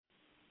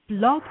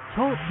Blog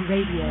Talk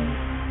Radio.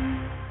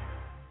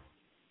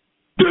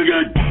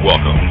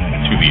 Welcome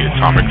to the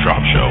Atomic Drop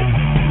Show,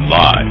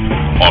 live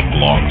on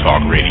Blog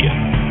Talk Radio,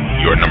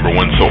 your number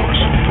one source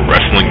for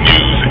wrestling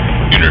news,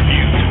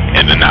 interviews,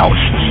 and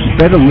analysis. You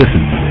better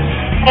listen to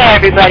this. Hey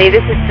everybody,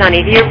 this is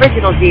Sunny, the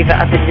original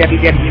diva of the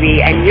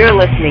WWE, and you're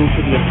listening to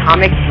the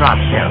Atomic Drop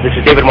Show. This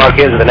is David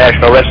Marquez of the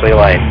National Wrestling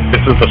Alliance.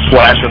 This is the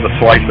Slasher, the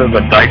Slicer,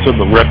 the Dicer,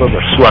 the Ripper,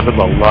 the Sweater,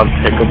 the Love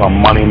Picker, the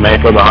Money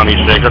Maker, the Honey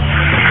Shaker.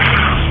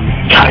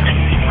 God,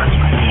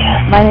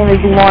 my name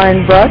is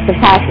Lauren Brooks, a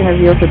passionate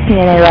viewer for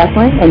TNA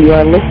Wrestling, and you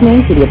are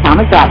listening to the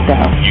Atomic Drop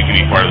Show. You can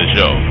be part of the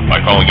show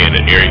by calling in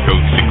at area code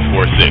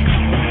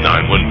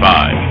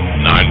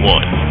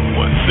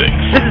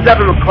 646-915-9116. This is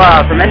Evan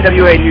McLeod from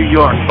NWA New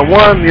York. The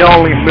one, the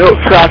only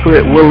milk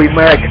chocolate Willie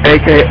Mack,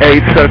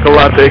 a.k.a.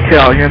 Chocolate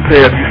Caliente.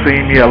 Have you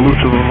seen me at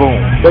Lucha Vavoom?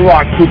 The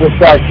Rock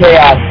Superstar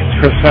Chaos.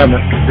 Chris Hammond.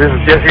 This is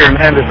Jesse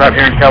Hernandez out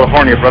here in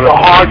California, brother.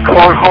 The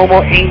hardcore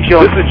homo angel.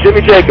 This is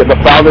Jimmy Jacob, the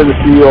founder and the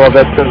CEO of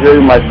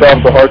XMJ,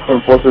 myself, the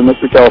hardcore enforcer of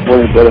Mr.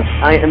 California, brother.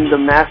 I am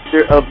the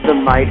master of the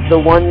mic, the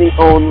one, the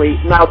only,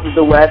 mouth of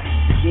the West,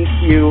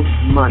 GQ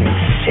Money.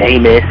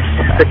 Seamus,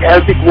 the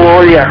Celtic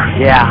Warrior.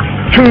 Yeah.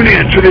 Tune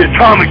in to the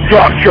Atomic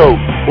Drop Show,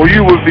 where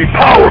you will be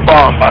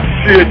powerbombed by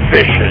Sid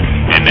Vicious.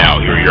 And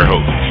now, here are your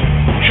hosts,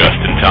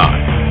 Justin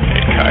Tyme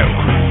and Kyle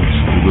Cruz.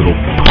 You little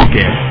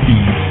punk-ass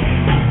thieves.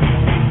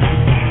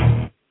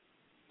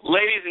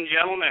 Ladies and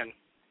gentlemen,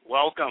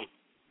 welcome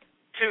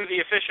to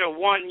the official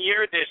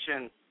one-year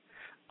edition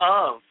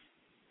of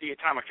the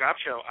Atomic Drop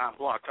Show on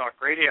Blog Talk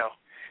Radio.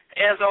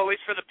 As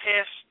always, for the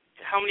past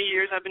how many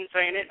years I've been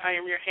saying it, I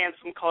am your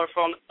handsome,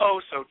 colorful, and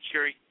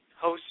oh-so-cheery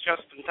host,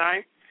 Justin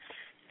Tyme.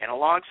 And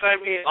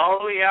alongside me,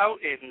 all the way out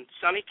in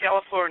sunny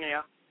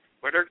California,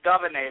 where their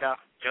governor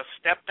just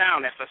stepped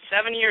down after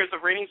 7 years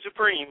of reigning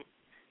supreme,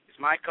 is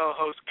my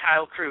co-host,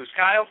 Kyle Cruz.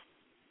 Kyle,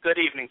 good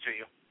evening to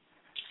you.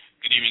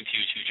 Good evening to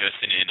you too,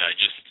 Justin, and I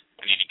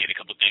need to get a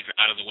couple things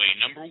out of the way.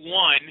 Number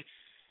one,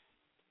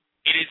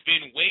 it has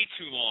been way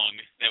too long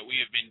that we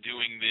have been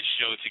doing this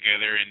show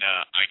together, and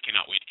I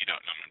cannot wait to get out.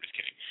 No, I'm just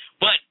kidding.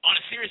 But on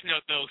a serious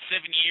note, though,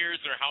 7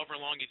 years or however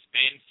long it's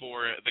been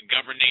for the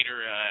governor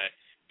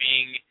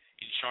being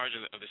in charge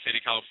of the state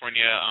of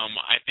California,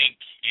 I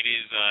think it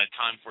is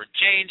time for a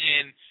change,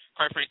 and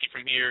quite frankly,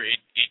 from here,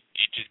 it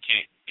just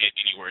can't get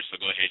any worse. So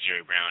go ahead,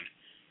 Jerry Brown.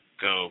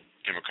 Go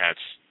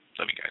Democrats.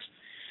 Love you guys.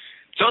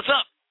 So what's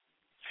up?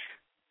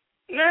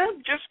 No,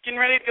 just getting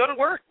ready to go to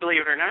work,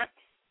 believe it or not.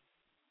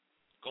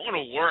 Going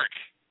to work.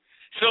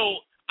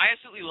 So I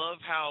absolutely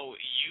love how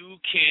you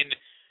can,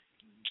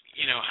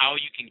 how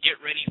you can get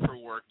ready for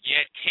work,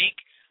 yet take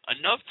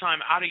enough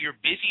time out of your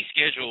busy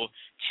schedule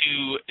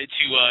to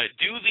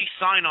do the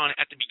sign-on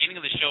at the beginning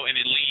of the show and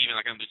then leave in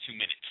like another 2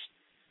 minutes.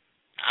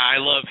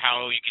 I love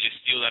how you can just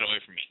steal that away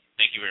from me.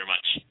 Thank you very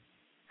much.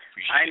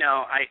 Appreciate I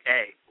know.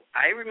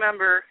 I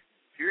remember.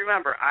 If you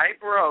remember, I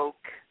broke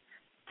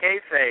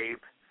kayfabe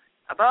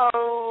about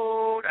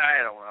almost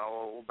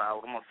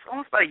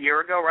about a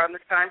year ago, around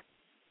this time.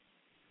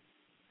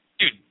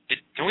 Dude,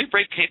 don't we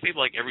break kayfabe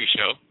like every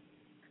show?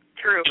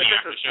 True, but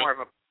this is more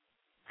of a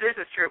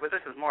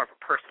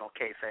personal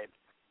kayfabe.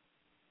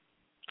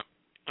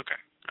 Okay,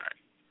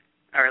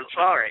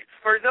 all right.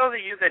 For those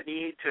of you that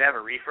need to have a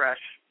refresh,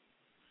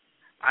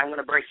 I'm going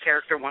to break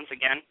character once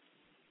again.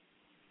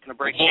 I'm going to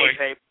break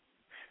kayfabe.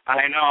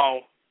 I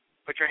know.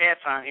 Put your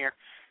hats on here.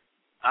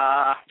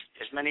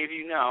 As many of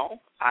you know,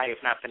 I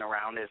have not been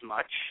around as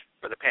much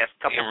for the past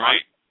couple of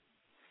months.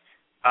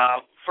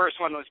 First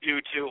one was due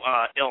to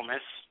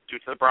illness, due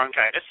to the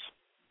bronchitis.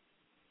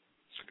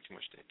 Sucking too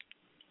much dick.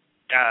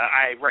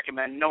 I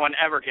recommend no one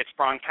ever gets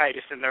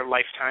bronchitis in their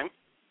lifetime.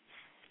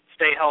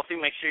 Stay healthy.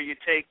 Make sure you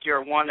take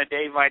your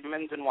one-a-day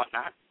vitamins and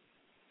whatnot.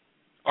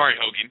 All right,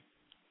 Hogan.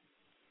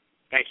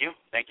 Thank you.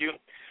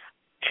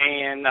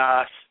 And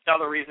the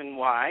other reason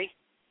why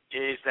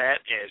is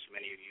that, as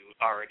many of you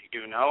already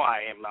do know,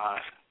 I am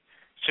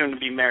soon to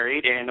be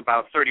married in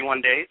about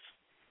 31 days.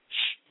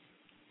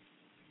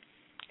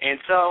 And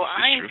so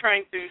I am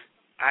trying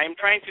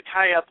to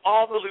tie up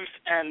all the loose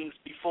ends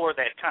before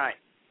that time.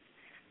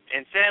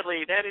 And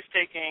sadly, that is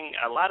taking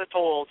a lot of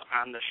tolls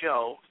on the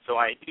show, so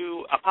I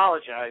do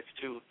apologize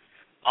to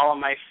all of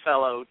my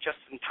fellow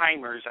Justin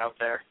Timers out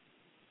there.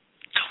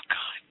 Oh,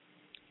 God.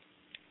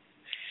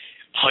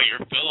 Oh, your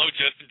fellow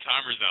Justin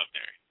Timers out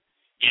there.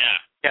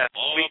 Yeah. Yeah,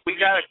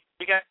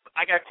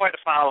 I got quite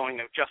a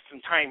following of Justin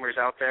Timers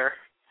out there.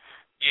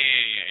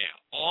 Yeah.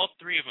 All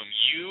three of them.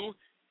 You,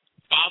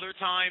 Father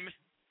Time,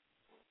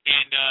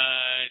 and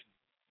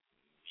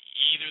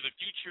either the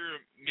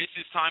future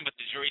Mrs. Time, but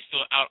the jury's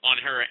still out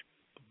on her.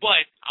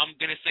 But I'm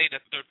going to say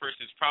that the third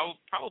person is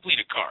probably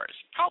the Cars.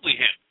 Probably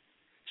him.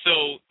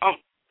 So.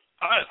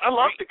 I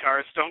love the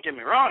Cars, don't get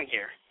me wrong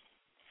here.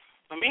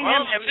 I mean,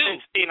 him haven't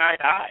seen eye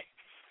to eye.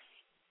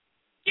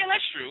 Yeah,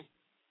 that's true.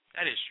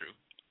 That is true.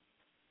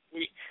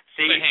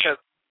 See,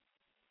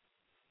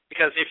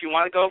 because if you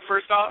want to go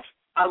first off,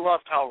 I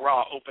loved how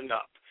Raw opened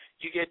up.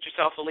 You get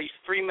yourself at least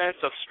 3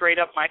 minutes of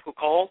straight-up Michael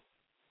Cole,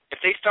 if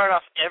they start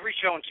off every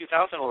show in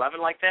 2011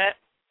 like that,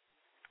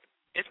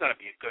 it's going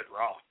to be a good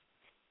Raw.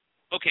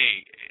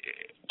 Okay,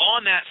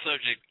 on that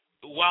subject,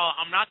 while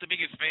I'm not the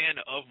biggest fan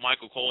of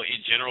Michael Cole in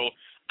general,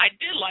 I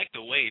did like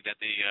the way that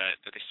they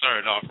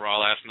started off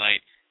Raw last night.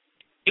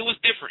 It was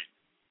different.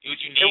 It was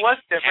unique. It was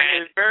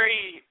different.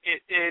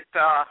 It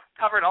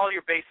covered all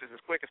your bases as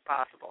quick as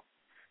possible.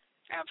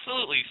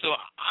 Absolutely. So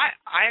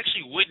I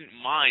actually wouldn't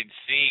mind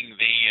seeing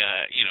seeing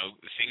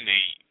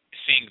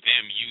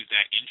them use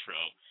that intro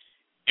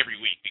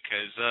every week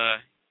because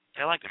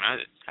I like them.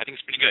 I think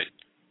it's pretty good.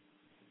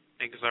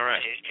 I think it's all right.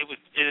 It was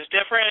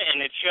different,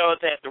 and it showed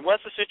that there was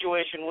a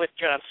situation with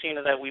John Cena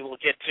that we will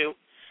get to,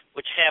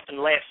 which happened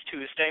last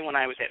Tuesday when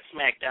I was at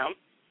SmackDown.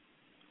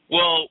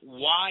 Well,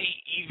 why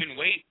even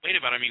wait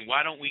about it? I mean,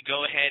 why don't we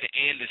go ahead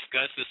and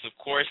discuss this? Of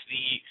course,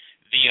 the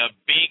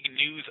big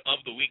news of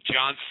the week,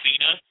 John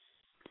Cena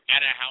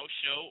at a house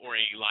show or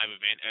a live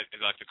event, as I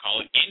like to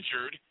call it,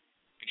 injured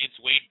against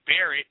Wade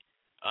Barrett.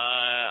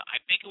 I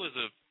think it was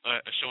a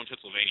show in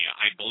Pennsylvania.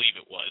 I believe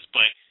it was.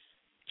 But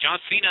John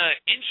Cena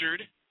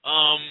injured.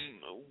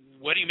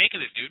 What do you make of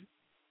this, dude?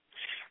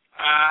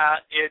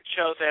 It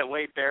shows that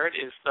Wade Barrett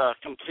is the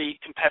complete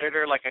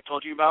competitor, like I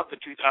told you about, the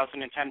 2010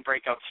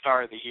 Breakout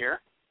Star of the Year.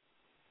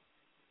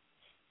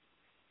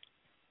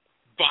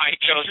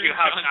 It shows you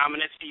how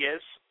dominant he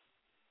is.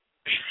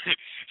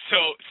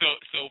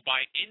 So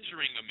by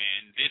injuring a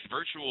man, this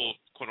virtual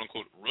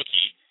quote-unquote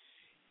rookie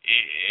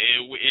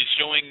is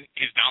showing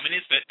his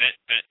dominance.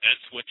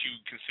 That's what you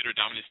consider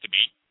dominance to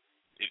be.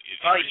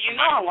 You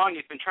know how long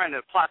he's been trying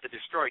to plot to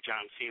destroy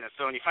John Cena,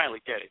 so when he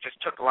finally did, it just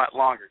took a lot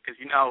longer because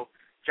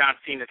John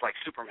Cena's like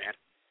Superman.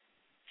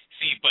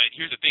 See, but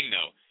here's the thing,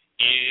 though.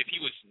 If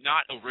he was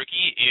not a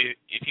rookie,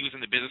 if he was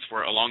in the business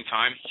for a long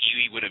time,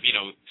 he would have,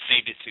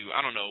 saved it to, I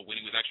don't know, when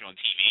he was actually on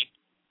TV.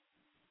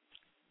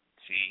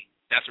 See,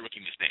 that's a rookie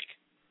mistake.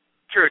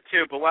 True,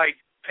 too, but why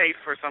pay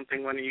for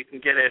something when you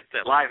can get it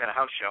live at a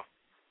house show?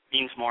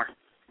 Means more.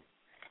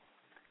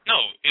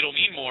 No, it'll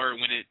mean more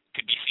when it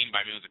could be seen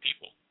by millions of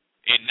people.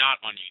 And not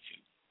on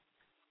YouTube.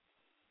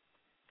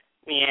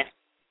 Yeah.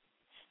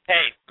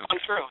 Hey, going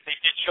through, they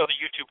did show the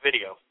YouTube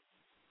video.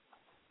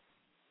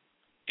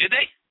 Did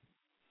they?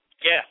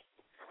 Yeah.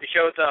 They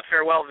showed the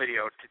farewell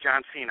video to John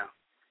Cena.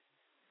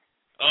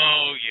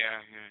 Oh,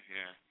 yeah.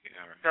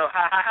 Right. So,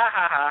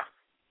 ha.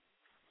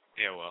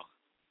 Yeah, well,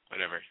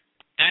 whatever.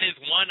 That is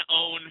one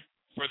own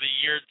for the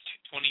year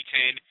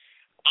 2010.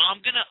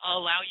 I'm going to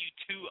allow you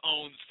 2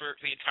 owns for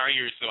the entire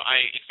year, so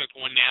I expect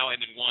one now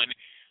and then one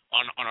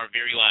on our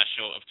very last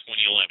show of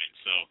 2011.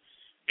 So,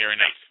 very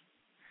nice.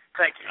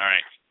 Thank you. All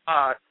right.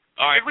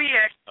 Should we,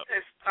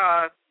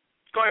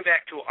 going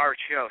back to our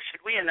show,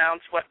 should we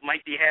announce what might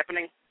be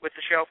happening with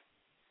the show?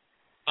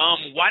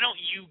 Why don't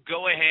you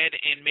go ahead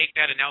and make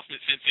that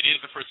announcement since it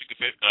is the first week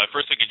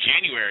of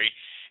January,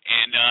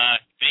 and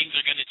things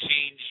are going to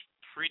change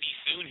pretty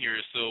soon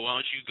here. So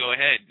why don't you go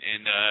ahead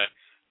and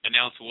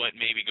announce what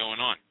may be going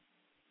on?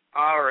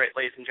 All right,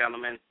 ladies and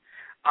gentlemen.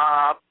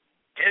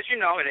 As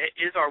you know, it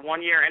is our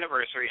 1-year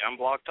anniversary on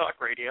Blog Talk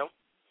Radio.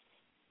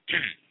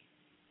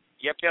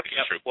 Yep.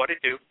 True. What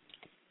it do?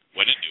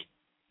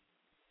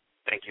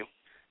 Thank you.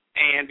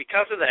 And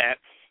because of that,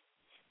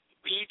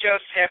 we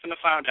just happened to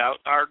find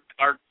out our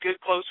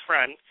good close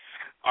friend,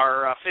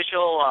 our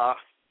official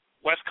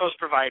West Coast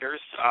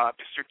providers,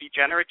 Mr.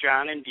 Degenerate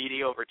John and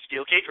Dee over at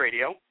Steel Cage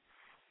Radio.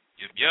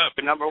 Yep.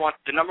 The number one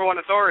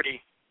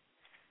authority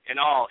in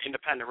all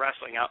independent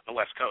wrestling out in the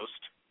West Coast,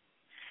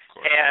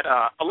 had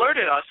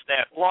alerted us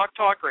that Blog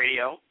Talk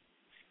Radio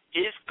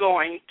is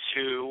going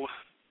to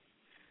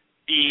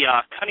be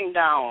cutting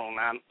down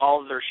on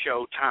all of their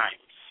show times.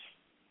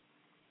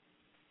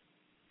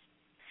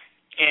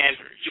 And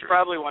you're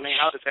probably wondering,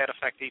 how does that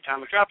affect the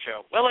Atomic Drop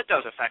Show? Well, it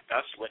does affect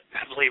us,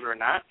 believe it or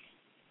not.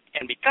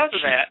 And because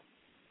of that,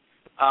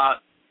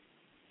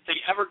 the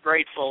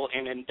ever-grateful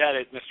and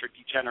indebted Mr.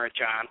 Degenerate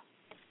John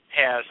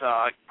has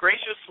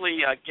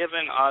graciously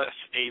given us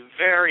a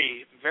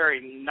very, very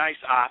nice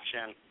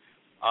option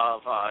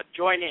of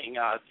joining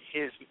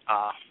his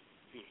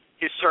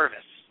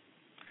service,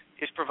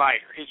 his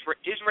provider, his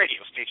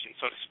radio station,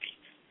 so to speak.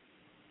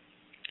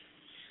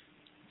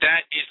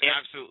 That is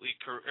absolutely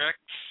correct.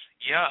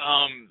 Yeah,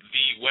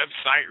 the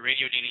website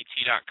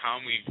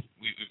radioddt.com. We've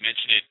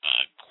mentioned it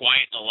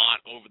quite a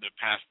lot over the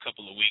past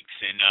couple of weeks,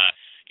 and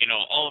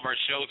all of our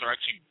shows are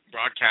actually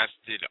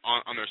broadcasted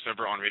on their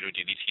server on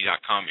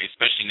radioddt.com,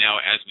 especially now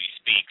as we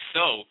speak.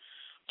 So,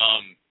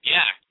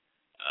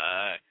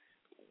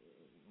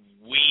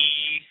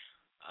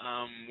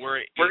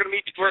 we're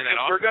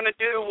gonna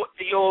do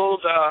the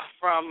old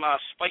from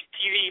Spike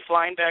TV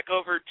flying back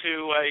over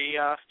to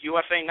a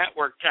USA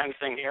Network kind of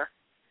thing here.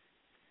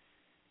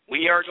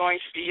 We are going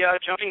to be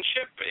jumping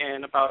ship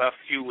in about a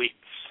few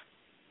weeks.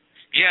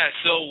 Yeah,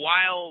 so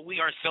while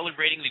we are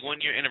celebrating the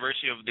 1-year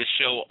anniversary of this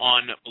show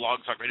on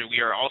Blog Talk Radio,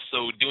 we are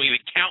also doing the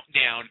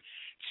countdown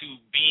to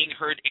being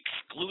heard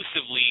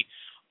exclusively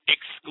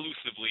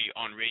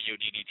on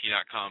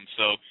radioddt.com.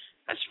 So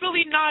that's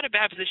really not a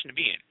bad position to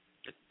be in.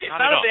 It's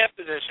not a bad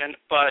position,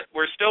 but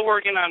we're still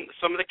working on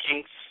some of the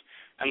kinks,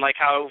 and like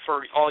how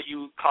for all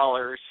you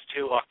callers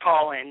to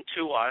call in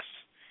to us,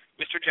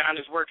 Mr. John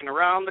is working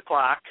around the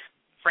clock,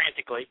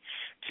 frantically,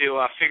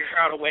 to figure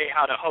out a way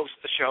how to host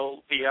the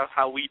show via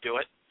how we do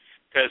it,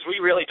 because we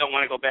really don't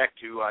want to go back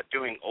to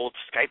doing old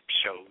Skype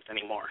shows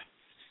anymore.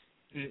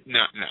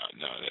 No.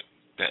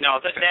 That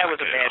was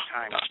a bad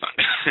time.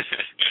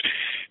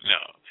 No,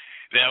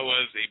 that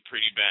was a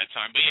pretty bad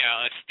time. But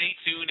yeah, stay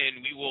tuned,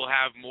 and we will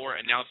have more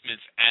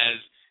announcements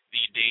as the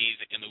days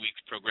and the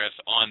weeks progress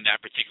on that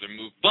particular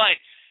move. But,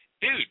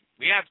 dude,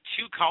 we have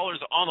 2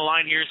 callers on the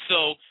line here,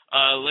 so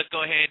let's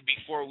go ahead.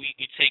 Before we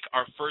take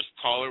our first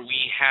caller,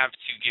 we have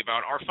to give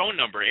out our phone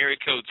number, area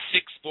code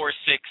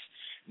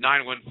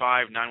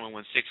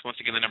 646-915-9116.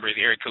 Once again, the number is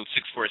area code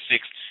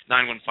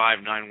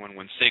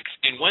 646-915-9116.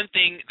 And one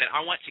thing that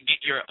I want to get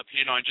your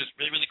opinion on just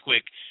really, really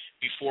quick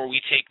before we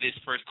take this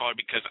first caller,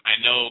 because I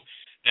know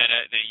that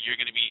you're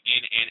going to be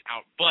in and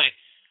out. But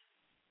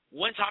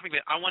one topic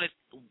that I wanted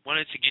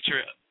to get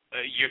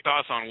your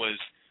thoughts on was,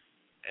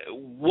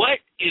 what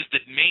is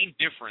the main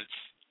difference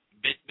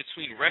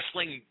between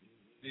wrestling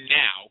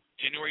now,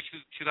 January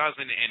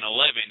 2011,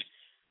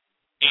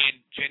 and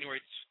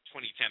January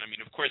 2010? I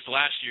mean, of course,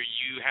 last year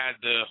you had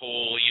the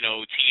whole,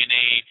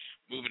 TNA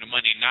moving to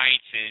Monday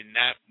nights, and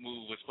that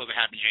move was supposed to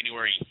happen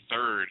January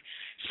 3rd.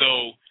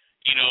 So,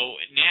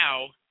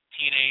 now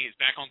TNA is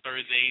back on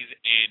Thursdays,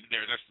 and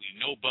there's absolutely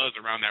no buzz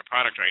around that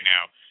product right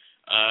now.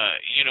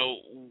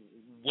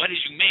 What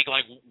did you make?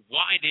 Like,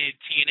 why did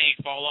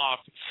TNA fall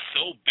off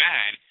so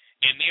bad,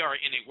 and they are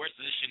in a worse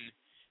position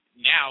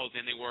now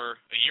than they were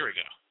a year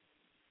ago?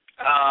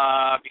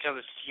 Because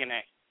it's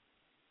TNA.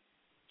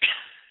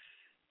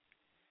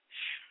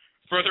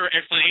 Further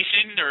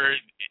explanation, or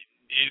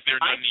is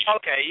there no need?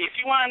 Okay, if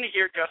you want to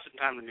hear just in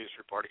time the news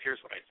report, here's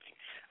what I think.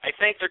 I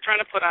think they're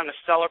trying to put on a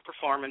stellar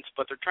performance,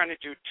 but they're trying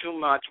to do too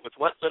much with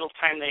what little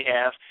time they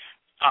have.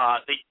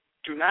 They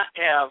do not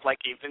have like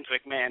a Vince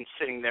McMahon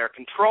sitting there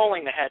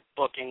controlling the head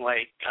booking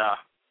like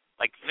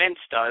Vince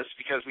does,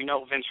 because we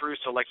know Vince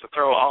Russo likes to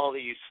throw all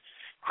these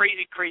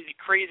crazy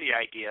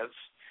ideas.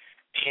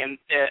 And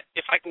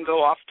if I can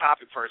go off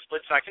topic for a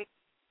split second,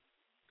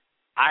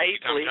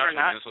 believe it or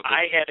not,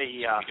 I had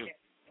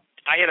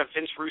a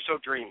Vince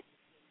Russo dream.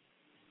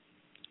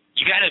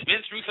 You got a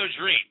Vince Russo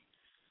dream?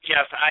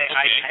 Yes, okay.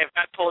 I have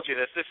not told you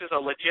this. This is a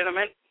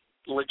legitimate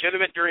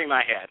dream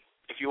I had,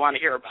 if you want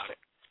to hear about it.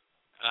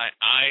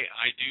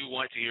 I do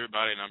want to hear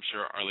about it, and I'm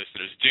sure our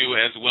listeners do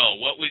as well.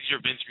 What was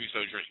your Vince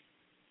Russo dream?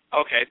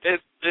 Okay,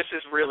 this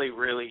is really,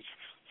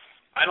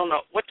 I don't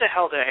know. What the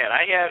hell did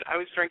I have? I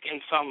was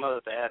drinking some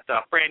of that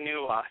brand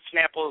new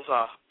Snapple's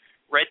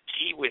red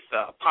tea with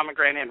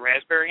pomegranate and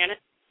raspberry in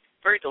it.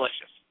 Very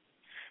delicious.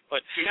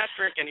 But do not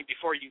drink any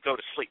before you go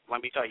to sleep.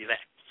 Let me tell you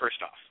that, first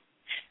off.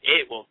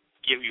 It will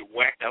give you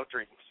whacked out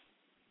dreams.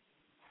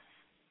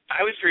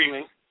 I was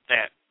dreaming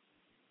that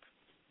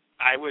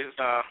I was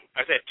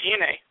at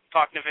TNA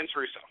talking to Vince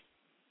Russo.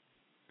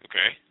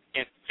 Okay.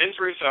 And Vince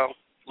Russo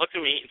looked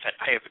at me and said,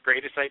 "I have the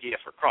greatest idea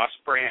for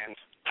cross-brand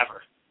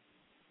ever."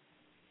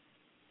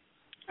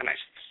 And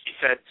he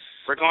said,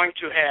 we're going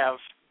to have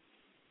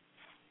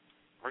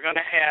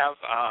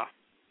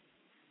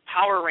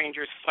Power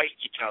Rangers fight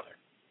each other.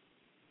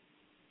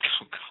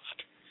 Oh, God.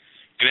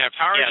 Going to have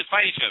Power Rangers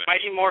fight each other?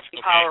 Mighty Morphin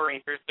Power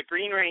Rangers, the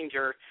Green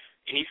Ranger,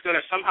 and he's going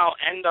to somehow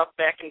end up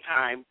back in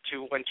time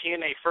to when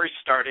TNA first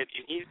started,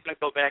 and he's going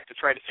to go back to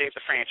try to save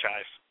the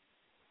franchise.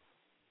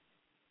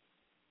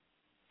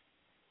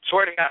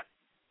 Swear to God.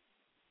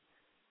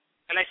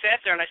 And I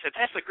sat there and I said,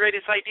 that's the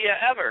greatest idea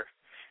ever.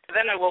 And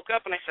then I woke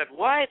up and I said,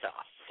 why the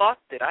fuck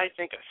did I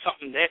think of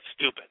something that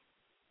stupid?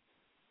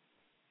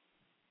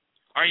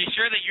 Are you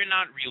sure that you're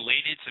not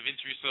related to Vince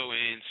Russo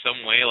in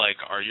some way?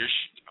 Like, are you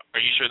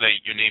sure that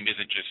your name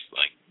isn't just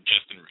like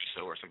Justin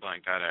Russo or something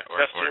like that?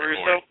 Justin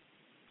Russo?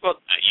 Well,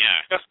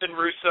 yeah. Justin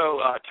Russo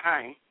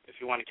Tyme, if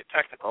you want to get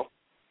technical.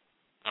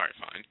 All right,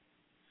 fine.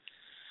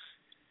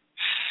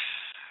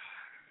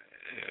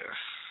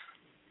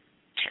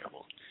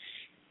 Terrible.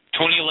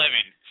 2011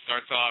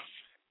 starts off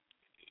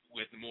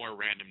with more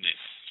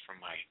randomness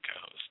from my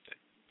co-host.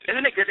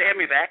 Isn't it good to have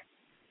me back?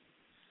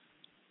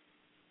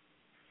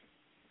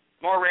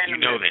 More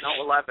randomness in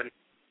 11.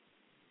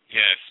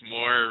 Yes,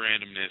 more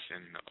randomness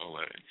in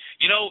 11.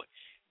 You know,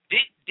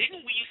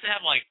 didn't we used to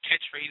have, like,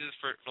 catchphrases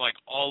for like,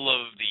 all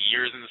of the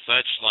years and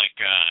such? Like,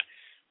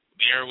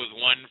 there was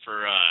one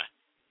for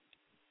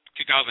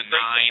 2009.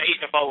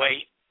 8 of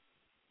 08.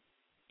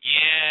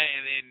 Yeah,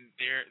 and then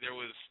there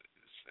was...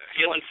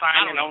 Feeling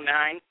fine in 09.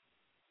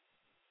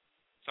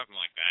 Something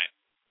like that.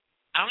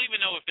 I don't even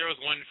know if there was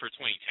one for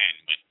 2010,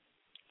 but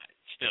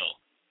still.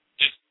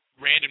 Just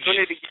randomness.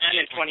 Doing it again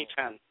in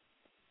 2010.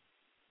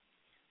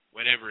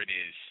 Whatever it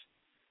is.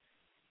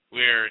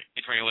 We're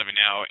in 2011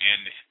 now,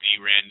 and the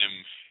random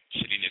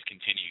shittiness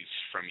continues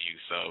from you,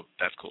 so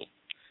that's cool.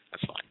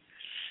 That's fine.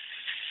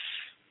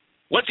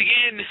 Once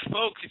again,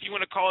 folks, if you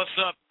want to call us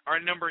up, Our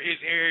number is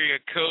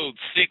area code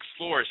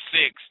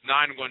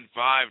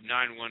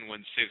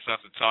 646-915-9116.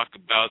 Lots to talk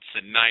about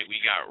tonight. We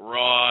got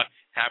Raw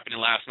happening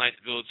last night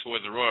to build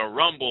towards the Royal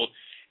Rumble.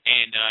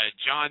 And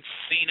John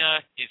Cena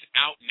is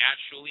out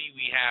naturally.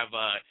 We have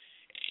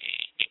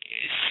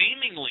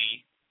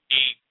seemingly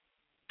a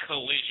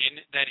collision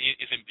that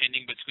is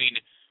impending between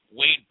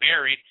Wade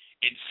Barrett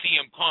and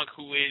CM Punk,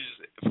 who is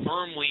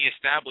firmly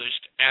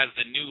established as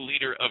the new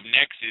leader of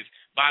Nexus.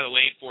 By the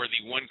way, for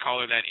the one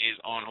caller that is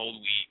on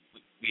hold,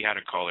 we had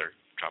a caller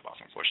drop off,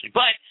 unfortunately.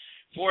 But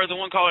for the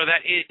one caller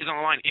that is on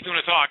the line, if you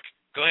want to talk,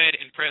 go ahead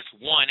and press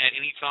 1 at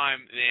any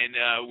time, then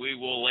we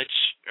will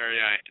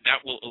that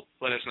will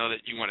let us know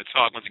that you want to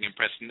talk. Once again,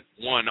 press 1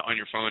 on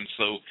your phone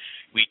so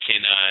we can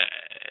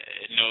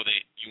know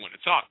that you want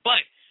to talk.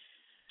 But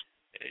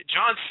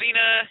John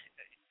Cena,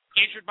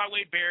 injured by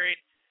Wade Barrett.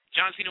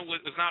 John Cena was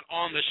not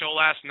on the show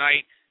last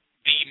night.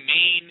 The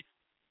main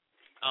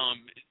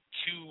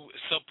two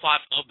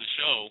subplots of the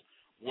show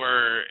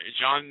were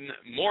John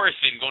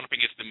Morrison going up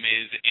against The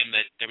Miz in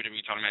the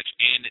WWE title match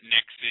and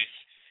Nexus,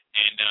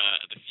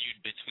 and the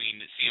feud between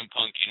CM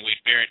Punk and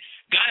Wade Barrett.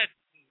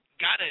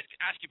 Gotta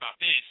ask you about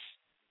this.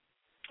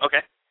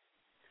 Okay.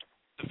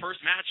 The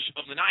first match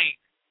of the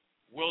night,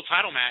 world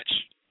title match,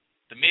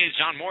 The Miz,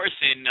 John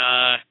Morrison.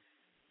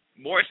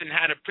 Morrison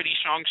had a pretty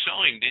strong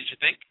showing, didn't you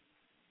think?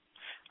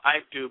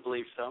 I do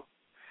believe so.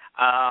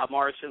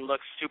 Morrison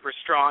looks super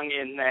strong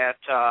in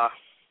that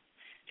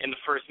in the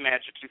first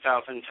match of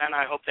 2010.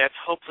 I hope that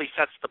hopefully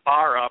sets the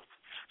bar up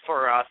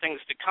for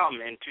things to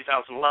come in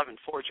 2011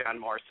 for John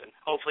Morrison.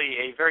 Hopefully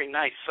a very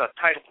nice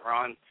title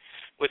run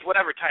with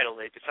whatever title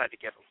they decide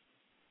to give him.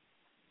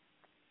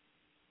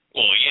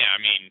 Well, yeah, I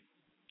mean,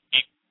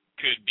 it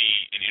could be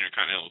an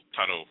Intercontinental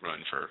title run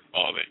for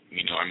all of it.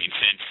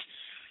 Since,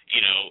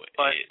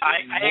 But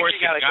I actually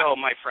got to go,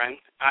 my friend.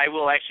 I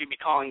will actually be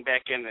calling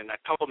back in a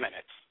couple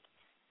minutes.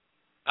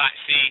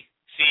 See,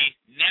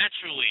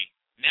 naturally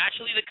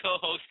the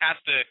co-host has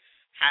to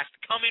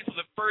come in for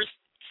the first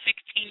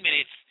 16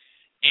 minutes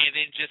and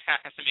then just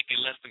has to make a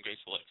less than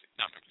graceful exit.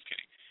 No, I'm just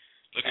kidding.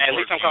 At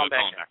least I'm calling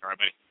back. All right,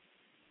 buddy.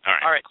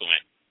 All right, cool, man.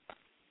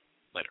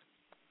 Later.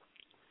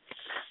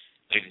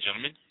 Ladies and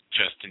gentlemen,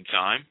 just in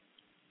time,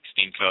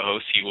 esteemed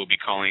co-host, he will be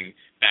calling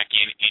back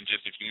in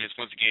just a few minutes.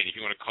 Once again, if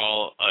you want to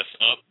call us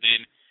up,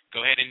 then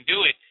go ahead and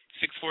do it.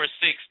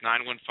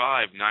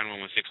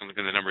 646-915-9116. Once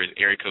again, the number is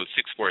area code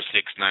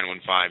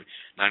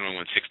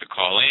 646-915-9116 to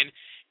call in.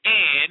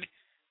 And,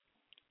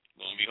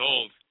 lo and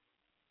behold,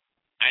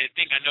 I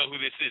think I know who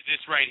this is.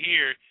 This right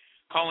here,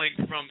 calling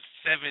from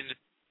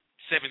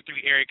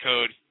 773 area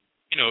code,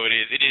 you know who it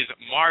is. It is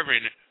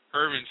Marvin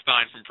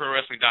Herbenstein from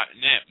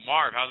ProWrestling.net.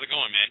 Marv, how's it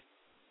going, man?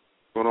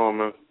 What's going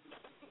on, man?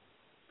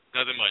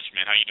 Nothing much,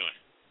 man. How you doing?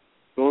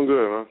 Doing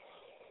good, man.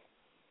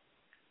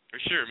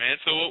 For sure,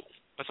 man. So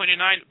what's on your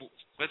mind?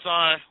 What's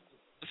on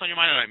your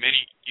mind tonight, man?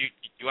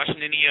 You watching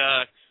any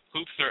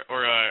hoops or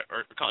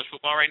college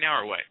football right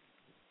now, or what?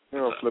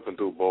 Flipping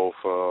through both,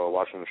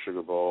 watching the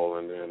Sugar Bowl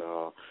and then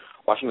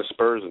watching the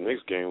Spurs and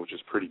Knicks game, which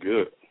is pretty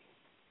good.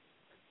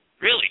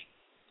 Really?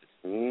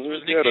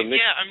 Mm-hmm. Yeah, the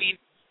Knicks. Yeah, I mean,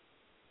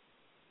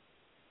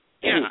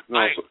 yeah.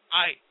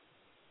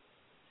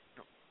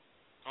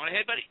 Go on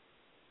ahead, buddy.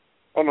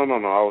 Oh, no.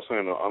 I was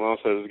saying,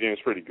 this game's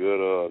pretty good.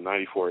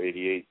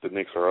 94-88. The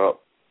Knicks are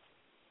up.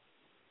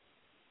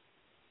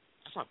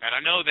 That's not bad. I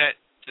know that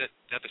the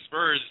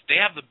Spurs, they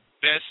have the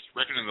best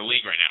record in the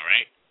league right now,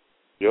 right?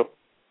 Yep.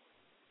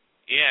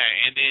 Yeah,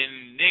 and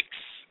then Knicks,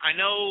 I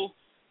know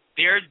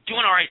they're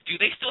doing all right. Do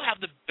they still have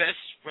the best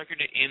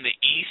record in the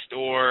East,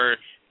 or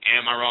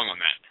am I wrong on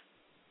that?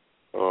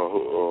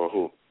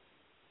 Who?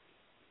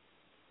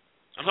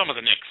 I'm talking about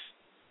the Knicks.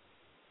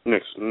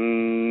 Knicks?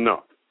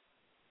 No.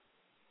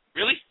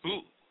 Really?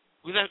 Who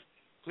does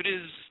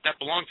that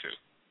belong to?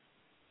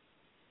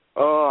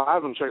 I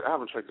haven't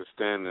checked the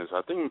standings.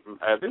 I think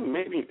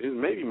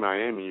maybe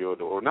Miami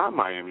or not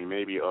Miami.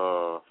 Maybe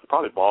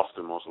probably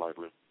Boston, most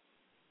likely.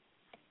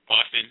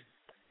 Boston.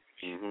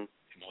 Mhm.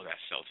 Oh,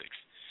 that's Celtics.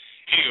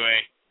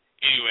 Anyway,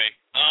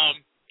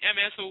 yeah,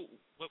 man. So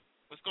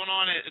what's going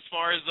on as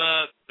far as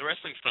the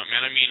wrestling front,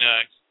 man? I mean,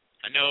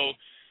 I know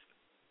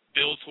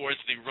build towards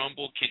the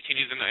Rumble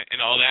continues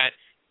and all that.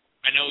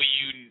 I know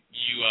you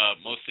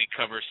mostly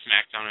cover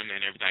SmackDown and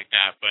everything like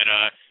that, but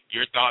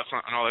your thoughts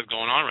on all that's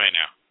going on right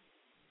now?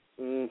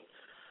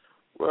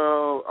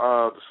 Well,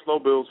 the slow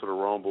build to the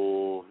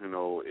Rumble,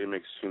 it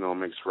makes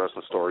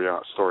wrestling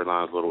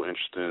storylines a little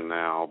interesting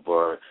now,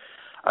 but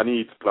I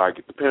need,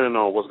 depending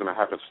on what's going to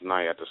happen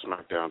tonight at the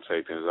SmackDown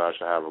tapings, I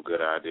should have a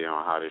good idea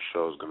on how this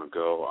show is going to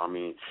go. I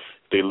mean,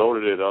 they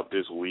loaded it up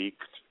this week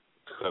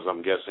because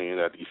I'm guessing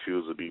that these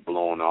feuds will be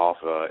blown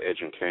off,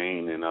 Edge and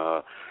Kane and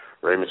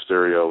Rey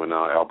Mysterio and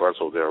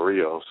Alberto Del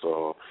Rio.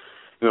 So,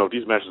 if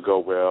these matches go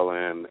well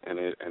and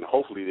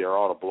hopefully they're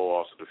all the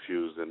blow-offs of the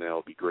feuds, then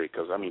they'll be great.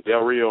 Because, I mean,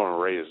 Del Rio and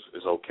Rey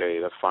is okay.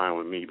 That's fine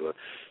with me. But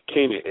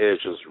Kane and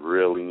Edge just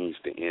really needs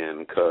to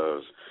end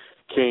because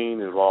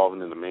Kane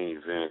involved in the main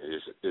event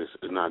is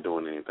not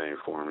doing anything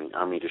for me.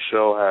 I mean, the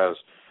show has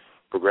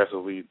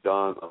progressively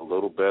done a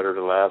little better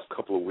the last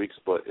couple of weeks,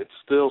 but it's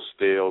still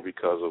stale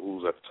because of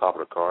who's at the top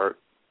of the card.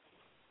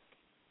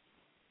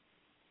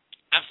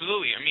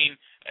 Absolutely. I mean,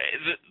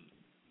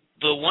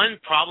 the one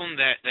problem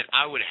that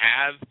I would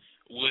have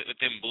with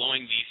them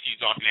blowing these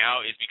feuds off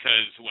now is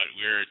because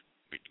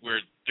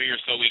we're 3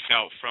 or so weeks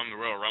out from the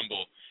Royal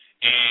Rumble,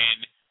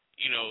 and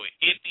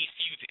if these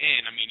feuds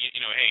end, I mean,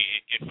 hey,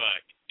 if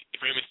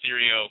Rey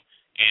Mysterio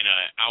and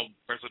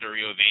Alberto Del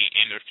Rio, they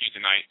end their feud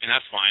tonight, and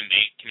that's fine.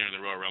 They can enter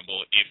the Royal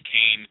Rumble. If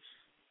Kane,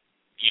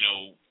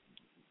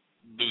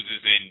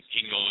 loses, and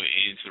he can go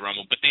into the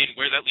Rumble. But then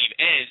where does that leave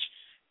Edge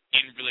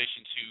in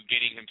relation to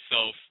getting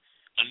himself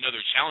another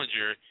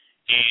challenger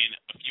in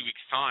a few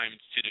weeks' time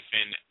to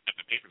defend at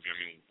the pay-per-view? I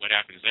mean, what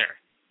happens there?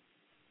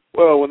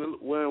 Well,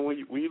 when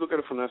you look at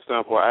it from that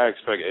standpoint, I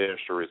expect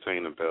Edge to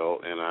retain the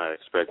belt, and I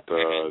expect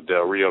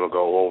Del Rio to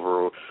go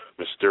over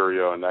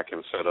Mysterio, and that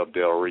can set up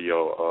Del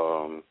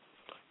Rio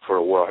for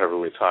the World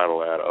Heavyweight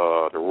title at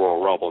the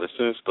Royal Rumble. And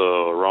since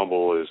the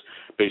Rumble is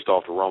based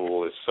off the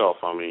Rumble itself,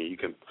 I mean, you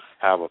can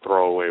have a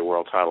throwaway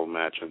world title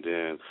match and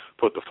then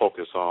put the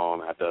focus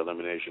on at the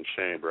Elimination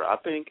Chamber. I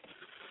think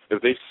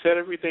if they set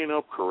everything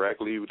up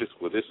correctly, this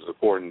is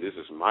important, this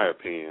is my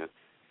opinion,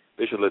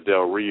 they should let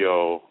Del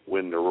Rio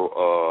win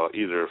the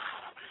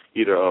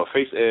either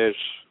face Edge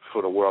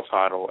for the world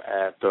title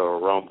at the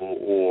Rumble,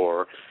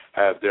 or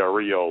have Del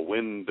Rio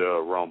win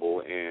the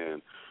Rumble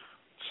and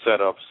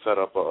set up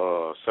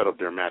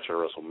their match at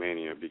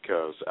WrestleMania.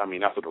 Because I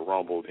mean, after the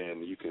Rumble,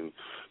 then you can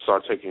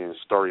start taking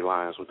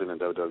storylines within the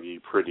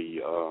WWE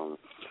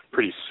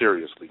pretty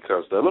seriously.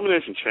 Because the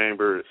Elimination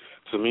Chamber,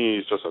 to me,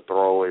 is just a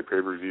throwaway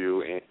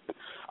pay-per-view, and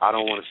I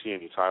don't want to see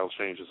any title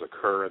changes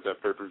occur at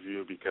that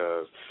pay-per-view,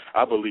 because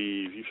I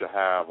believe you should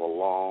have a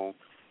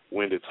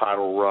long-winded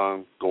title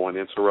run going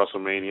into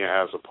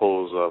WrestleMania, as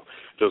opposed to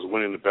just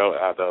winning the belt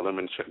at the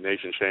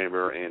Elimination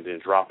Chamber and then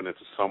dropping it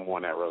to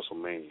someone at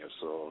WrestleMania.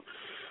 So,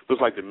 just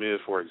like The Miz,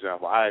 for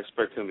example, I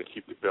expect him to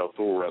keep the belt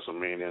through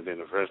WrestleMania and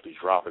then eventually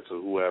drop it to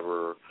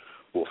whoever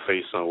will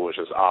face him, which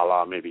is a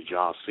la maybe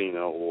John Cena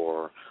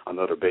or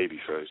another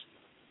babyface.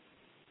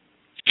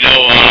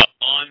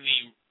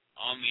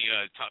 On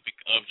the topic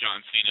of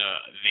John Cena,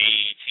 they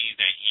tease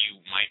that you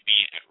might be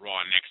at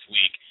Raw next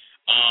week.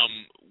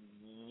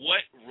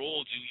 What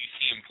role do you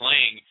see him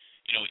playing,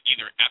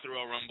 either at the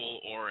Royal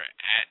Rumble or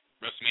at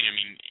WrestleMania? I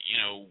mean,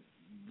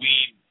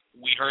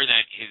 we heard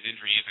that his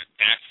injury isn't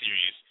that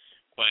serious,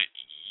 but,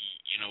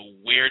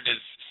 where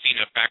does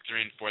Cena factor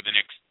in for the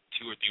next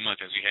 2 or 3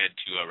 months as we head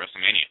to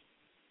WrestleMania?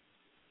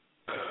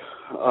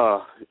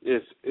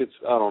 It's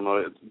I don't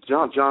know.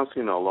 John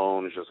Cena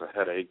alone is just a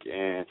headache,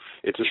 and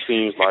it just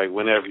seems like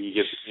whenever he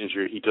gets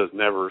injured, he just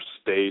never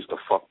stays the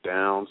fuck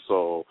down.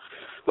 So,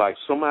 like,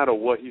 no matter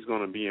what he's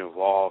going to be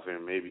involved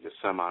in, maybe the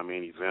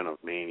semi-main event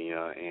of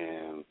Mania,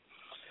 and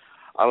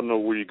I don't know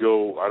where you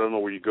go. I don't know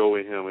where you go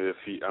with him if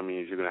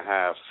you're going to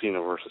have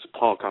Cena versus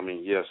Punk. I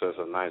mean, yes, that's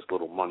a nice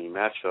little money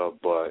matchup,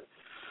 but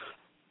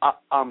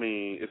I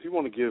mean, if you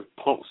want to give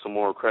Punk some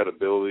more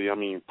credibility, I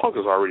mean, Punk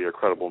is already a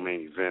credible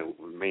main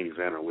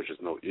eventer, which is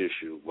no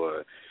issue.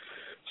 But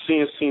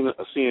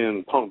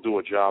seeing Punk do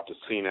a job to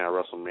Cena at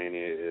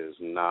WrestleMania is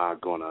not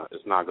gonna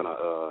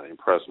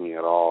impress me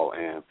at all.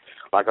 And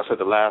like I said,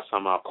 the last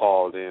time I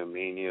called in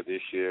Mania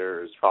this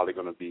year is probably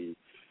going to be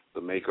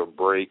the make or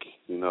break,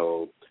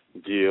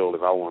 deal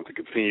if I want to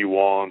continue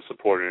on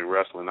supporting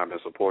wrestling. I've been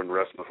supporting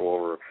wrestling for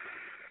over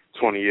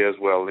 20 years.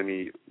 Well, let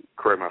me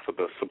correct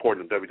myself,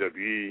 supporting the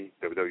WWE,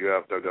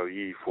 WWF,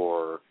 WWE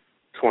for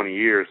 20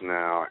 years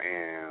now,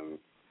 and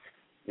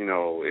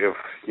if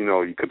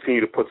you continue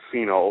to put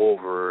Cena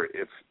over,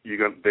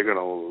 they're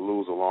gonna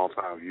lose a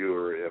long-time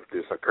viewer if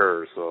this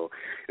occurs. So,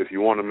 if you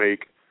want to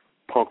make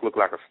Punk look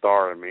like a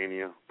star at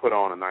Mania, put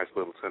on a nice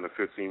little 10 to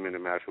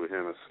 15-minute match with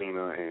him and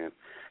Cena, and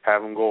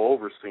have him go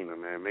over Cena,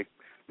 man.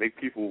 Make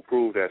people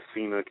prove that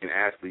Cena can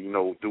actually,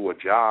 do a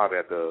job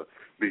at the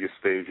biggest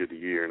stage of the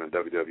year in the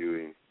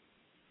WWE.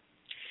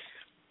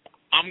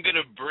 I'm going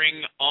to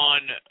bring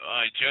on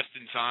just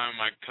in time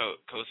my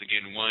co-host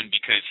again, one,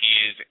 because he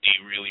is a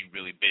really,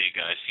 really big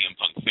CM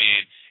Punk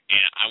fan,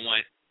 and I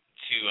want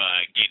to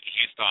get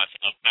his thoughts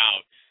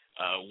about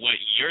what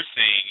you're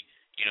saying,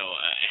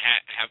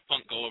 have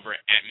Punk go over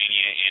at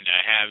Mania and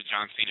have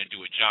John Cena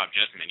do a job.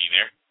 Justin, are you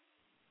there?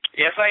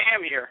 Yes, I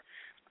am here.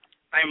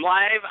 I'm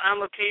live on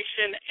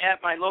location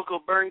at my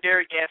local Burn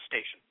Dairy gas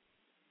station.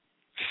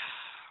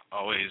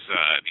 Always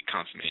the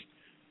consummate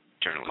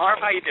journalist.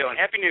 Marv, how you doing?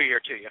 Happy New Year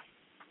to you.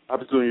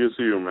 Happy New Year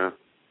to you, man.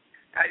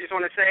 I just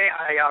want to say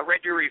I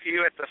read your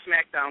review at the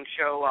SmackDown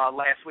show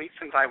last week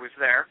since I was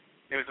there.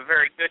 It was a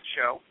very good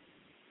show.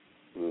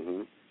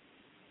 Mm-hmm.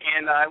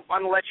 And I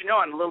want to let you know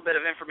on a little bit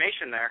of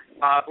information there.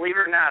 Believe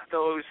it or not,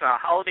 those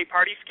holiday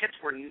party skits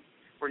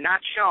were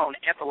not shown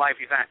at the live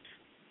event.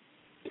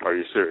 Are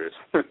you serious?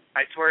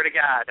 I swear to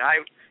God.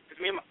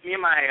 Me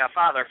and my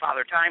Father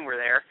Tyme, were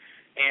there,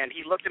 and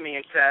he looked at me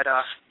and said,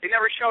 they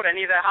never showed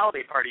any of that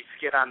holiday party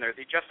skit on there.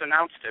 They just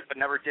announced it, but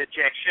never did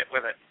jack shit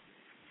with it.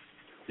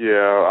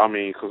 Yeah, I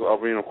mean,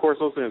 of course,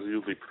 those things are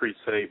usually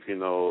pre-taped,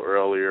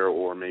 earlier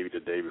or maybe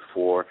the day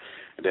before.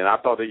 And then I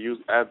thought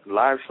at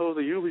live shows,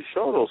 they usually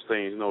show those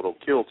things, to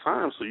kill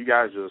time. So you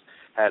guys just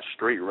had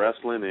straight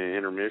wrestling and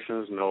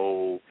intermissions,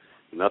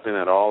 nothing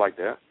at all like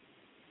that?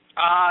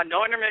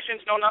 No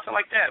intermissions, no nothing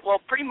like that. Well,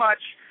 pretty much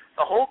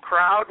the whole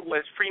crowd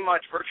was pretty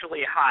much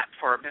virtually hot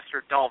for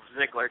Mr. Dolph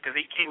Ziggler because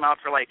he came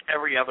out for,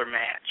 every other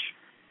match.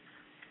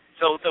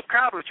 So the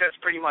crowd was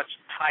just pretty much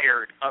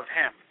tired of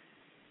him.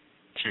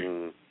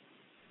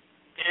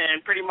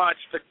 And pretty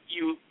much,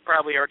 you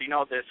probably already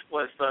know this,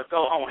 was the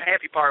go-home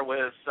happy part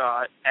was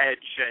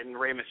Edge and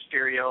Rey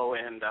Mysterio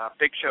and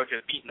Big Show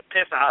just beating the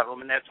piss out of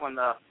him, and that's when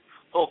the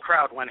whole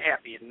crowd went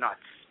happy and nuts.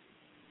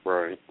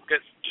 Right.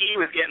 Because he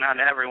was getting on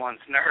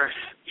everyone's nerves.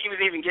 He was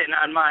even getting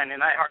on mine,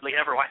 and I hardly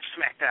ever watched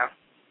SmackDown.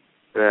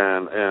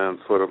 And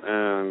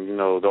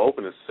the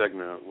opening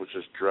segment was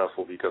just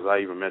dreadful because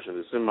I even mentioned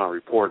this in my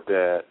report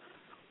that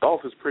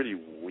Dolph is pretty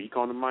weak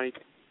on the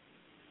mic.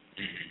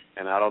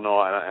 And I don't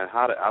know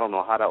how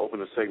that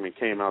opening segment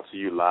came out to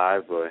you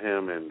live, but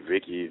him and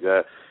Vicky,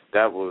 that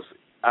was,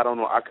 I don't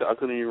know, I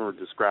couldn't even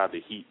describe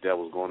the heat that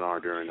was going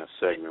on during that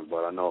segment,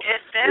 but I know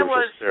it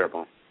was just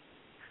terrible.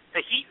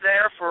 The heat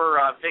there for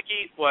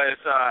Vicky was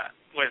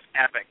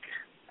epic.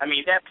 I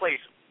mean, that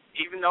place,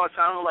 even though it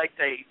sounded like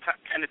they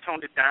kind of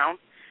toned it down,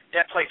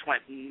 that place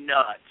went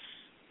nuts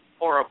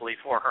horribly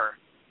for her.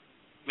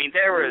 I mean,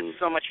 there was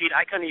so much heat,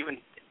 I couldn't even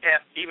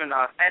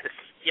I had to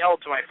yell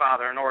to my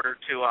father in order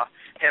to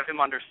have him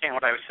understand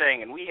what I was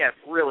saying, and we had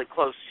really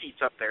close seats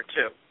up there,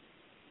 too.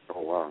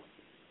 Oh, wow.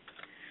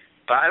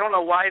 But I don't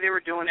know why they were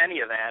doing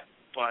any of that,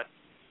 but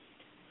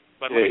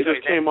it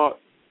just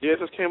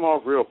came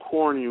off real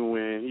corny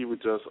when he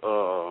would just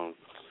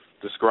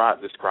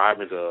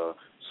describing the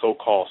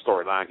so-called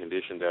storyline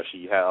condition that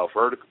she had,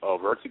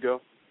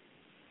 vertigo.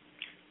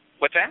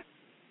 What's that?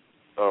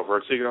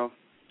 Vertigo.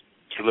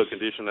 The little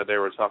condition that they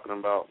were talking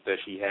about that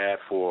she had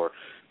for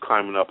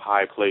climbing up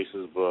high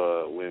places,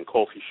 but when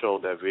Kofi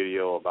showed that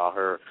video about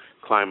her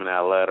climbing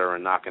that ladder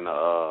and knocking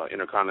the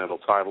Intercontinental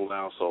title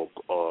down so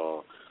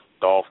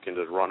Dolph can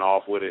just run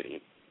off with it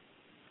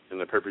in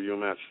the pay-per-view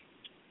match.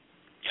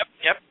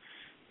 Yep.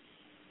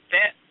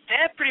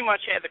 That pretty much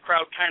had the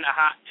crowd kind of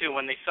hot, too.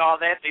 When they saw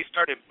that, they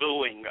started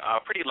booing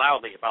pretty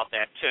loudly about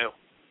that, too.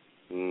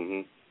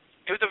 Mm-hmm.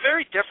 It was a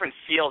very different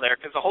feel there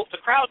because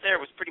the crowd there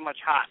was pretty much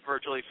hot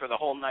virtually for the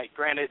whole night.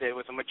 Granted, it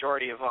was a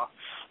majority of a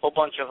whole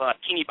bunch of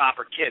teeny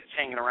bopper kids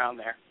hanging around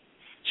there.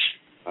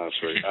 I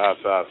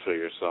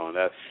figure so, and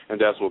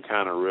that's what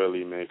kind of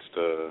really makes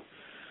the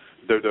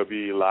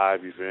WWE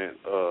live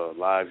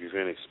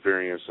event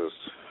experience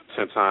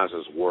 10 times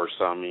as worse.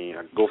 I mean,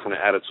 I go from the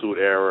Attitude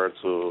Era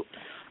to,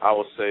 I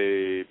would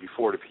say,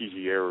 before the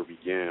PG era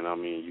began. I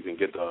mean, you can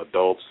get the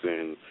adults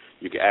and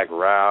you can act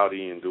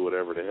rowdy and do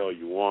whatever the hell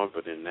you want,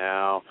 but then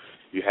now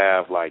you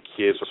have,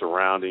 kids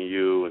surrounding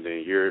you, and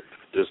then you're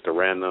just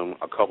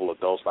a couple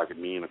adults like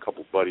me and a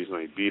couple buddies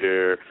may be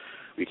there.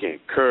 We can't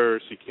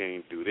curse, you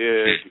can't do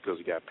this, because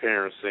you got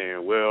parents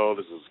saying, well,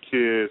 this is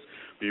kids,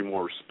 be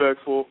more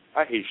respectful.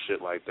 I hate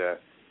shit like that.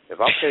 If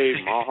I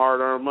paid my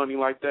hard-earned money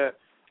like that,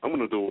 I'm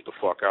going to do what the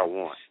fuck I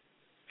want.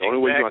 The only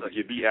way you have to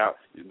get me out,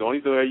 the only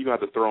way you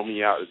have to throw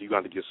me out is you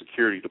got to get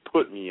security to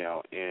put me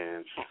out,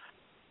 and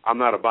I'm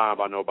not abiding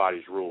by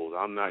nobody's rules.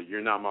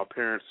 You're not my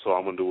parents, so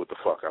I'm gonna do what the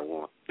fuck I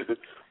want.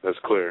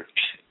 That's clear.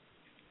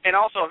 And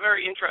also a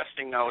very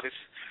interesting note is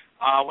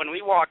when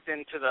we walked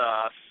into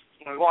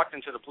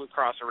the Blue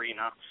Cross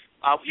Arena,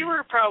 we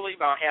were probably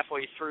about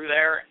halfway through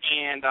there,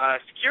 and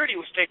security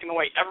was taking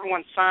away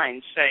everyone's signs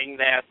saying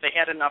that they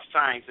had enough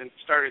signs and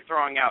started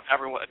throwing out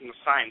everyone's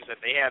signs that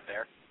they had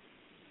there.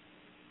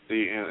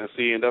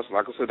 And that's,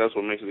 like I said, that's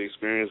what makes the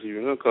experience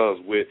even good,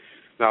 because with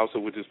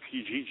this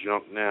PG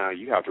junk now,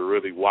 you have to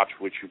really watch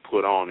what you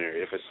put on there.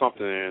 If it's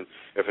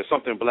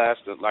something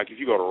blasted, like if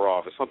you go to Raw,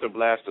 if it's something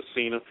blasted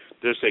Cena,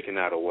 they're taking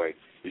that away.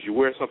 If you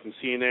wear something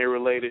TNA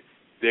related,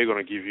 they're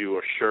going to give you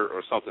a shirt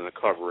or something to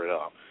cover it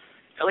up.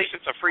 At least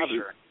it's a free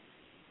shirt.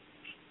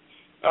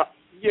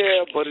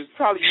 Yeah, but it's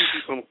probably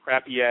usually some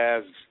crappy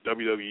ass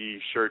WWE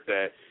shirt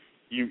that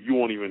you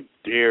won't even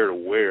dare to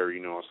wear,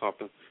 or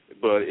something.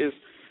 But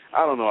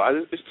I don't know.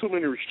 There's too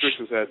many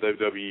restrictions at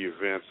WWE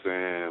events,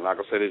 and like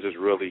I said, it just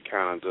really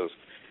kind of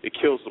it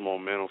kills the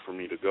momentum for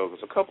me to go.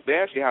 Because they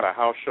actually had a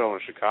house show in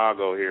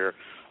Chicago here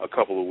a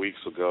couple of weeks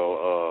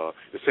ago.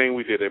 The same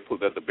week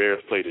that the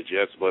Bears played the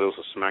Jets, but it was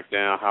a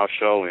SmackDown house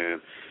show,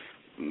 and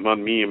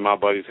me and my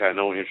buddies had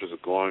no interest in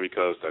going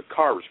because the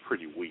card was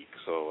pretty weak.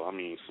 So, I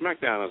mean,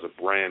 SmackDown as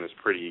a brand is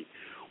pretty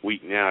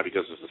weak now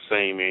because it's the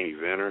same main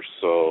eventer,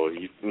 so,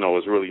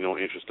 there's really no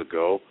interest to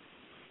go.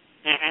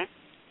 Mm-hmm.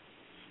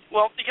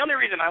 Well, the only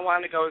reason I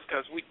wanted to go is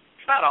because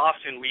it's not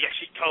often we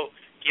actually go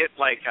get,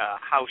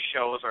 house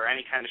shows or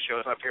any kind of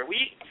shows up here.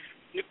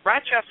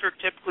 Rochester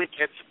typically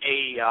gets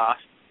a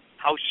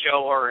house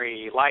show or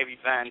a live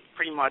event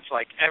pretty much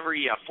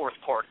every fourth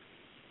quarter.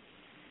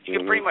 You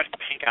can pretty much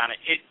bank on it.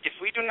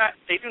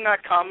 They do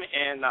not come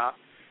in,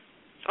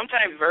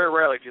 sometimes very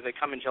rarely do they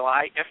come in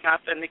July. If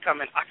not, then they come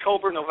in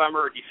October,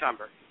 November, or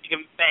December.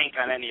 can bank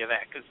on any of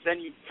that, because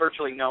then you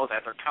virtually know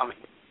that they're coming.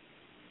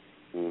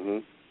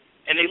 Mhm.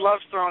 And they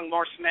love throwing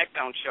more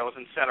SmackDown shows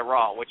instead of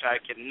Raw, which I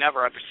can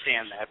never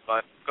understand that.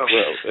 But go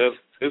ahead.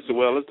 It's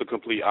the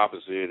complete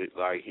opposite.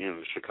 Like in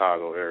the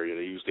Chicago area,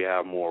 they usually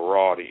have more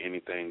Raw than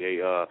anything. They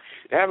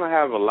haven't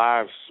had a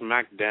live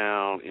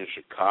SmackDown in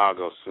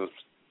Chicago since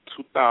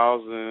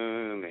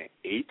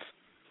 2008.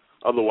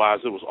 Otherwise,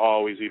 it was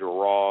always either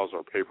Raws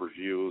or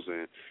pay-per-views,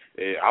 and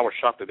I was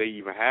shocked that they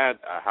even had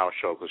a house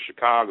show, because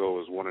Chicago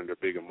is one of their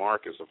bigger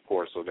markets, of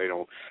course, so they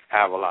don't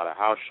have a lot of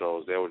house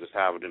shows. They would just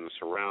have it in the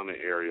surrounding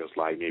areas,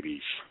 like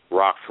maybe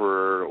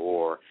Rockford,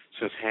 or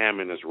since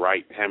Hammond,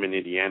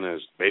 Indiana,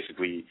 is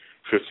basically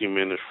 15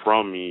 minutes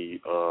from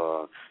me.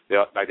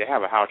 They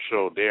have a house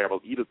show there,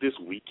 but either this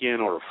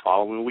weekend or the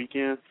following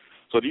weekend.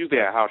 So they usually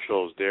have house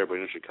shows there, but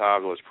in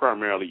Chicago, it's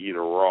primarily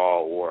either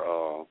Raw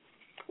or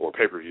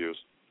pay-per-views.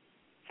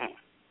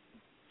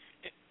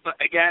 But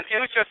again, it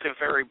was just a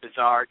very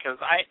bizarre, because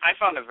I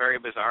found it very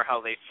bizarre how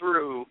they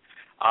threw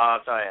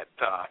that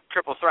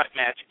triple threat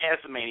match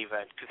as the main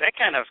event, because that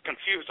kind of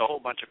confused a whole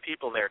bunch of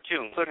people there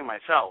too, including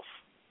myself.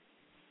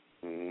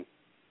 Mm-hmm.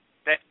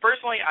 That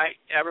personally,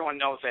 everyone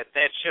knows that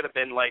should have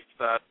been like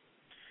the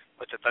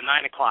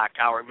 9 o'clock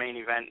hour main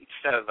event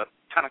instead of the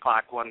 10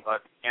 o'clock one.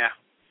 But yeah,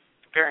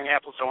 comparing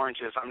apples to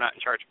oranges, I'm not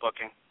in charge of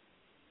booking.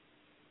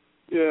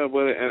 Yeah,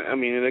 but I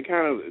mean, it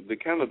kind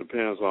of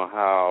depends on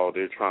how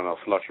they're trying to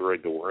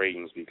fluctuate the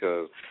ratings,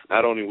 because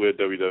not only with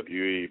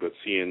WWE but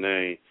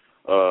TNA,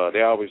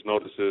 they always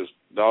notice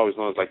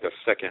like the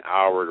second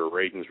hour the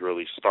ratings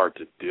really start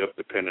to dip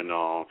depending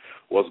on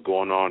what's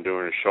going on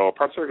during the show,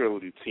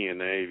 particularly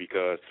TNA,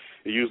 because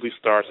it usually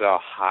starts out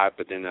hot,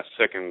 but then that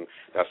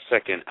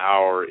second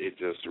hour it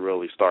just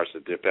really starts to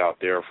dip out.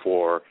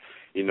 Therefore,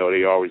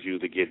 they always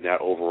usually get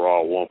that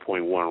overall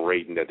 1.1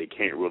 rating that they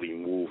can't really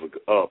move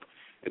up.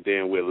 And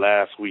then with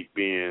last week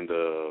being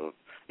the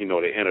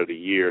end of the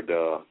year,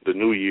 the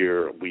New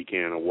Year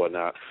weekend or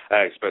whatnot,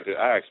 I expected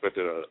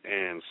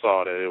and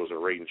saw that it was a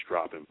ratings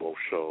drop in both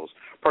shows,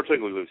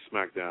 particularly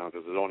SmackDown,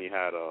 because it only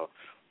had a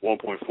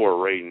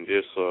 1.4 rating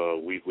this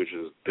week, which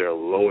is their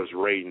lowest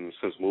rating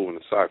since moving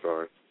to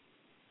Sci-Fi.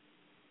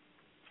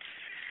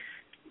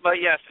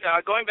 But yes,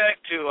 going back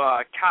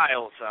to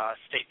Kyle's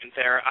statement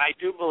there, I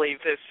do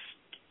believe this.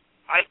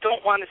 I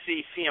don't want to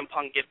see CM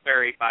Punk get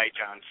buried by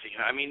John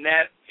Cena. I mean,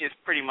 that is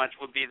pretty much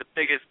would be the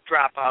biggest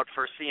dropout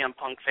for CM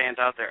Punk fans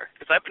out there,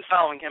 because I've been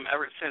following him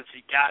ever since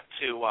he got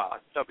to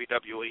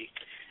WWE,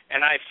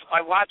 and I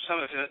watched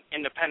some of his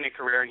independent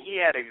career, and he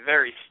had a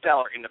very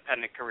stellar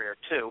independent career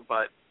too.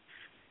 But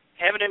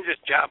having him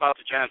just job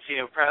out to John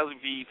Cena would probably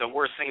be the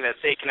worst thing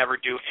that they can ever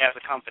do as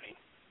a company.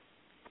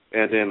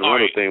 And then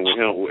another thing with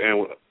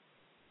him,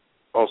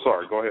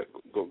 sorry, go ahead.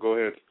 Go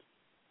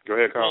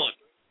ahead, Kyle.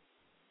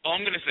 All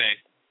I'm gonna say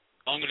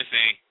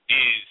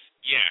is,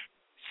 yeah,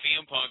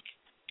 CM Punk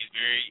is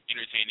very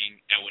entertaining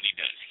at what he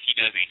does. He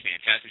does a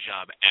fantastic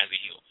job as a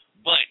heel.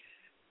 But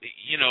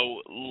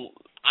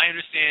I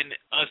understand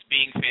us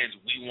being fans,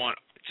 we want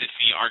to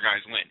see our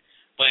guys win.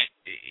 But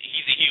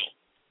he's a heel,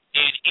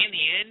 and in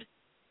the end,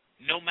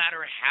 no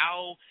matter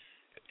how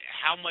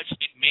much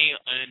it may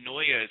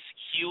annoy us,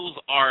 heels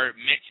are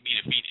meant to be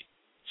defeated.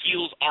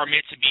 Heels are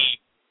meant to be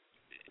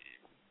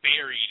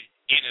buried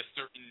in a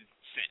certain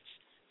sense.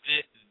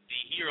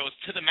 The heroes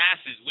to the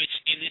masses, which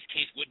in this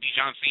case would be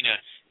John Cena,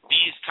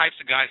 these types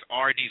of guys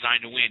are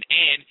designed to win,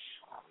 and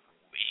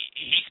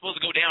he's supposed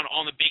to go down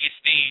on the biggest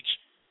stage,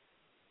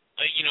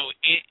 in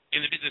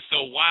the business.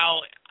 So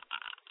while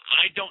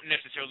I don't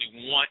necessarily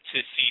want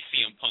to see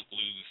CM Punk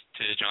lose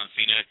to John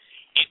Cena,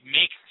 it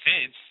makes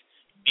sense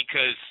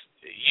because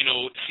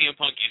CM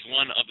Punk is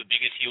one of the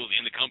biggest heels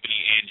in the company,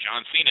 and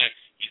John Cena,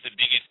 he's the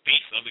biggest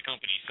face of the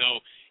company.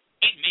 So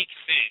it makes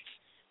sense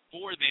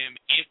for them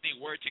if they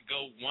were to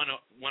go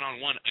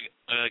one-on-one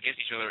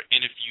against each other in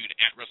a feud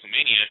at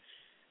WrestleMania.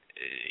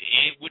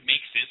 It would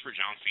make sense for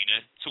John Cena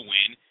to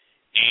win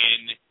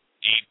in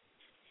a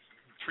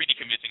pretty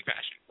convincing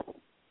fashion.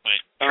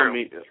 But I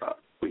mean,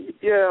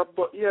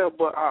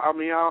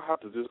 I'll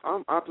have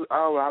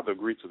to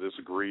agree to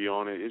disagree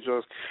on it. It's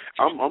just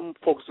I'm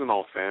focusing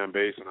on fan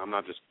base, and I'm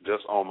not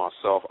just on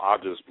myself.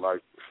 I just like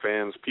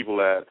fans, people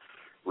that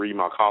read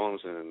my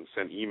columns and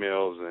send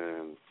emails,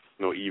 and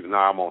even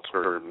now I'm on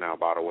Twitter now,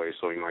 by the way,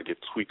 so I get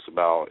tweets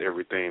about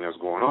everything that's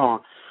going on.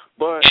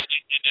 But and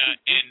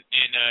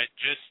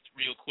just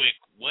real quick,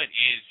 what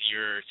is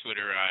your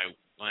Twitter? I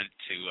want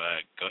to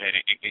go ahead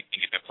and get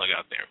that plug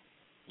out there.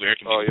 Where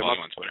can people follow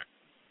you on Twitter?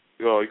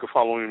 You can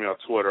follow me on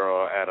Twitter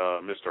at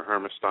Mr.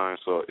 Hermenstein.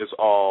 So it's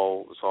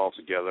all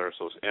together.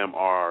 So it's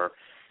MrHermanStyn.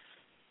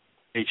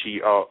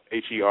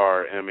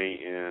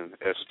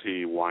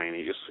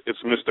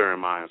 It's Mr. in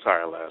my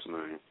entire last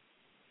name.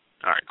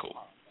 All right, cool.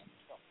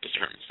 Mr.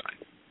 Hermenstein.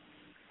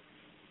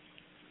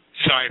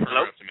 Sorry for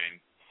interrupting, man.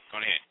 Go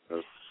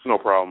ahead. No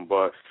problem,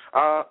 but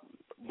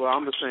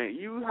I'm just saying,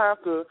 you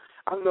have to,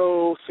 I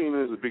know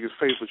Cena is the biggest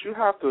face, but you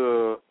have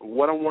to,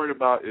 what I'm worried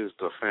about is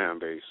the fan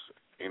base,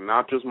 and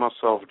not just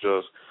myself,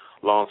 just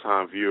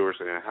longtime viewers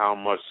and how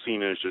much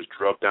Cena is just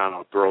drugged down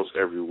our throats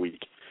every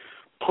week.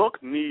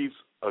 Punk needs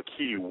a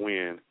key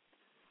win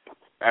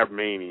at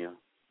Mania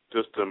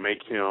just to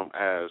make him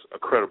as a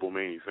credible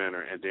main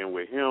eventer. And then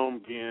with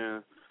him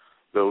being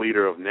the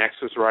leader of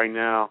Nexus right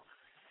now,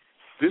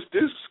 this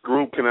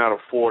group cannot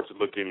afford to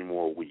look any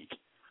more weak.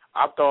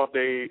 I thought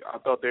they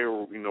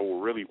were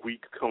were really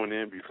weak coming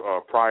in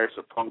prior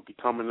to Punk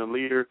becoming the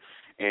leader,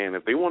 and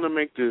if they want to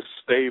make this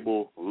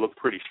stable look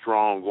pretty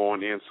strong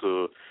going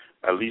into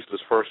at least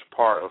this first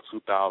part of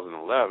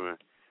 2011,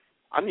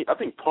 I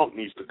think Punk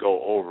needs to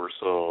go over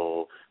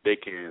so they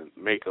can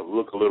make it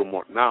look a little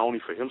more, not only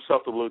for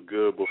himself to look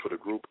good, but for the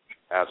group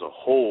as a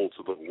whole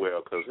to look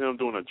well. Because him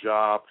doing a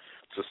job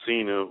to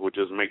Cena would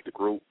just make the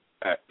group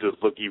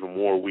just look even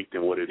more weak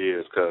than what it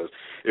is. Because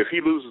if he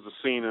loses to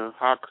Cena,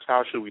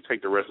 how should we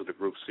take the rest of the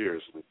group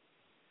seriously?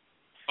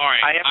 All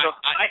right. I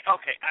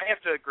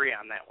have to agree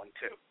on that one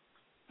too.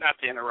 Not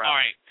to interrupt. All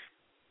right.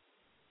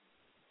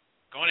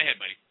 Go on ahead,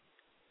 buddy.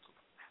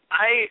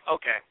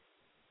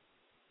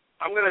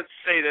 I'm going to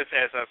say this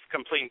as a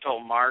complete and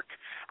total mark.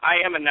 I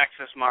am a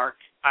Nexus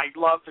mark. I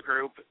love the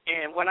group.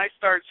 And when I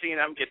started seeing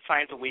them get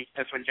signs of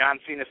weakness, when John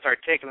Cena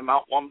started taking them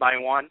out one by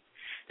one,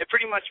 it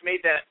pretty much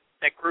made that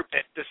group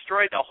that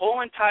destroyed the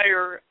whole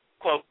entire,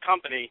 quote,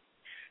 company,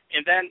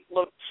 and then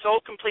looked so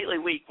completely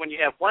weak when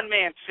you have one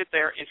man sit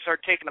there and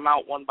start taking them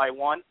out one by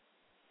one.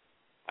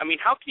 I mean,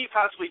 how can you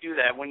possibly do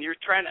that when you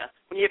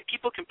have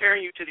people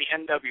comparing you to the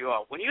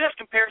NWO? When you have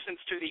comparisons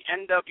to the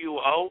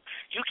NWO,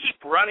 you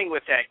keep running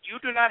with that. You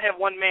do not have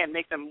one man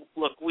make them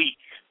look weak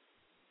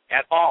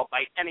at all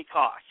by any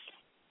cost.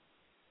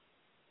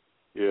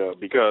 Yeah,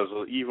 because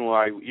even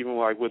like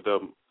with the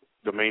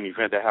main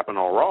event that happened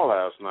on Raw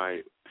last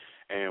night,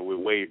 and with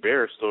Wade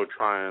Barrett still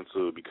trying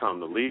to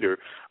become the leader,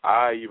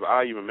 I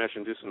even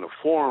mentioned this in the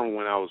forum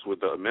when I was with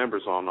the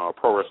members on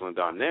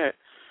ProWrestling.net.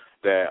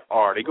 That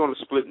are they going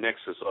to split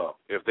Nexus up?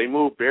 If they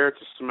move Barrett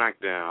to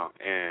SmackDown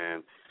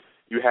and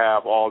you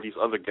have all these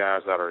other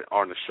guys that are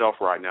on the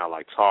shelf right now,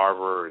 like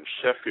Tarver and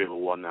Sheffield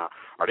and whatnot,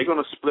 are they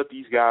going to split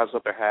these guys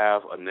up and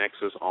have a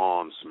Nexus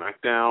on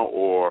SmackDown,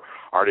 or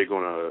are they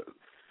going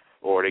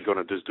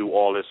to just do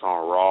all this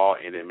on Raw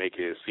and then make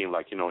it seem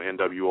like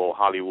NWO,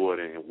 Hollywood,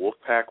 and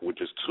Wolfpack with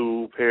just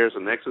two pairs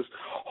of Nexus?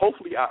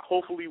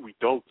 Hopefully we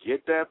don't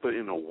get that, but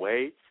in a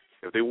way,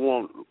 if they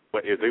want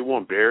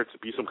Barrett to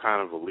be some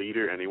kind of a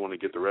leader and they want to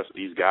get the rest of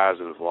these guys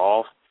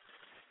involved,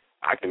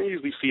 I can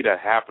easily see that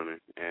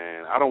happening.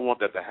 And I don't want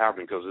that to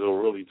happen because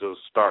it'll really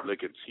just start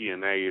looking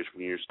TNA-ish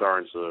when you're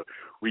starting to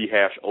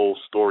rehash old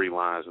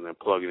storylines and then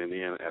plugging it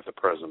in at the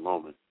present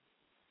moment.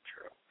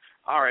 True.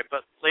 All right,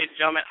 but ladies and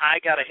gentlemen, I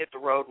got to hit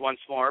the road once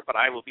more, but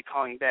I will be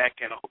calling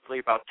back in hopefully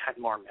about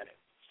 10 more minutes.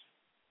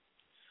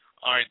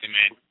 All right, then,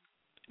 man.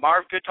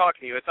 Marv, good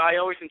talking to you. I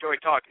always enjoy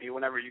talking to you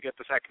whenever you get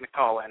the second to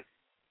call in.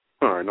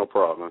 All right, no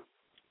problem.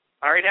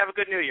 All right, have a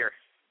good New Year.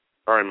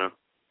 All right, man.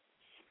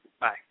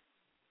 Bye.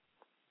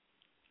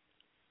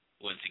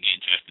 Once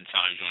again, Justin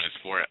Tyme joined us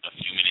for a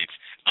few minutes.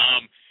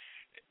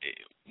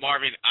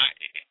 Marvin, I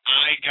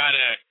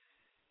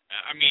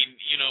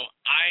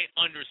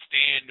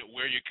understand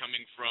where you're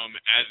coming from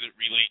as it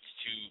relates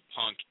to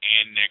Punk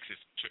and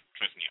Nexus.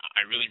 Trust me,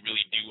 I really,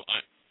 really do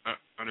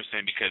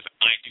understand because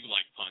I do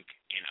like Punk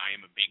and I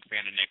am a big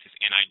fan of Nexus,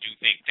 and I do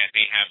think that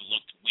they have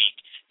looked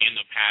weak in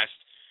the past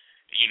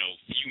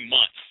few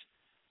months.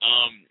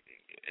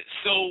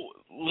 So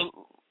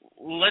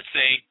let's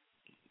say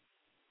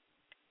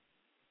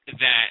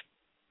that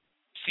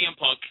CM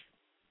Punk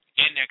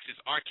and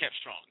Nexus are kept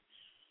strong.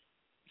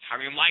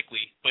 Highly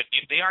unlikely, but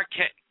if they are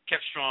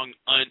kept strong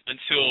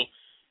until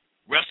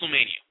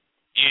WrestleMania,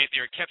 if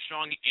they're kept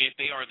strong, if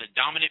they are the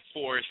dominant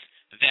force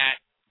that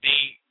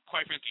they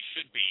quite frankly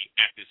should be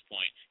at this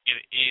point,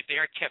 if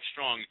they are kept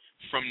strong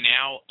from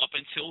now up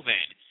until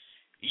then,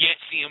 yet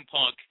CM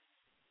Punk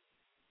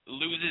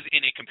loses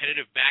in a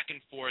competitive back and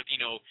forth, 10,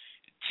 15,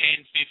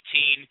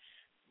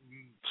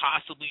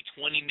 possibly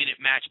 20-minute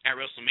match at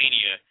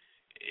WrestleMania,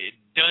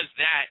 does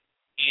that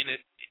in a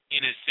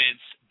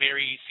sense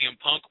bury CM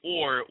Punk,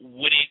 or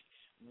would it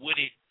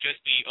just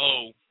be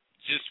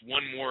just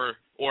one more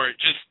or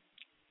just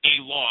a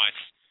loss,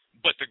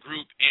 but the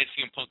group and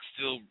CM Punk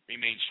still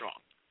remain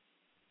strong?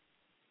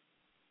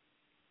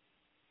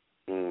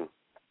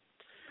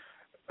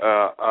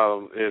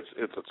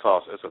 It's a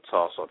toss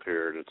up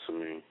here to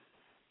me.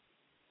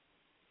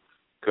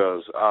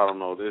 Because I don't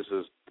know, this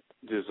is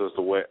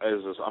the way.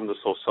 I'm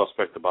just so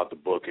suspect about the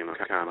booking.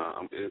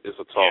 It's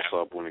a toss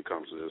up when it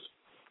comes to this.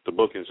 The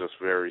booking is just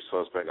very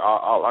suspect. Like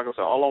I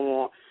said, all I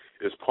want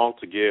is Punk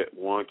to get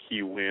one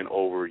key win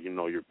over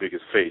your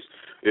biggest face.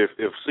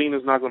 If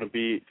Cena's not going to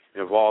be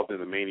involved in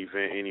the main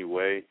event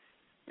anyway,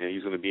 and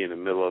he's going to be in the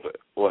middle of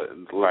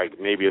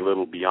maybe a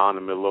little beyond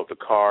the middle of the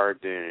card,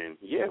 then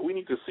we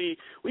need to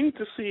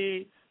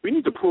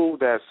prove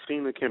that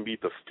Cena can be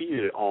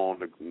defeated on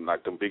the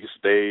biggest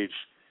stage,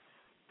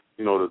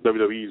 the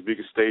WWE's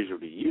biggest stage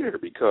of the year.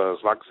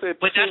 Because, like I said,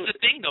 but that's the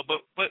thing, though.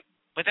 But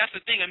that's the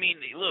thing. I mean,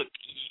 look,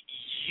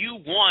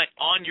 you want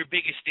on your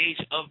biggest stage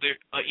of the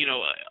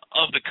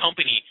of the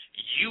company,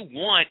 you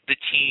want the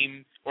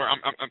team, or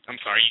I'm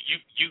sorry,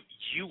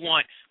 you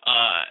want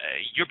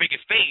your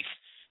biggest face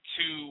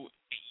to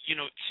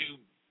to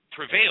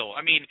prevail.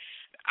 I mean,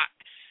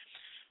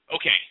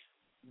 okay,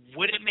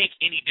 would it make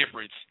any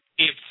difference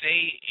if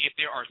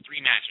there are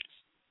 3 matches?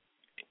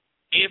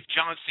 If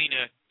John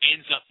Cena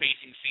ends up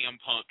facing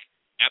CM Punk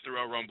at the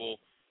Royal Rumble,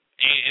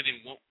 and then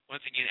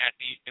once again at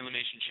the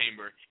Elimination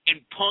Chamber,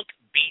 and Punk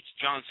beats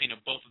John Cena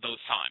both of those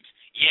times,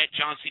 yet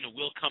John Cena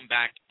will come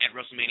back at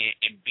WrestleMania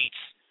and beats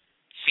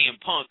CM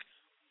Punk,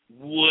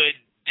 would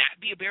that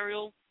be a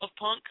burial of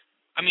Punk?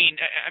 I mean,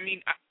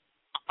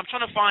 I'm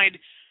trying to find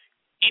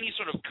any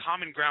sort of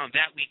common ground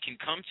that we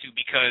can come to,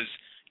 because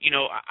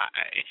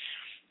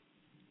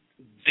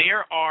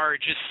there are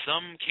just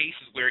some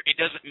cases where it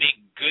doesn't make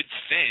good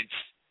sense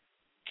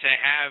to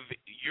have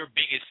your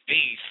biggest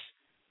face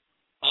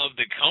of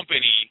the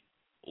company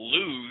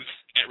lose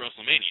at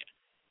WrestleMania.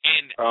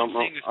 And I'm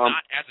saying this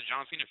not as a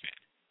John Cena fan.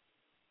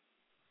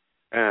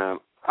 And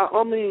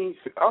I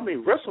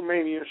mean,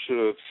 WrestleMania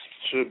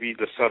should be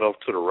the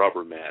setup to the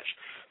rubber match.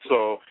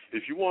 So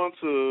if you want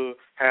to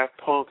have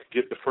Punk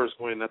get the first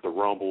win at the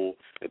Rumble,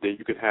 and then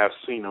you can have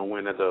Cena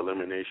win at the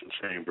Elimination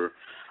Chamber,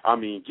 I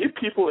mean, get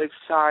people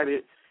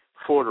excited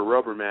for the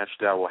rubber match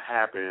that will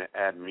happen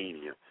at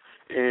Mania.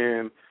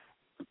 And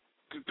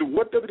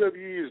what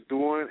WWE is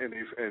doing,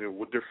 and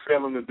what they're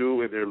failing to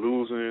do, and they're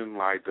losing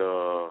like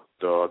the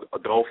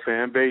adult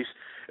fan base,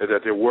 is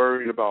that they're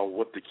worried about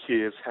what the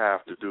kids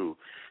have to do.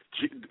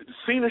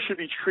 Cena should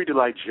be treated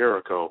like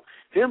Jericho.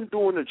 Him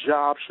doing the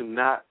job should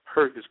not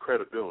hurt his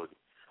credibility.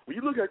 When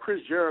you look at Chris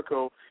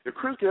Jericho, if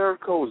Chris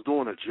Jericho is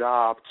doing a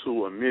job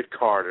to a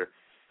mid-carder,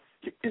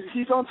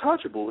 he's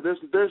untouchable.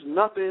 There's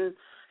nothing,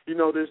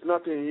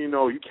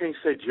 you can't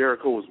say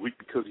Jericho is weak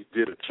because he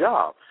did a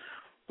job.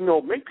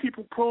 Make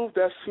people prove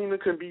that Cena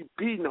can be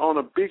beaten on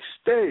a big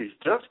stage.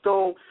 Just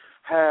don't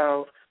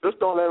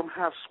let him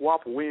have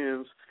swap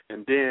wins,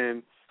 and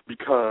then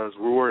because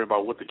we're worried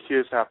about what the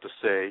kids have to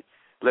say,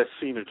 let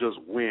Cena just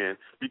win.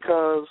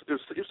 Because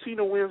if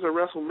Cena wins at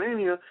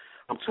WrestleMania,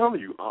 I'm telling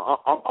you,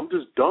 I'm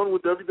just done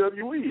with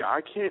WWE.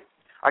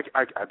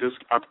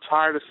 I'm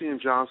tired of seeing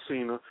John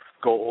Cena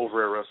go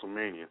over at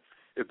WrestleMania.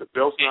 If the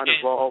belt's not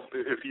involved,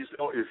 if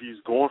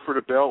he's going for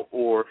the belt,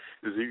 or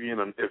if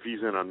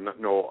he's in a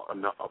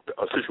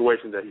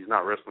situation that he's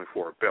not wrestling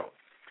for a belt.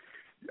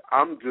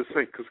 I'm just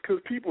saying,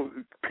 because people,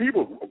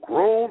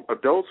 grown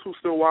adults who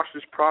still watch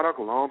this product,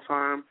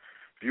 long-time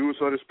viewers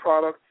of this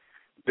product,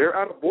 they're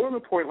at a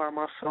boiling point like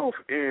myself,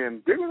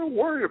 and they're going to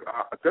worry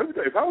about,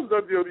 if I was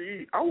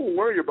WWE, I would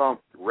worry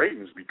about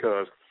ratings,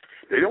 because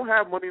they don't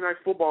have Monday Night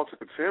Football to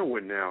contend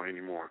with now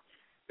anymore.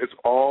 It's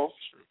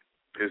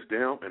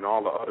them and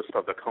all the other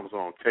stuff that comes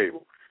on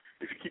cable.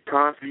 If you keep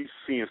constantly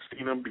seeing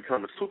Cena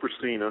becoming Super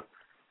Cena,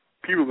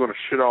 people are going to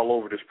shit all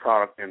over this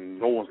product, and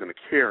no one's going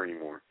to care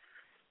anymore.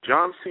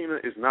 John Cena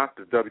is not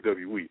the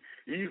WWE.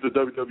 He's the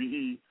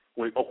WWE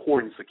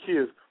according to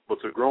kids, but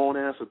to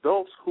grown-ass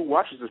adults who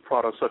watches this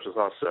product, such as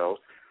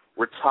ourselves,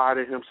 we're tired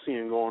of him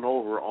seeing going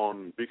over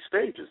on big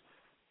stages.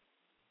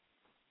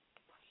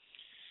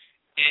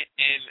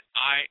 And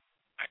I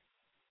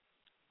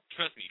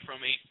trust me, from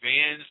a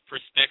fan's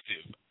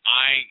perspective,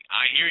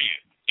 I hear you,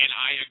 and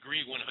I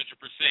agree 100%.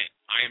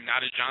 I am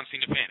not a John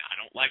Cena fan. I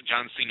don't like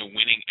John Cena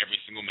winning every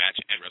single match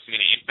at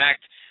WrestleMania. In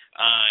fact,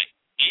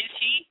 is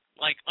he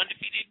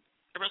undefeated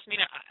at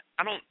WrestleMania?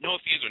 I don't know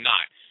if he is or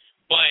not,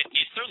 but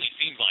it certainly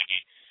seems like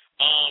it.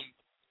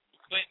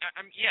 But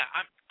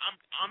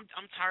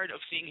I'm tired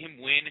of seeing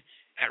him win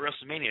at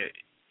WrestleMania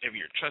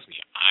every year. Trust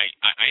me, I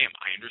am.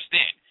 I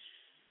understand.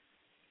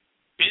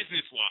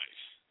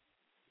 Business-wise,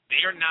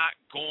 they are not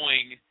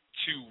going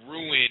to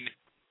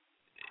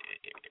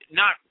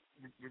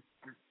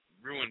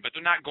but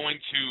they're not going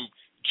to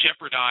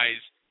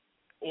jeopardize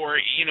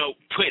or,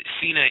 put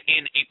Cena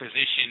in a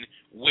position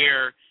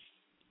where,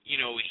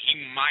 he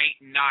might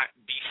not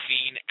be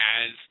seen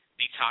as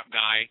the top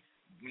guy,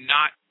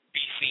 not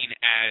be seen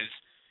as,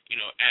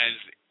 as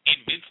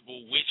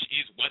invincible, which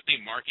is what they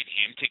market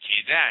him to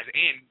kids as.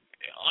 And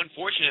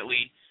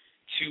unfortunately,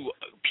 to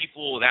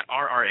people that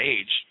are our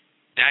age,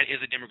 that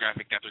is a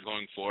demographic that they're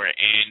going for,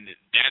 and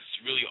that's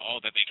really all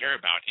that they care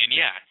about. And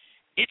yeah,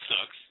 it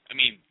sucks. I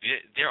mean,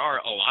 there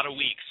are a lot of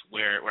weeks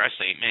where I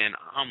say, man,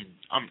 I'm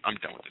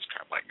done with this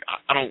crap. Like,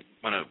 I don't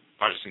want to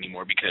watch this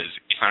anymore because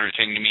it's not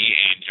entertaining to me,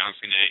 and John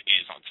Cena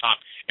is on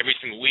top every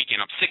single week, and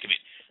I'm sick of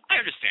it.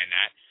 I understand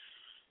that,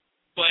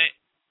 but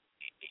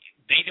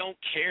they don't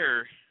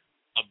care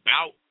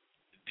about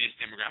this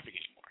demographic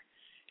anymore.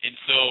 And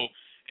so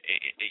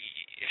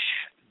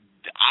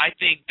I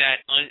think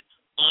that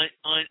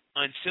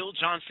until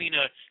John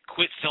Cena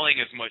quits selling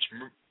as much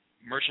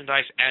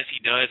merchandise as he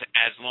does,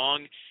 as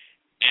long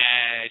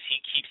as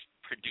he keeps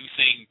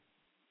producing,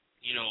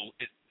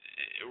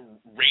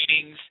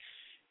 ratings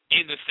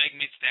in the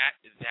segments that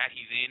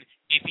he's in,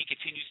 if he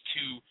continues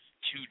to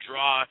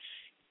draw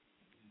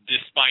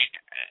despite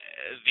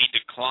the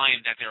decline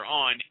that they're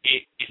on,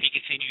 if he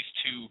continues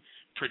to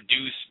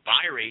produce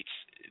buy rates,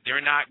 they're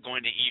not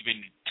going to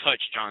even touch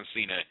John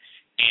Cena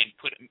and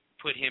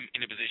put him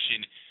in a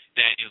position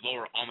that is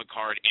lower on the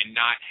card and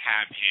not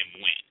have him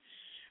win.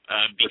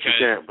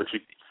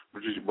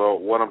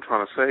 But what I'm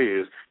trying to say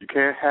is you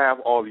can't have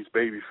all these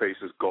baby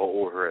faces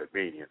go over at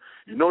Mania.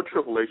 You know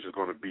Triple H is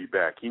going to be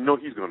back. You know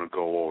he's going to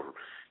go over.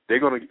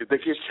 If they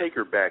get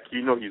Taker back,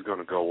 you know he's going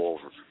to go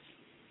over.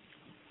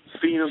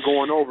 Cena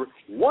going over.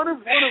 One of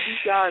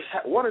these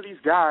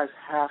guys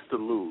have to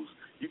lose.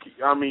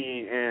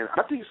 And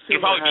I think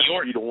Cena has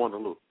to be the one to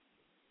lose.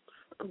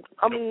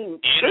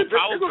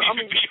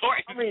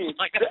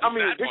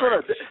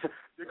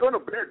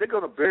 They're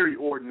gonna bury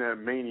Orton at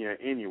Mania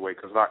anyway,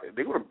 because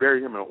they're gonna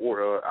bury him in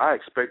Orton. I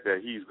expect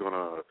that he's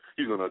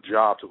gonna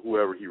job to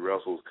whoever he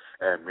wrestles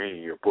at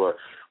Mania. But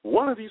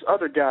one of these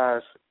other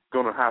guys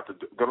gonna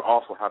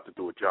also have to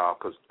do a job,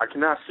 because I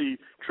cannot see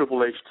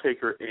Triple H,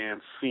 Taker,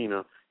 and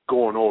Cena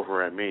going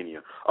over at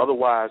Mania.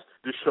 Otherwise,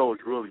 this show is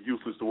really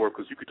useless to work,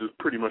 because you could just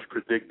pretty much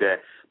predict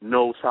that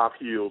no top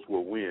heels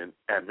will win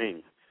at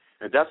Mania.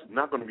 And that's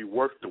not going to be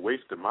worth the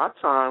waste of my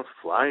time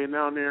flying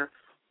down there,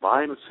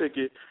 buying a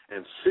ticket,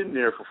 and sitting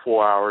there for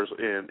 4 hours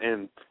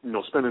and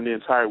spending the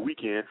entire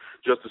weekend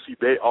just to see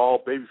all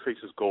baby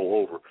faces go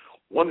over.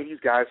 One of these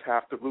guys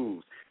have to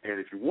lose. And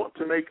if you want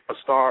to make a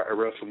star at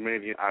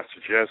WrestleMania, I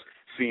suggest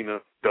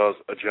Cena does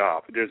a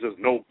job. There's just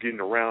no getting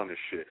around this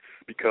shit,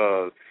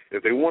 because the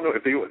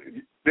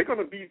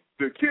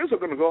kids are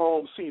going to go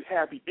home seem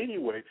happy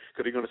anyway,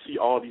 because they're going to see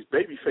all these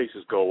baby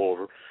faces go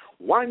over.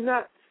 Why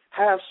not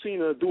have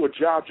Cena do a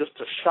job just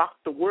to shock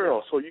the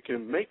world, so you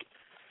can make,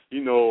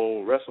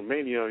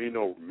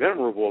 WrestleMania,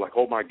 memorable, like,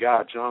 oh my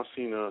God, John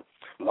Cena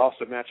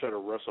lost a match at a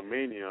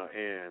WrestleMania,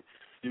 and,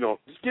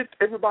 just get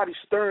everybody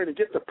stirring and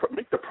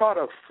make the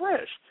product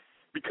fresh,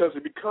 because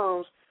it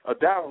becomes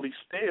undoubtedly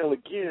stale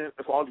again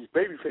if all these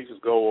baby faces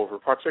go over,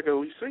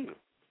 particularly Cena.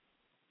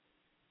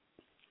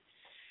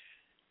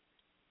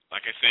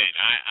 Like I said,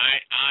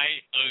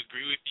 I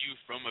agree with you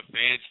from a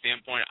fan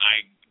standpoint.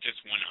 I just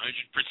 100%.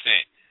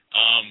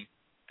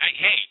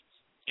 Hey,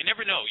 you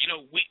never know.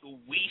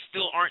 We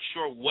still aren't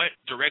sure what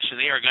direction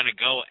they are going to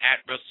go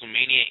at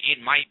WrestleMania.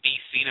 It might be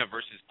Cena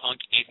versus Punk.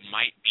 It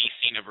might be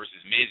Cena versus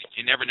Miz.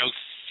 You never know.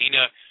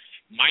 Cena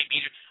might be.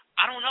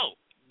 I don't know.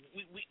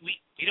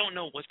 We don't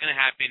know what's going to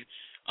happen.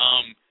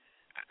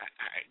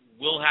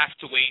 We'll have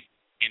to wait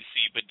and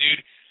see. But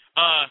dude,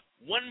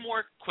 one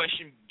more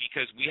question,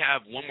 because we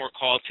have one more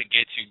call to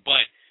get to.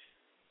 But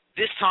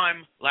this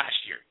time last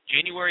year,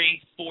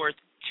 January 4th,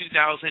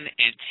 2010.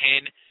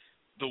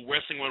 The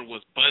wrestling world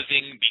was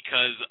buzzing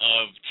because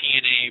of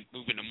TNA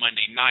moving to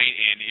Monday night,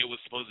 and it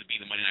was supposed to be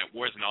the Monday Night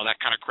Wars and all that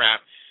kind of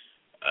crap.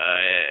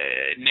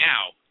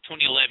 Now,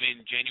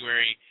 2011,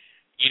 January,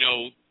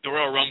 the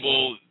Royal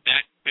Rumble,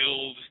 that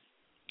build,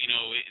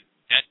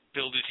 that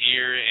build is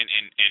here,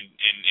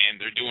 and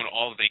they're doing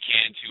all that they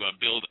can to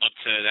build up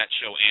to that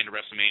show and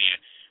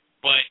WrestleMania.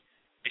 But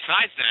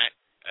besides that,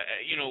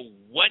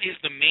 what is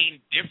the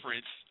main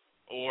difference,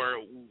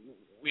 or,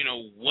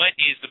 what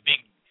is the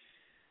big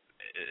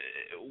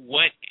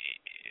what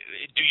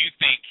do you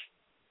think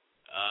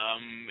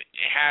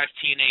has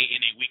TNA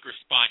in a weaker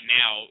spot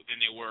now than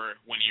they were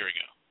 1 year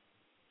ago?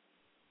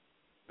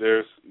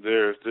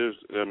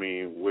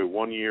 With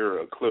 1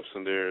 year eclipse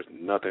in there,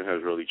 nothing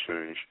has really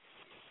changed.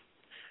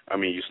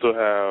 You still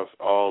have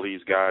all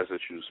these guys that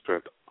you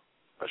spent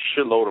a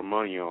shitload of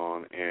money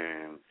on,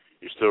 and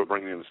you're still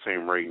bringing in the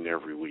same rating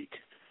every week.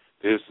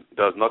 This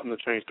does nothing to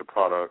change the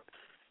product.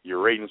 Your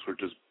ratings were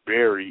just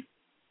buried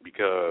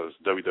because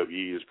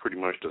WWE is pretty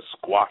much just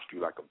squashed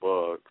you like a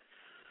bug.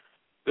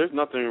 There's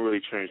nothing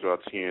really changed about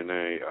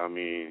TNA.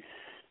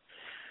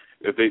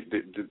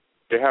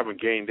 They haven't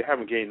gained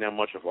that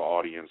much of an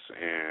audience,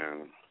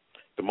 and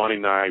the Monday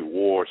Night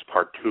Wars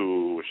Part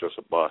 2 was just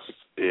a bust.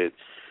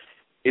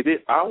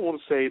 I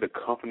won't say the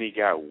company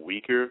got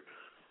weaker,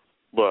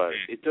 but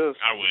it does.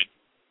 I would.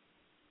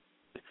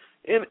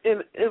 In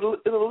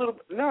a little,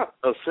 not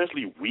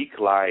essentially weak,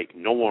 like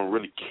no one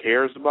really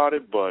cares about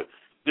it, but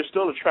they're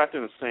still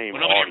attracting the same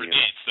nobody audience.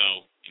 Ever did,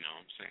 so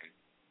I'm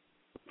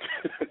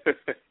saying.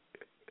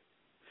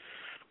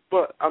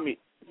 But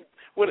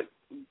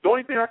the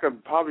only thing I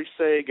could probably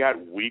say got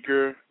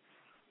weaker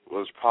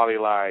was probably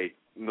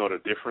the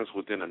difference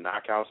within the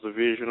Knockouts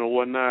division or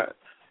whatnot.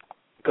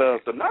 Because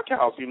the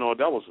Knockouts,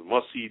 that was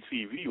must-see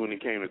TV when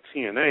it came to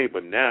TNA,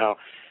 but now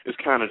it's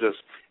kind of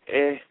just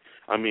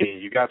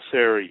you got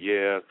Sarah,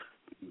 yeah.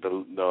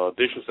 The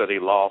additions that they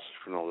lost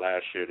from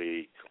last year,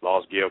 they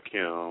lost Gail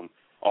Kim.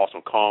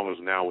 Awesome Kong is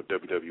now with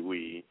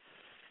WWE.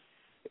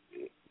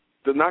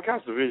 The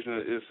Knockouts division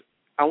is,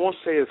 I won't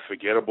say it's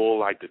forgettable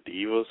like the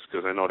Divas,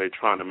 because I know they're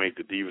trying to make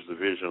the Divas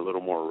division a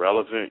little more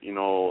relevant,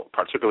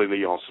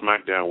 particularly on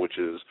SmackDown, which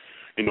is,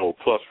 a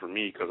plus for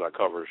me because I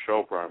cover the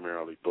show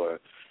primarily.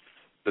 But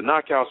the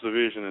Knockouts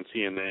division in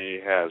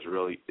TNA has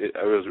really, they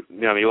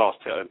lost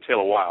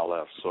Taylor Wilde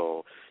left.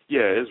 So,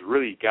 yeah, it's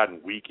really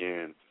gotten weak,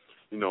 and,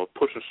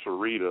 pushing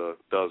Sarita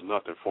does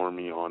nothing for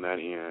me on that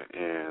end.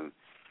 And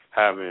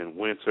having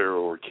Winter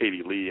or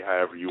Katie Lee,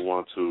 however you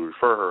want to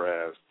refer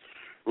her as,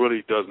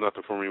 really does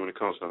nothing for me when it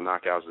comes to the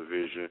Knockouts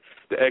division.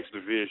 The X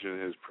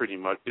division is pretty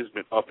much, it's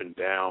been up and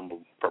down,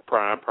 but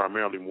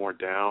primarily more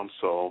down.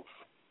 So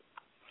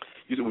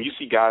when you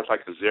see guys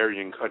like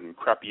Kazarian cutting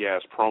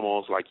crappy-ass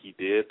promos like he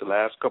did the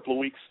last couple of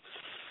weeks,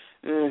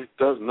 it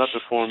does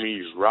nothing for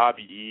me.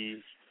 Robbie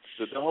E.,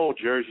 the whole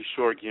Jersey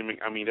Shore gimmick,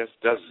 I mean,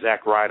 that's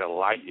Zack Ryder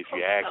light, if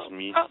you ask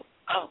me.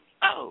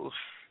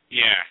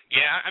 Yeah.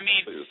 I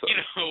mean, you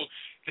know,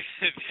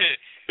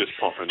 just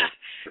pumping it.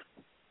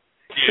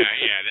 Yeah.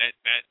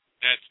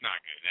 That's not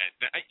good.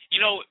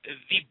 You know,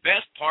 the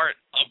best part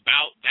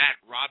about that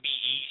Robbie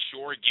E.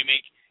 Shore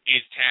gimmick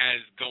is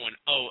Taz going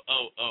oh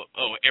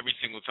every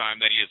single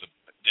time that he does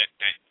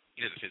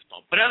a fist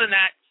bump. But other than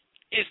that,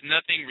 is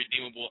nothing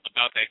redeemable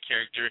about that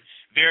character.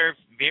 There are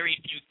very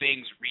few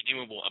things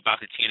redeemable about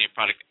the TNA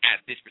product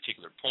at this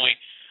particular point.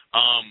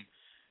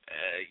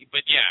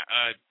 But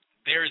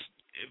there's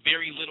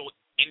very little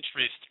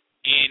interest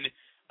in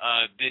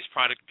this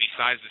product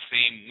besides the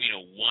same,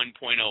 1.0,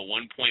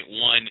 1.1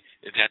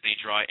 that they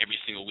draw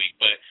every single week.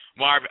 But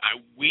Marv,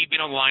 we've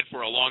been on the line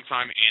for a long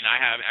time, and I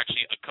have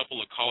actually a couple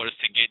of callers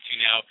to get to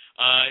now.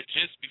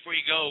 Just before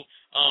you go,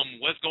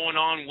 what's going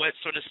on? What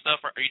sort of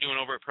stuff are you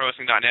doing over at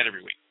ProWrestling.net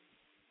every week?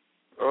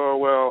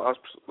 Well, I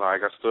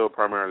still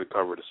primarily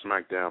cover the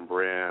SmackDown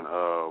brand.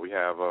 We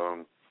have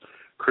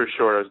Chris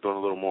Short that's doing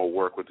a little more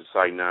work with the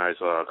site now. He's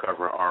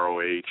covering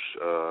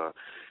ROH.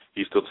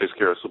 He still takes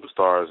care of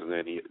Superstars, and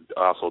then he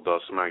also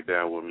does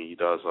SmackDown with me. He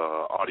does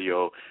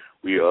audio.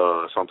 We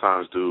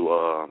sometimes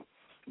do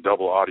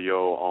double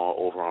audio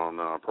over on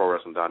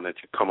ProWrestling.net.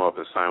 You come up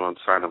and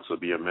sign up to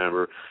be a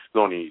member. It's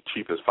only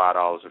cheap as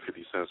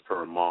 $5.50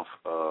 per month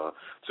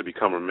to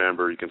become a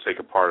member. You can take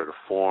a part of the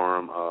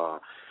forum.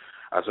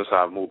 Since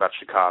I've moved back to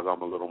Chicago,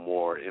 I'm a little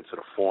more into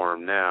the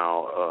forum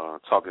now,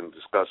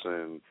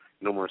 discussing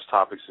numerous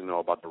topics,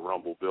 about the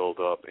Rumble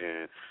build-up,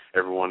 and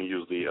everyone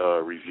usually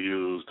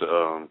reviews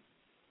the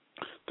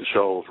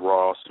shows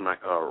Raw,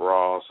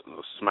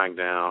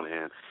 SmackDown,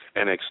 and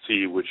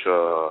NXT, which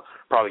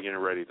probably getting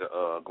ready to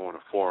go in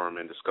the forum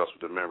and discuss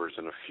with the members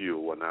in a few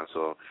and whatnot.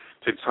 So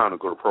take the time to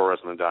go to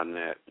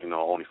ProWrestling.net,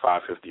 only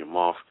 $5.50 a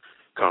month.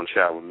 Come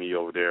chat with me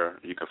over there.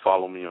 You can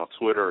follow me on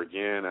Twitter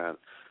again at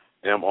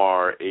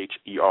MRHERMANSTYNE,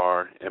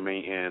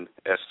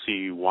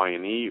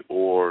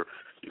 or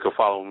you can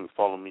follow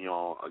me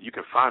on. You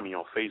can find me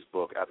on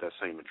Facebook at that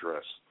same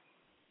address.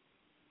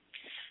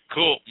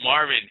 Cool,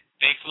 Marvin.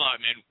 Thanks a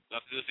lot, man.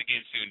 Let's do this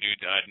again soon,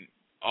 dude.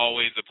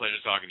 Always a pleasure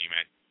talking to you,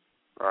 man.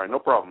 All right, no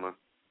problem, man.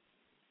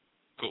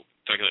 Cool.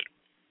 Talk to you later.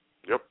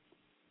 Yep.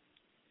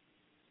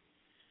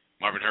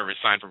 Marvin Herbert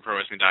signed from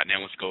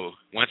ProWrestling.net.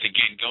 Once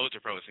again, go to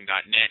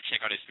ProWrestling.net.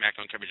 Check out his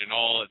SmackDown coverage and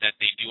all that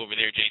they do over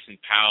there. Jason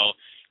Powell,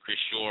 Chris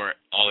Shore,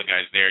 all the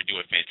guys there do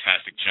a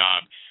fantastic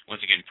job. Once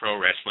again,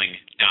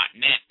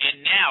 ProWrestling.net. And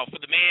now, for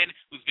the man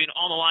who's been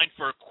on the line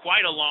for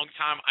quite a long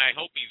time, I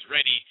hope he's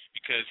ready,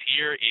 because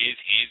here is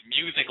his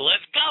music.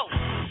 Let's go!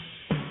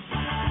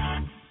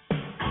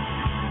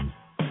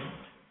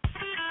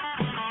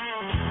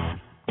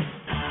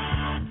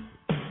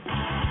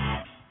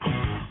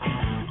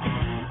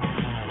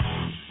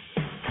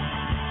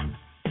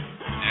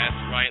 That's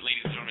right,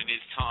 ladies and gentlemen. It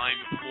is time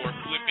for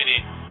Flipping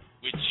It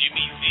with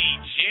Jimmy Z.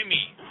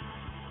 Jimmy,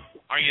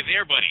 are you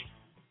there, buddy?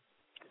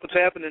 What's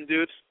happening,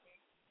 dudes?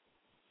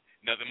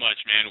 Nothing much,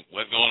 man.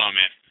 What's going on,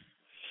 man?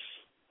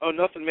 Oh,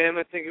 nothing, man.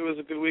 I think it was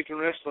a good week in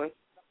wrestling.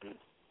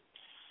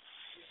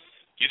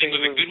 You think it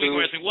was a good week in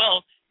wrestling?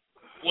 Well,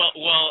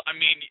 I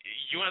mean,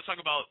 you want to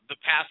talk about the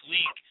past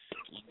week?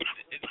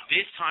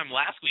 This time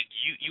last week,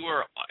 you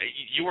were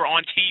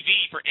on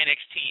TV for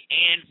NXT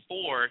and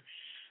for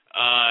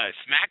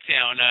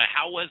SmackDown.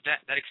 How was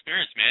that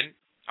experience, man?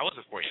 How was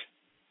it for you?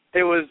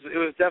 It was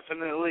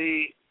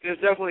definitely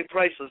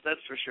priceless.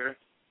 That's for sure.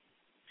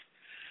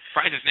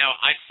 Priceless. Now,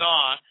 I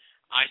saw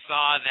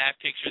that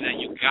picture that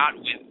you got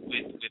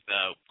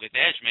with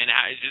Edge, man.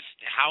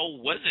 How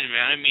was it,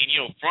 man? I mean,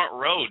 front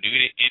row, dude.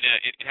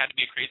 It had to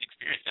be a crazy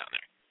experience down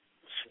there.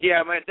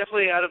 Yeah, man.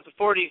 Definitely out of the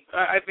 40.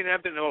 I've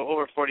been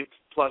over 40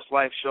 plus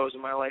live shows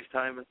in my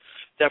lifetime, and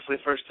definitely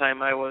the first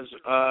time I was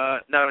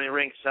not only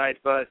ringside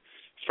but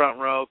front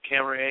row,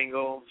 camera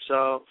angle.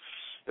 So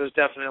it was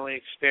definitely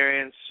an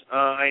experience.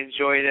 I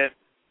enjoyed it.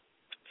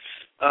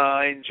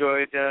 I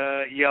enjoyed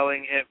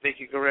yelling at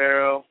Vicky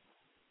Guerrero,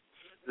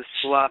 the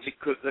sloppy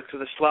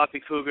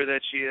cougar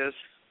that she is.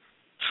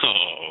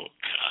 Oh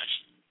gosh,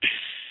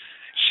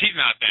 she's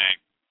not that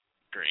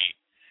great.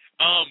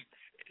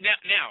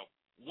 Now,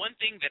 one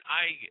thing that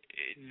I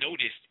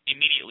noticed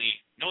immediately: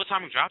 no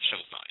Atomic Drop show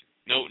sign.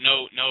 No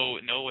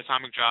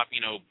Atomic Drop,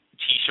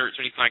 T-shirts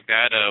or anything like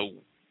that.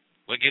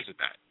 What gives it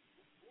that?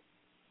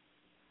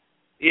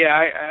 Yeah,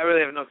 I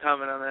really have no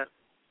comment on that.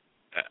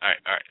 All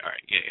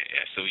right.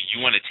 Yeah. So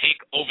you want to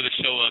take over the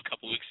show a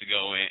couple weeks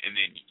ago, and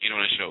then you don't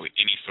want to show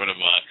any sort of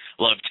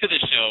love to the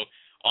show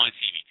on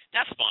TV.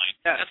 That's fine.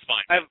 Yeah, that's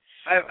fine.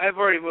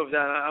 I've already moved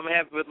on. I'm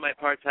happy with my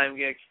part-time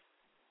gig.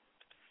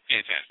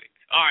 Fantastic.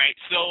 All right.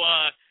 So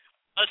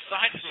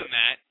aside from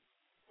that,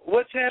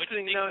 what's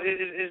happening now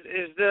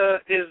is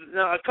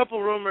now a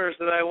couple rumors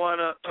that I want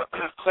to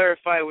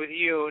clarify with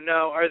you.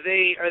 Now, are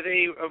they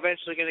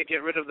eventually going to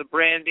get rid of the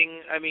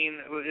branding? I mean,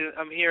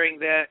 I'm hearing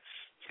that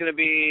it's going to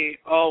be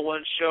all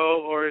one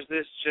show, or is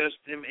this just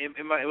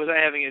was I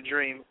having a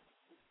dream?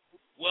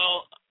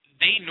 Well,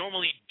 they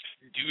normally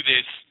do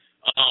this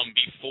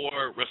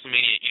before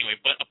WrestleMania anyway,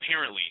 but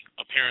apparently,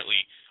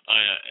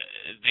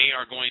 they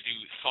are going to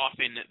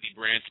soften the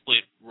brand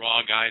split.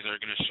 Raw guys are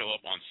going to show up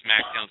on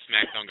SmackDown.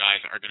 SmackDown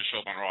guys are going to show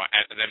up on Raw,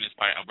 as evidenced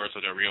by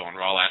Alberto Del Rio on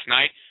Raw last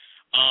night.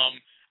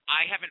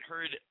 I haven't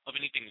heard of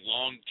anything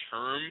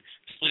long-term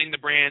splitting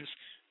the brands,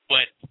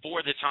 but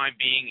for the time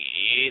being,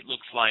 it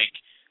looks like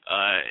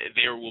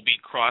there will be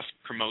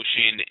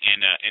cross-promotion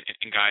and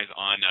guys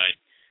on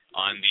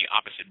the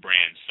opposite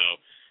brand. So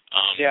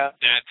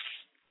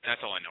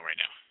that's all I know right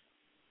now.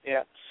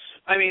 Yeah.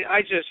 I mean,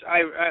 I'm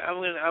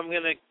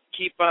gonna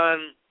keep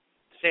on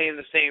saying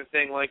the same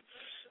thing. Like,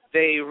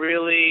 they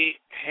really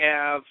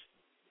have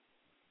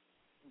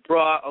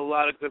brought a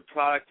lot of good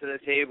product to the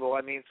table.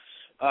 I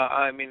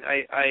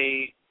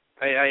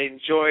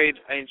enjoyed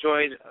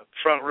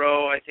Front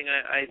Row. I think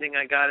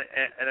I got it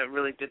at a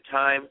really good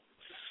time.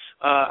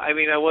 I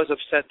was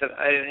upset that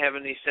I didn't have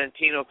any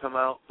Santino come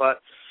out,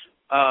 but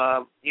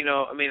I'm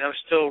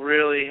still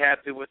really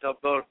happy with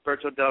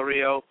Alberto Del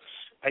Rio.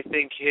 I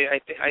think he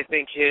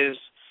is,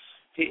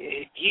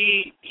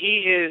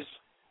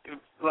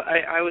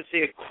 I would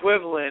say,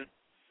 equivalent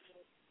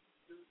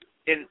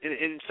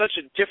in such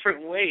a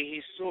different way.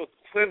 He's so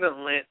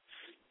equivalent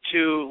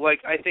to,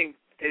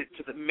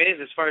 to the Miz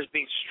as far as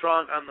being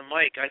strong on the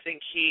mic. I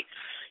think he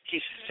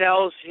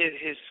sells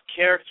his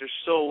character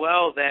so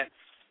well that,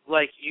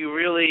 you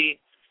really,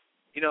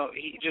 he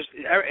just,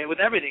 with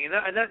everything, and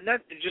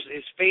not just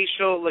his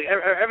facial,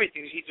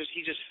 everything. He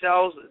just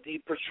sells. He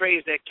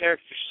portrays that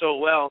character so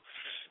well,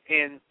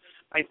 and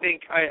I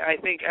think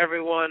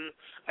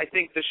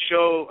the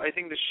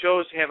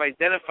shows have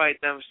identified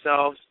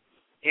themselves,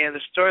 and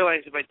the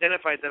storylines have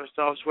identified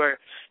themselves where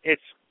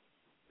it's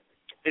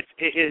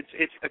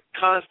a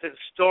constant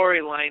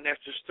storyline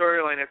after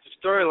storyline after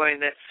storyline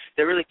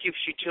that really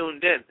keeps you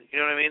tuned in. You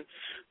know what I mean?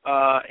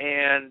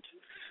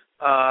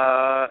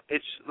 I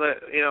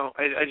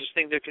just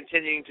think they're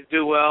continuing to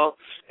do well.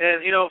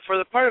 And, for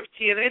the part of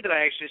TNA that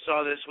I actually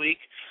saw this week,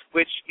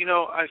 which,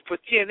 I put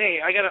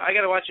TNA, I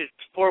gotta watch it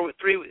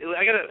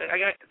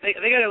they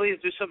gotta at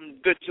least do something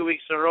good 2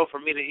 weeks in a row for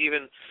me to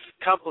even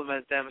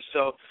compliment them.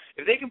 So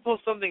if they can pull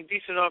something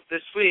decent off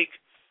this week,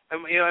 I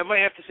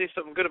might have to say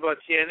something good about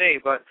TNA,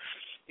 but,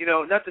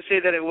 not to say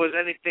that it was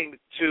anything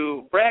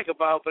to brag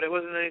about, but it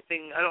wasn't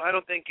anything, I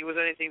don't think it was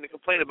anything to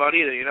complain about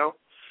either,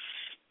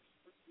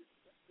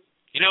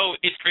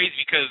 It's crazy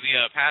because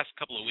the past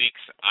couple of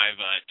weeks I've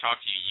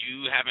talked to you.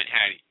 You haven't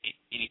had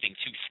anything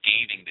too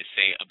scathing to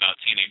say about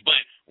TNA, but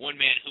one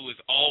man who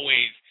is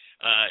always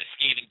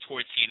scathing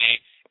towards TNA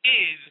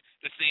is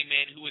the same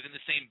man who was in the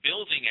same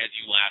building as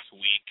you last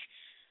week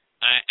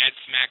at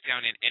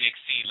SmackDown and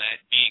NXT,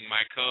 that being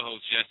my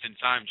co-host, Justin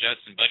Tyme.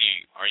 Justin,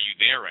 buddy, are you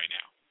there right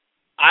now?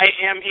 I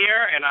am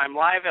here, and I'm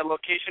live at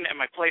location at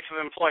my place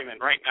of employment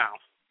right now.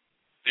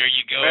 There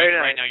you go. Very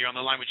right nice. Now you're on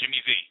the line with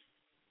Jimmy Z.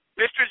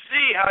 Mr.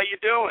 Z, how you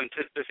doing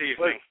this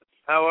evening?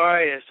 How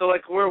are you? So,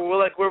 were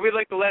we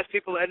the last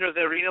people to enter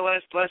the arena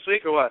last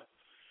week, or what?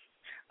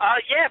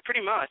 Yeah,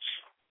 pretty much.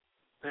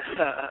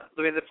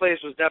 The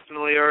place was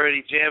definitely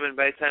already jamming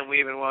by the time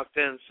we even walked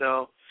in.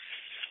 So,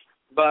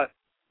 but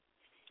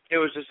it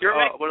was just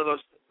one of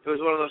those. It was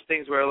one of those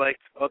things where,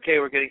 okay,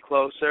 we're getting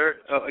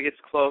closer. It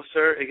gets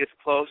closer,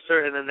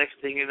 and then next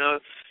thing you know,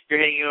 you're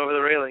hanging over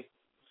the railing.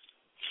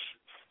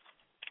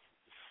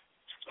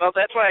 Well,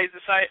 that's why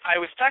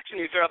I was texting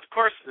you throughout the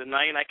course of the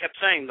night, and I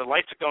kept saying the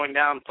lights are going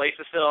down, the place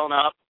is filling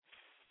up.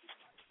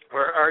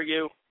 Where are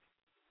you?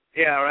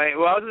 Yeah, right.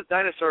 Well, I was at the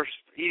dinosaur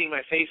eating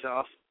my face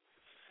off.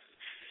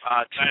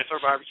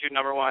 Dinosaur Barbecue,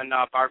 #1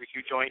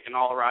 barbecue joint in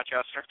all of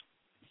Rochester.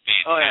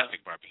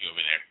 Fantastic barbecue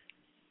over there.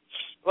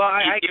 Well,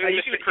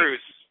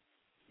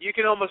 you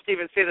can almost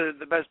even say that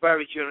the best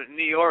barbecue in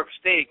New York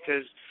State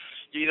because,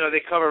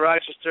 they cover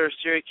Rochester,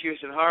 Syracuse,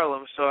 and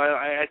Harlem, so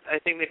I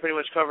think they pretty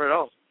much cover it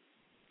all.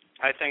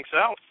 I think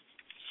so.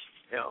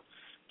 And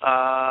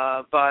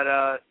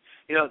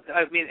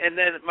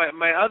then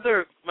my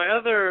other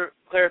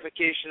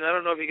clarification, I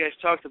don't know if you guys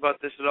talked about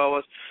this at all,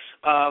 was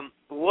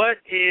what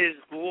is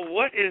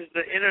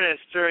the internet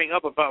stirring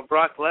up about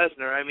Brock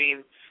Lesnar?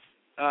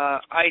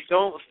 I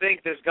don't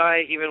think this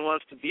guy even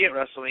wants to be at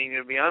WrestleMania,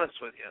 to be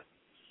honest with you.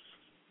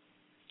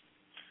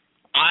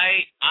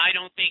 I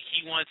don't think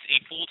he wants a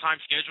full-time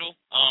schedule.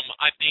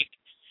 I think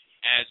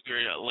as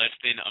we're less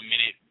than a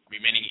minute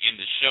remaining in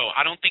the show,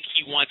 I don't think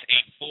he wants a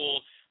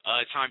full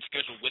time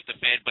schedule with the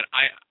Fed, but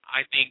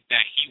I think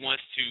that he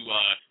wants to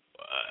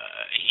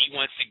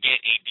get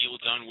a deal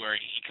done where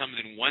he comes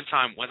in one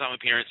time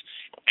appearance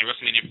at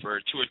WrestleMania for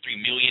 $2 or $3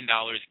 million,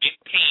 get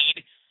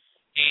paid,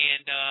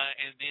 and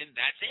then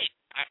that's it.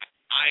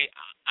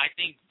 I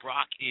think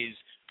Brock is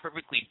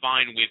perfectly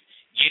fine with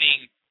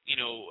getting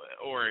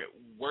or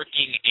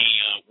working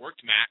a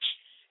worked match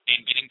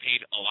and getting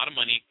paid a lot of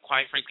money,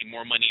 quite frankly,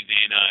 more money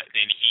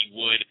than he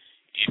would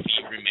if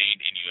he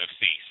remained in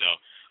UFC. So,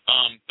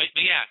 but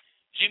yeah,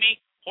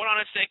 Jimmy, hold on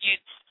a second.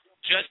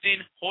 Justin,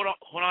 hold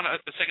on a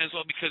second as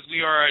well, because we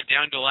are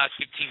down to the last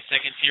 15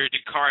 seconds here.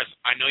 Dakaris,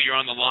 I know you're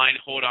on the line.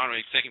 Hold on a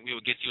second. We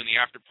will get you in the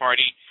after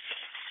party.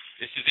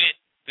 This is it.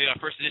 The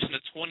first edition of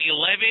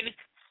 2011.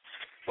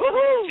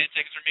 Woohoo! 10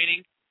 seconds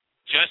remaining.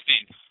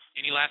 Justin,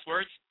 any last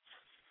words?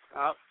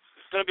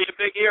 It's going to be a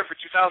big year for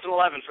 2011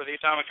 for the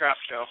Atomic Drop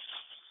Show.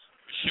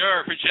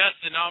 Sure. For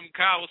Justin, I'm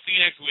Kyle. We'll see you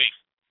next week.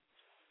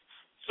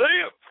 See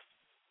you.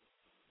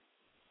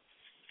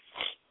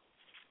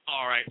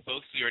 All right,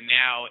 folks, we are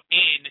now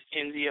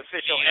in the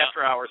official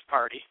after hours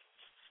party.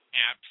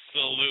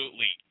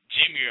 Absolutely.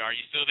 Jimmy, are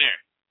you still there?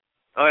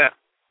 Oh, yeah.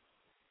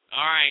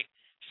 All right.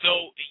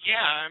 So, yeah,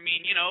 I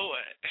mean,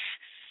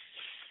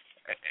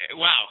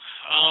 wow.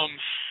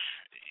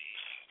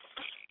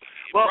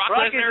 Well,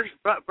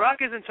 Brock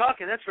isn't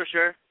talking, that's for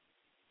sure.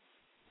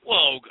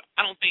 Well,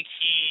 I don't think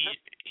he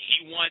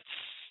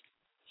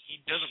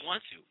doesn't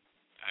want to.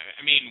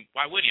 I mean,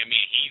 why would he? I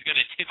mean, he's going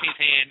to tip his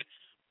hand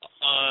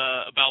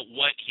about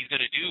what he's going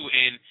to do,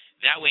 and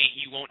that way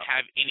he won't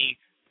have any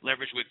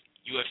leverage with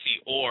UFC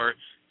or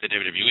the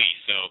WWE.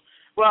 So,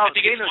 well, I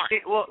think it's smart.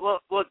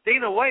 Well,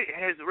 Dana White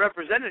has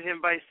represented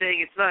him by saying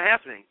it's not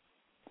happening.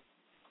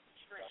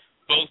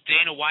 Both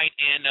Dana White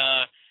and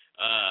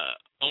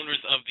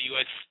owners of the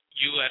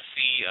UFC,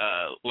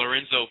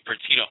 Lorenzo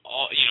Fertitta,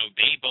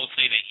 they both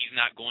say that he's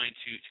not going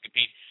to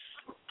compete.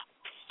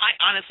 I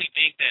honestly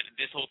think that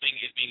this whole thing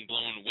is being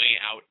blown way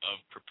out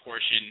of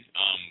proportion.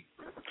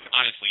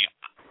 Honestly,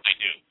 I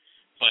do.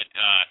 But,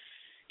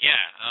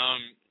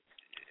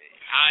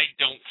 I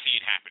don't see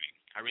it happening.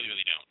 I really,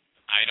 really don't.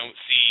 I don't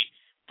see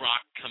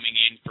Brock coming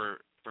in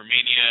for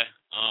Mania.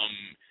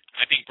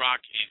 I think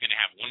Brock is going to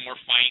have one more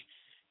fight,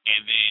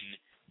 and then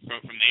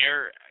from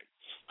there,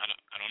 I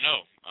don't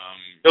know.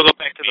 He'll go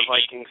back to the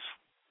Vikings.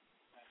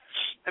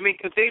 I mean,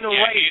 because Dana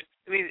White,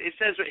 it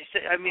says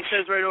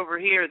right over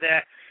here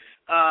that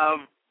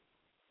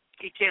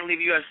he can't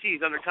leave UFC.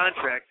 He's under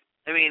contract.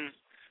 I mean,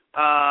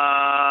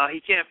 he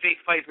can't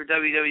fake fight for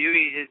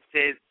WWE. It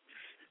says,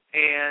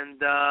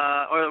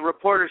 or the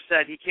reporter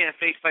said he can't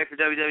fake fight for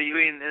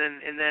WWE,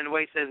 and then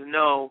White says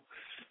no.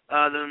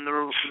 Then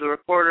the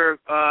reporter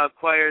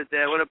inquired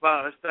that what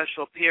about a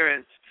special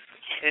appearance,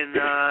 and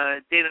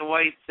Dana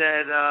White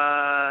said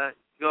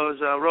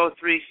goes row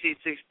 3, seat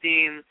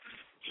 16,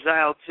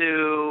 aisle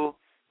 2.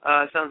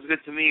 Sounds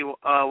good to me.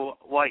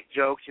 White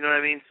jokes, you know what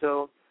I mean?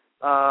 So.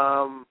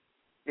 I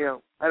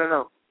don't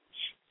know.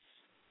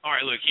 All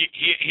right, look,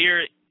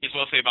 here is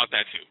what I'll say about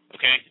that too,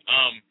 okay?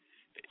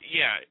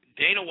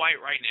 Dana White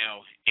right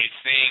now is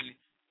saying,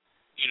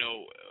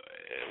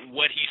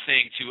 what he's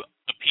saying to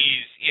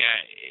appease,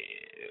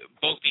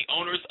 both the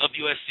owners of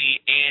UFC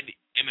and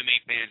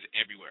MMA fans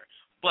everywhere.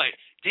 But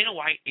Dana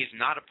White is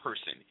not a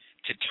person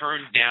to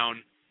turn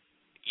down,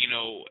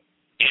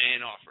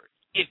 an offer.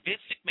 If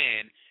Vince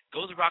McMahon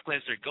goes to Brock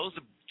Lesnar, goes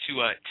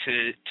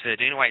to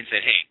Dana White and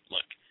said, hey,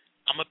 look,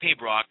 I'm going to pay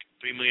Brock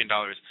 $3 million.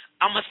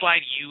 I'm going to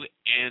slide you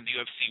and the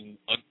UFC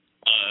a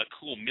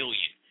cool $1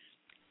 million.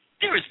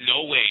 There is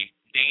no way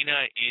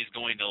Dana is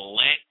going to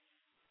let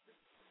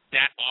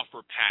that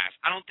offer pass.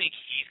 I don't think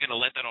he's going to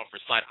let that offer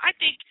slide. I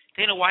think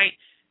Dana White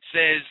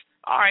says,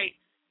 all right,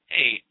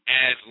 hey,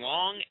 as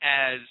long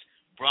as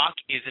Brock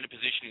is in a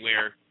position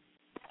where,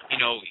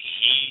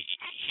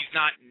 he's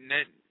not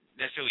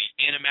necessarily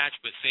in a match,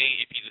 but say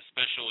if he's a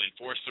special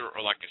enforcer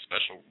or like a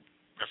special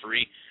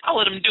referee, I'll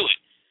let him do it.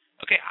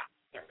 Okay,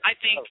 I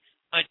think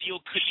a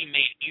deal could be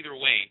made either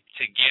way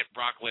to get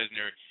Brock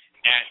Lesnar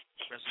at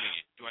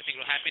WrestleMania. Do I think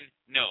it'll happen?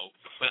 No,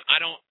 but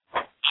I don't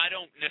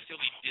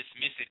necessarily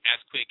dismiss it as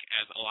quick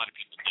as a lot of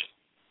people do.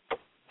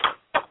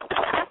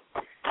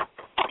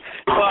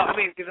 Well, I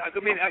think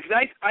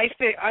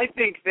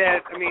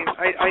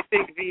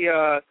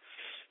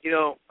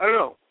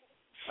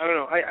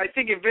I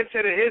think if Vince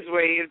had it his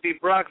way, it'd be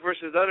Brock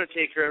versus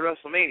Undertaker at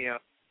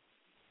WrestleMania.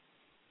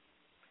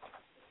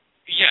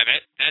 Yeah,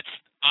 that's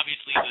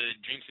obviously the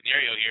dream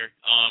scenario here.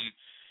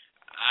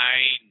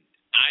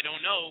 I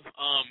don't know,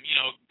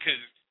 because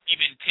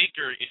even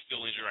Taker is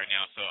still injured right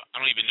now, so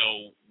I don't even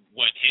know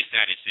what his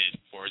status is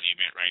for the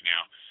event right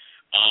now.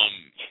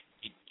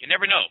 You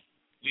never know.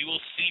 We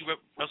will see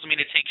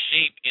WrestleMania take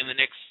shape in the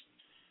next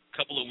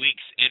couple of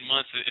weeks and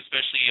months,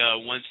 especially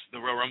once the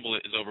Royal Rumble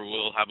is over.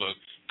 We'll have a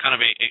kind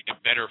of a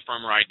better,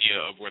 firmer idea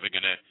of where they're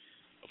gonna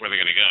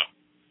go.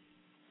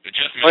 But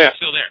Justin, are you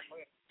still there?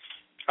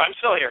 I'm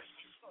still here.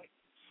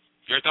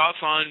 Your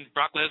thoughts on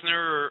Brock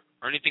Lesnar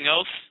or anything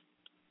else?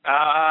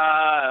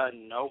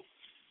 No.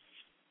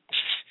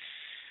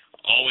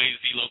 Always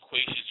the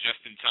loquacious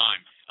just in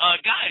time.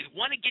 Guys,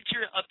 want to get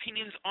your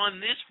opinions on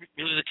this?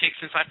 Really, the take,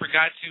 since I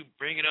forgot to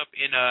bring it up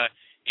in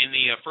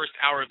the first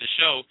hour of the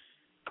show.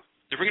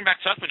 They're bringing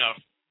back Tough Enough,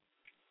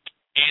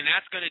 and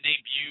that's going to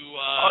debut.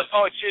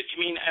 You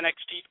mean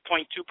NXT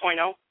 2.0?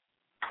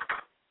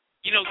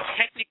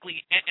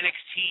 Technically,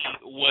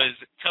 NXT was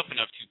Tough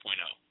Enough 2.0.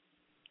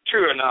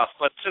 True enough,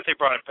 but since they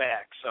brought it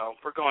back, so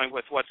we're going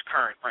with what's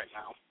current right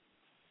now.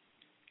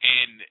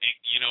 And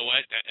you know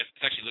what? It's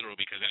actually literal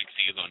because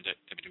NXT is on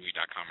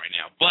WWE.com right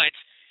now. But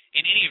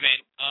in any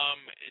event,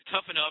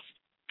 Tough Enough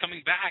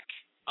coming back.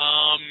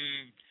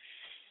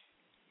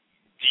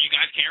 Do you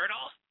guys care at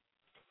all?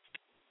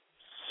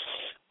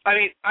 I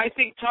mean, I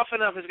think Tough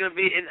Enough is going to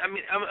be. And I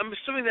mean, I'm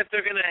assuming that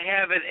they're going to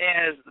have it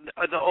as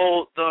the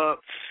old Tough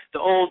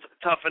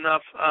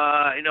Enough.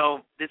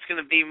 It's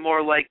going to be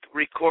more like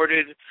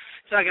recorded.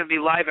 It's not going to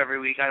be live every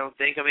week, I don't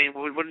think. I mean,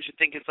 wouldn't you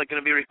think it's like going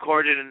to be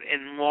recorded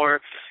and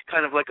more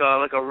kind of like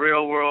a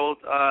real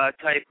world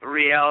type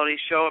reality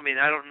show? I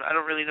mean, I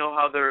don't really know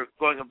how they're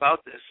going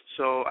about this.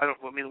 So how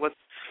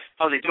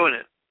are they doing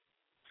it?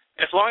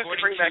 As long as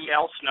they bring back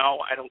Al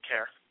Snow, I don't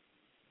care.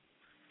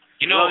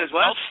 Al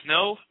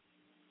Snow.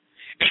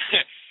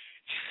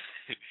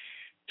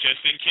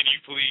 Justin, can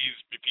you please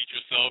repeat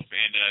yourself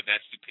and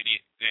that stupid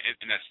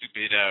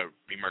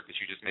remark that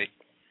you just made?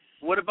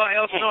 What about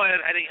Al Snow? I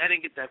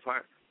didn't get that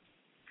part.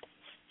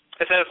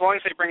 I said as long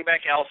as they bring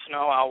back Al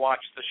Snow, I'll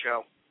watch the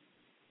show.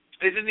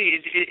 Isn't he?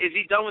 Is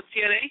he done with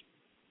TNA?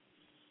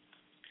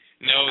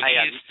 No, he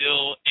is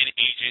still an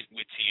agent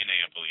with TNA,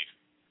 I believe.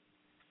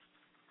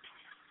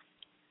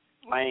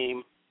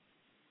 Lame.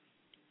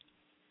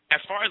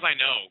 As far as I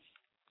know,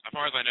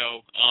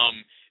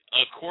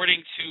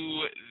 according to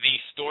the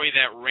story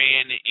that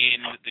ran in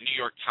the New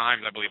York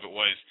Times, I believe it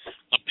was,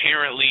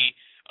 apparently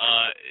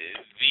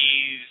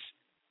these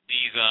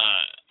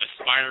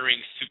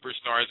aspiring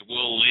superstars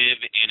will live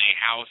in a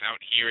house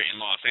out here in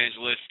Los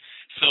Angeles.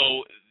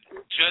 So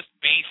just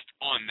based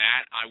on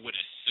that, I would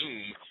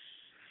assume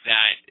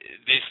that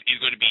this is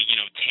going to be,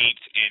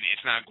 taped, and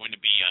it's not going to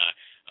be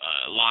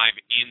live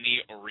in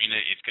the arena.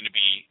 It's going to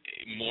be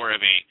more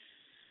of a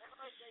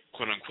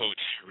quote-unquote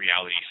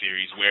reality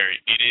series where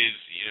it is,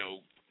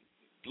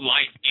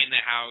 life in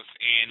the house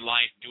and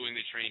life doing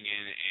the training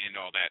and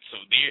all that. So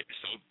they're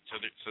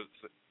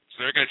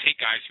going to take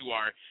guys who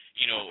are,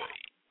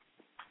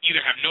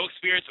 either have no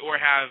experience or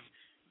have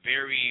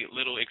very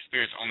little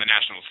experience on the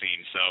national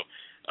scene. So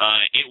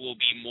it will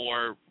be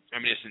more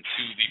reminiscent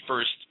to the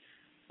first,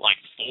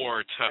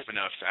 4 Tough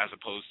Enoughs as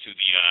opposed to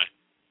the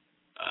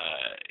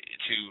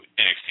to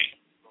NXT.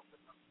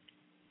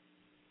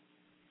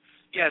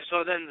 Yeah,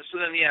 so then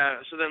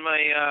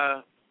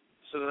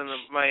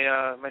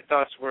my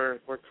thoughts were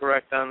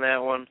correct on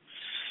that one.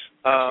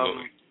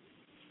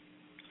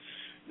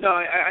 No,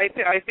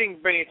 I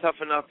think bringing Tough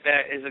Enough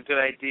back is a good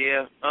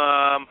idea.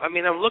 I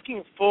mean, I'm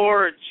looking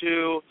forward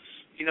to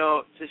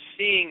to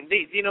seeing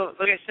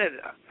like I said,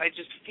 I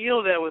just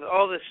feel that with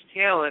all this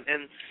talent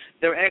and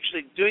they're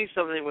actually doing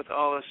something with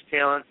all this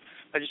talent,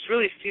 I just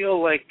really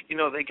feel like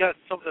they got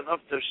something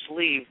up their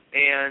sleeve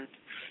and.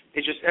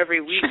 It's just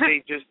every week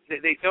they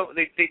don't.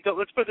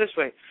 Let's put it this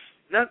way,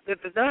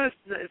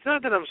 it's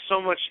not that I'm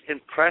so much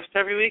impressed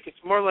every week.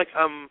 It's more like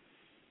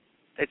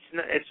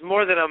it's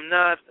more that I'm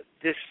not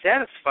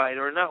dissatisfied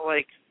or not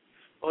like,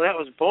 oh, that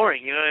was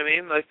boring. You know what I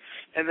mean? Like,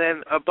 and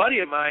then a buddy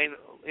of mine,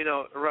 in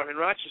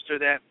Rochester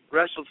that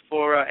wrestled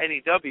for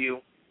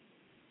NEW.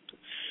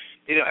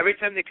 Every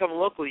time they come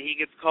locally, he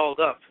gets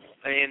called up,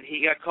 and he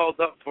got called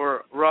up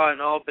for Raw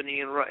in Albany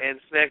and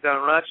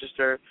SmackDown in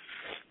Rochester.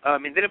 I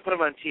mean, they didn't put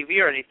him on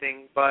TV or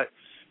anything, but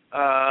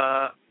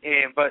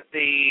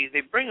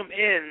they bring him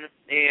in,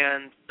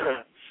 and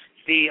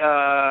the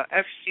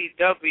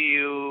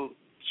FCW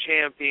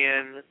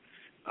champion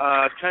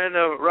kind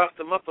of roughed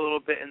him up a little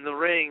bit in the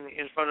ring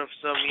in front of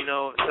some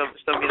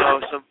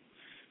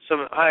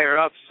higher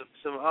ups,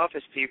 some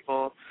office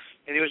people,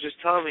 and he was just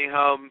telling me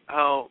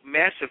how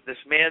massive this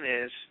man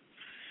is.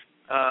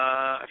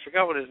 I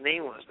forgot what his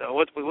name was though.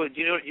 What do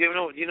you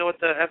know what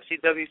the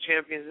FCW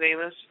champion's name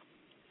is?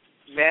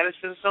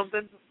 Madison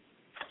something?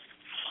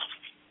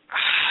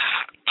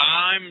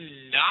 I'm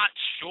not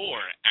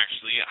sure,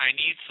 actually. I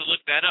need to look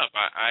that up.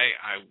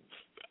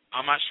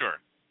 I'm not sure.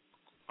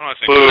 Hold on a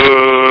second.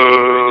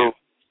 Boo.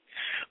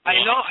 I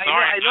know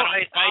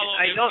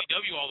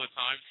FCW all the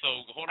time,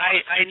 so hold on. I'll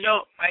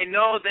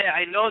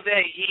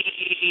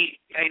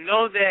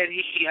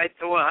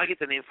get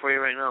the name for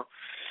you right now.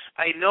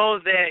 I know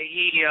that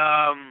he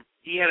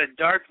had a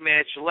dark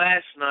match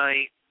last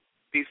night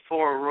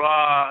before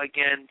Raw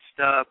against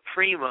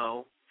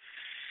Primo,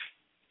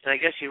 and I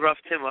guess he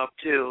roughed him up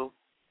too.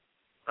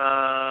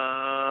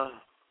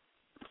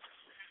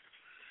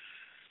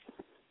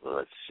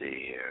 Let's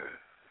see here.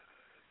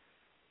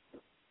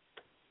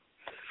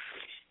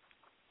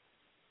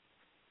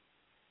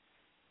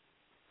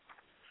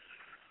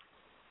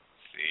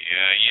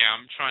 Yeah,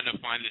 I'm trying to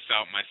find this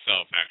out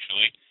myself,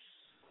 actually.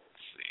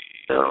 Let's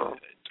see. So,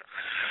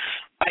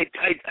 I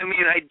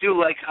mean, I do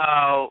like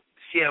how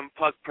CM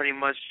Punk pretty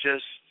much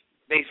just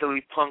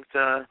basically punked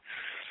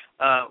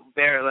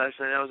Barrett last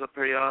night. That was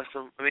pretty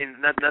awesome. I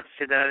mean, not to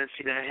say that I didn't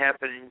see that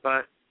happening,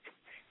 but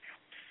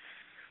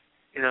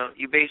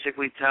you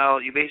basically tell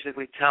him, you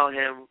basically tell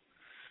him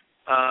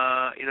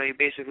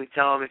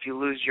if you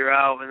lose, you're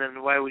out, and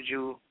then why would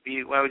you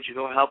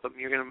go help him?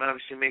 You're gonna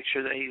obviously make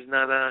sure that he's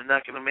not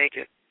gonna make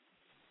it.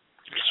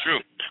 true.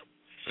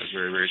 That's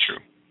very, very true.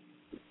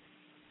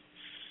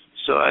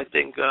 So I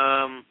think,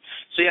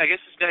 I guess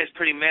this guy's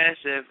pretty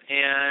massive,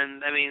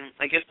 and I mean,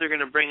 I guess they're going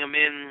to bring him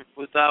in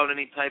without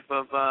any type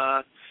of,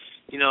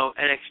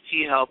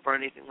 NXT help or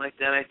anything like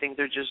that. I think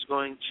they're just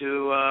going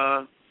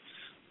to,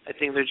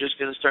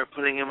 start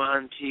putting him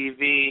on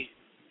TV.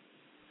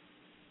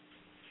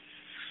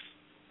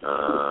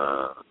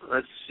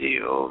 Let's see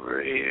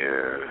over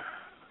here.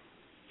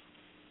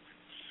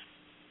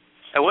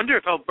 I wonder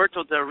if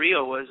Alberto Del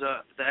Rio was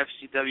the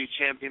FCW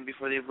champion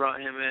before they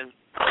brought him in.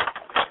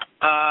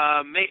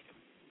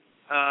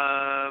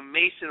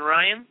 Mason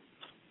Ryan?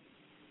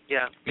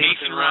 Yeah,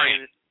 Mason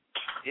Ryan.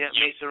 Yeah,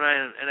 Mason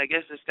Ryan. And I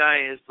guess this guy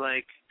is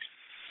like...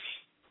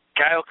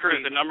 Kyle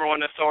Cruz, the number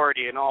one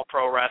authority in all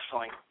pro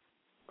wrestling.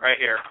 Right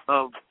here.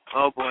 Oh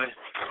boy.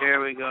 Here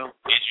we go.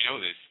 Did you know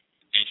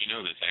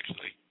this,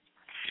 actually?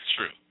 It's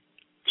true.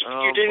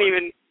 You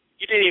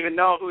didn't even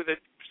know who the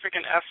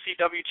freaking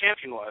FCW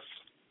champion was.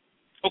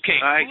 Okay.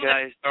 All right,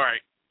 guys. All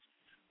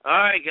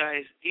right,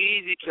 guys.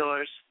 Easy,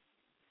 killers.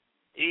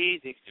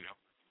 Easy.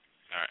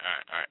 All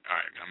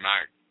right. I'm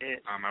not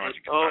about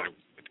to get started.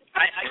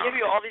 I give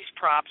you all these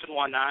props and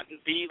whatnot, and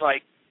be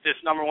like this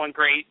number one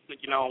great,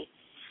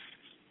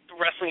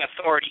 wrestling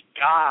authority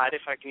god,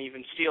 if I can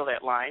even steal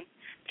that line,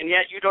 and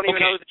yet you don't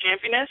even know who the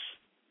champion is?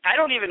 I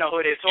don't even know who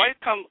it is, so I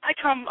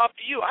come up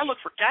to you. I look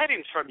for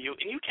guidance from you,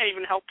 and you can't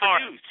even help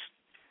produce.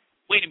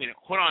 Wait a minute.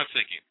 Hold on a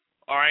second.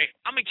 All right?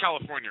 I'm in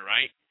California,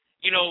 right?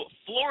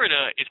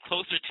 Florida is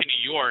closer to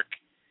New York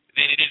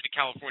than it is to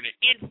California.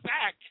 In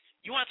fact,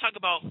 you want to talk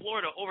about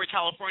Florida over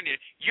California,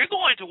 you're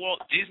going to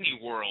Walt Disney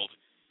World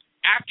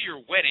after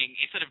your wedding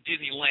instead of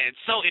Disneyland.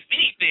 So, if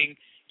anything,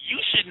 you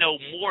should know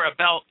more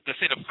about the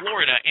state of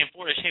Florida and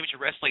Florida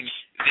Championship Wrestling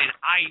than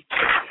I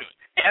should.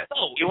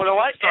 So, you know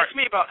what? Ask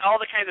me about all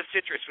the kinds of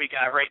citrus we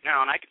got right now,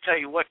 and I can tell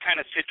you what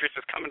kind of citrus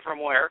is coming from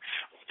where.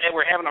 That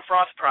we're having a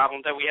frost problem,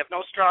 that we have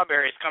no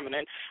strawberries coming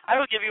in. I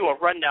will give you a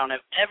rundown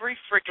of every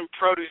freaking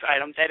produce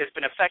item that has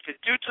been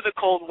affected due to the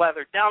cold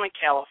weather down in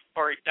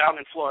California,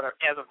 down in Florida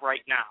as of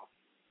right now.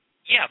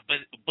 Yeah,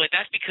 but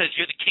that's because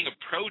you're the king of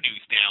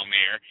produce down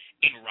there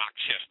in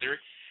Rochester,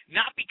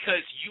 not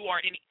because you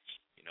are any...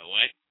 You know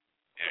what?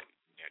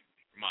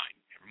 Never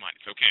mind.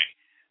 It's okay.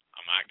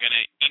 I'm not going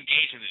to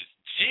engage in this.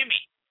 Jimmy,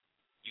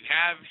 you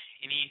have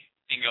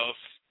anything else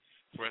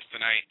for us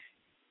tonight?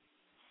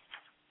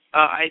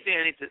 I think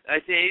I need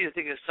to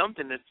think of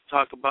something to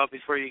talk about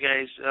before you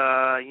guys,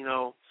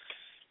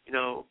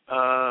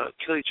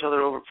 kill each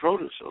other over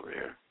produce over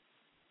here.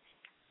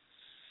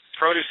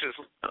 Produce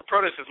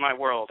is my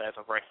world as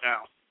of right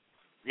now.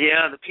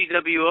 Yeah, the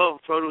PWO,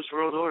 Produce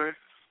World Order.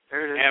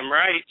 There it is. Damn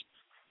right.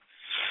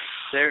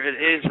 There it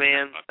is,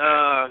 man.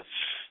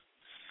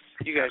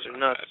 You guys are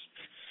nuts.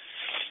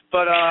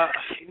 But,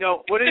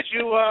 what did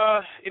you,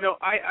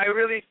 I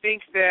really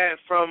think that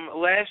from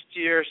last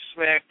year's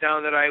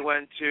SmackDown that I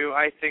went to,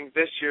 I think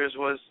this year's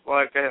was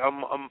like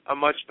a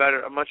much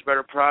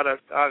better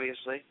product,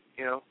 obviously,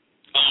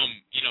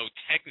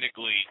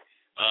 Technically,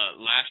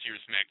 last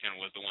year's SmackDown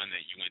was the one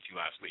that you went to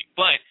last week,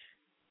 but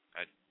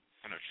I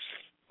know what you're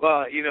saying.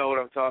 Well, you know what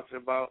I'm talking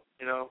about,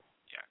 Yeah.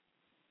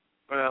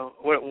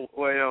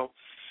 Well,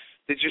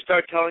 did you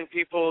start telling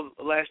people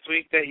last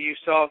week that you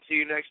saw see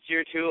you next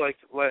year too, like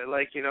it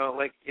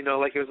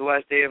was the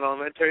last day of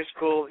elementary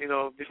school,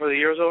 before the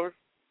year was over?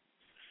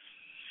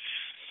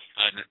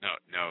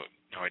 No,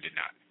 I did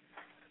not.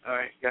 All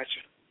right,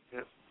 gotcha.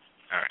 Yeah.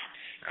 All right.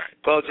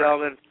 Well,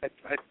 gentlemen,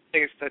 I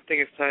think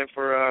it's time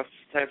for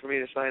me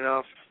to sign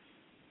off.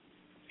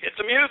 Hit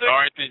the music. All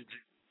right, then.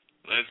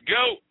 Let's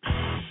go.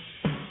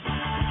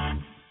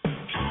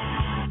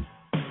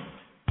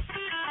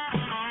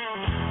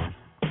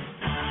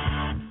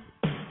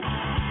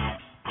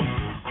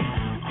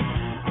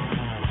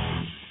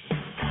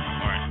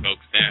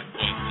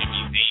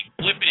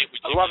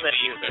 I love that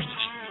music.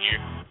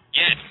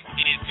 Yes,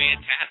 it is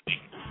fantastic.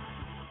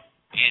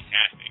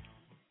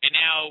 And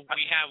now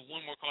we have one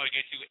more call to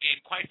get to, and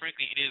quite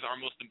frankly, it is our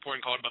most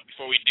important call. But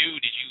before we do,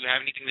 did you have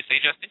anything to say,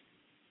 Justin?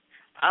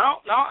 I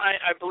don't know.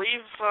 I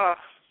believe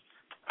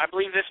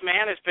this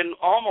man has been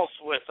almost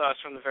with us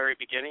from the very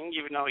beginning,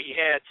 even though he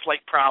had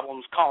slight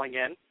problems calling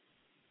in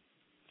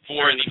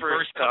for the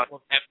first couple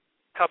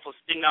of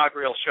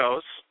inaugural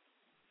shows.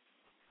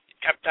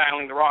 Kept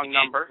dialing the wrong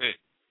number.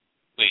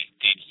 Wait,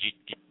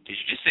 did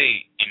you just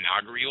say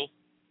inaugural?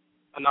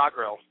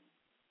 Inaugural.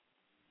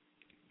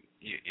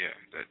 Yeah,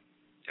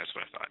 that's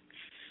what I thought.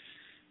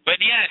 But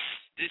yes,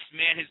 this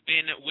man has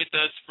been with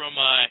us from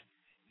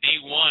day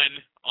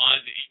one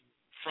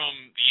from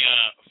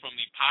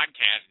the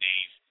podcast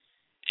days,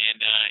 and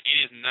it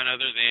is none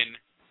other than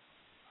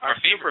our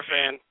super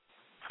fan.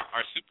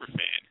 Our super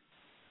fan,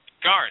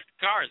 Cars,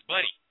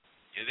 buddy,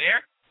 you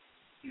there?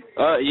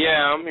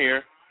 Yeah, I'm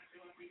here.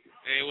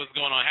 Hey, what's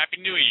going on? Happy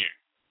New Year.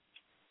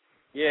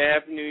 Yeah,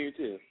 Happy New Year,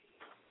 too.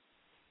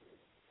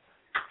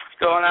 What's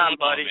going on,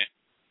 buddy?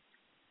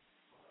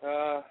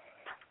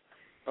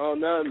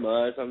 Nothing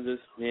much. I'm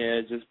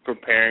just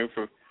preparing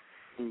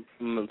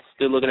I'm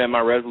still looking at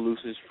my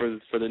resolutions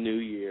for the new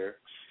year.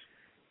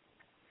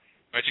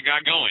 What you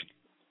got going?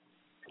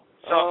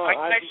 So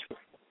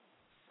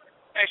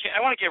actually,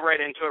 I want to get right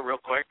into it real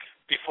quick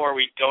before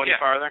we go any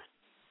farther.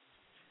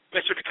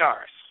 Mr.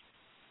 Dakaris.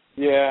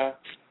 Yeah.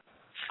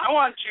 I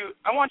want you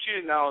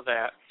to know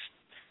that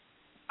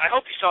I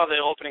hope you saw the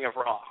opening of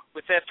Raw.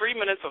 With that 3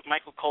 minutes of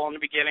Michael Cole in the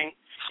beginning,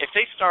 if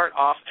they start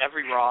off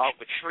every Raw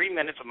with 3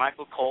 minutes of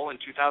Michael Cole in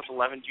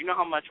 2011, do you know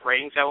how much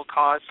ratings that will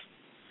cause?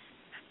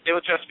 It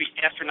will just be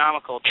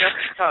astronomical, just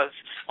because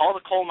all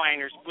the coal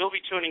miners will be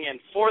tuning in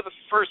for the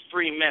first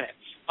 3 minutes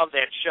of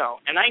that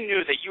show. And I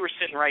knew that you were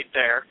sitting right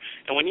there,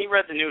 and when you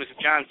read the news of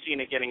John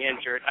Cena getting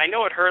injured, I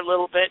know it hurt a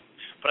little bit,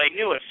 but I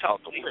knew it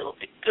felt a little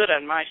bit good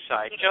on my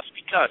side, just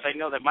because I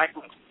know that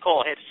Michael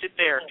Cole had to sit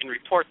there and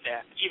report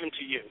that, even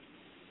to you.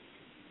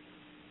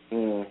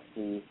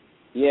 Mm-hmm.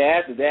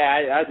 Yeah, after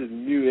that, I just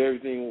knew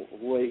everything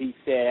what he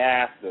said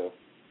after.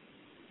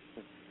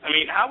 I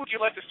mean, how would you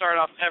like to start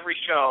off every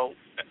show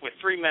with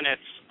 3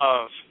 minutes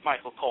of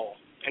Michael Cole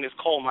and his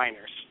coal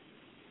miners?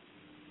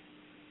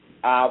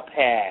 I'll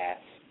pass.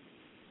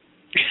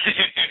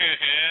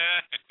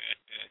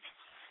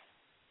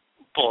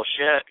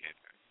 Bullshit.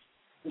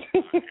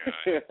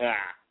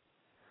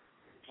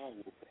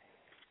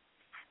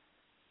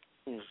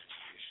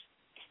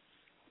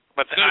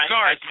 But so,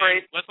 I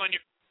prayed. What's on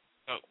your?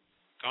 Oh,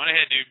 go on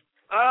ahead, dude.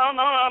 Oh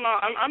no.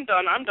 I'm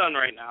done. I'm done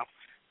right now.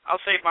 I'll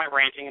save my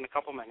ranting in a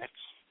couple minutes.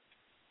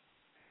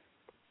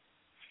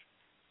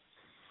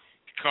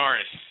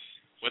 Karis,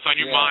 what's on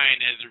your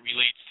mind as it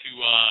relates to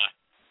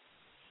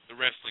the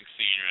wrestling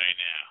scene right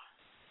now?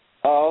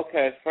 Oh,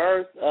 okay.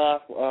 First,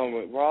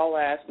 with Raw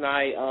last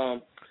night, I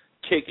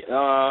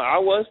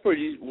was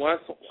pretty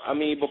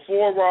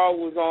before Raw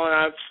was on,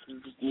 I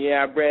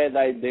read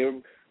like they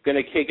were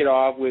gonna kick it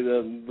off with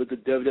the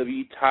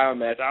WWE title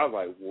match. I was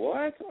like,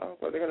 what? I was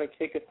like, they're gonna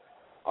kick it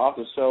off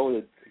the show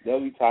with the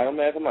WWE title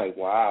match. I'm like,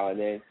 wow. And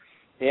then,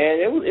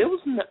 it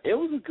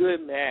was a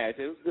good match.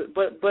 It was good,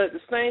 but at the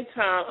same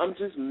time, I'm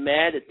just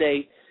mad that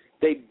they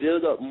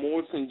build up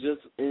Morrison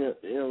just in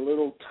a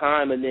little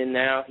time, and then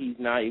now he's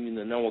not even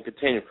the number one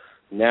contender.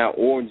 Now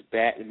Orton's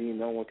back to being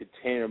the number one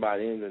contender by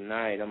the end of the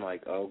night. I'm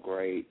like, oh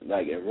great!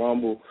 Like at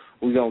Rumble,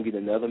 we're gonna get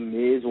another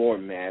Miz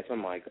Orton match.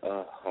 I'm like,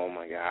 oh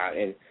my god!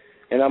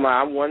 And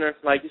I'm wondering,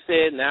 like you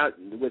said, now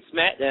with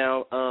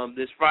SmackDown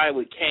this Friday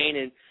with Kane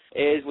and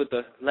Edge with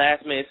the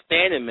Last Man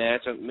Standing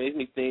match, it makes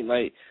me think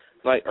like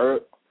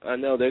I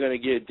know they're gonna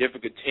get a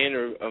different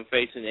contender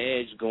facing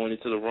Edge going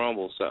into the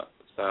Rumble. So.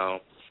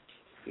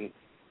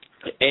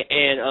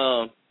 And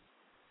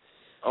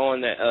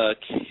on that,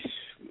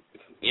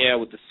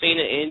 with the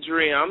Cena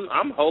injury,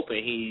 I'm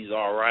hoping he's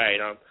all right.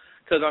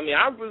 Because I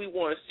really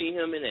want to see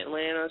him in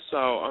Atlanta. So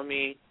I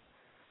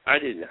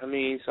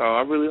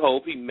really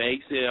hope he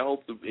makes it. I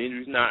hope the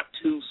injury's not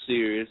too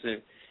serious,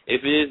 and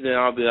if it is, then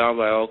I'll be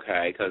like,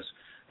 okay, because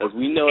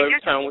we know every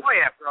time. He's your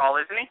boy after all,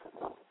 isn't he?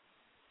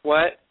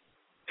 What?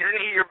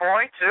 Isn't he your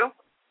boy too?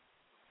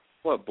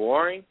 What,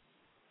 boring?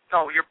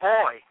 No, your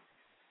boy.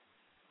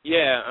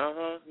 Yeah,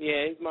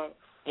 yeah, he's one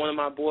of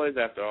my boys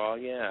after all,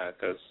 yeah,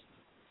 because...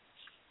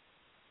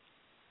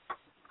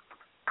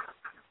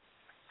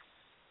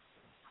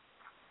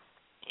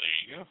 There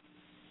you go.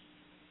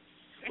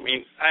 I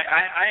mean,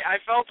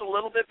 I felt a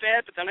little bit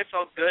bad, but then I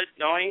felt good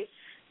knowing,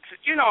 cause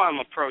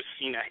I'm a pro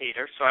Cena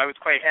hater, so I was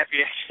quite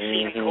happy to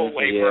see him go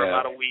away for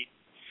about a week.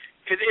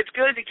 Because it's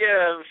good to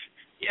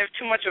you have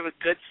too much of a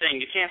good thing.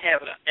 You can't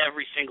have it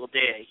every single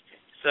day.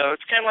 So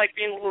it's kind of like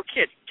being a little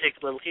kid. You take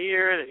a little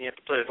here, then you have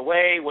to put it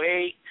away,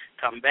 wait,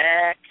 come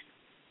back.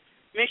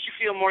 It makes you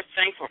feel more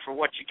thankful for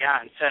what you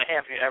got instead of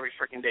having it every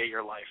freaking day of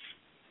your life.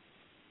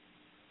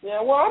 Yeah,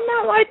 well, I'm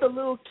not like the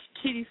little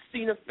kitty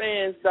Cena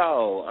fans,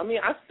 though. I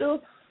mean, I still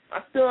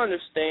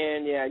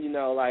understand,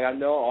 like I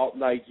know,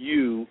 like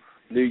you'd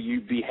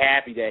be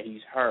happy that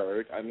he's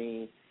hurt. I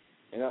mean,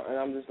 and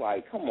I'm just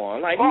like, come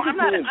on, like. Well, I'm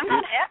not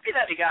happy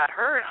that he got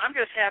hurt. I'm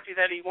just happy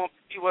that he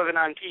wasn't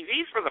on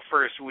TV for the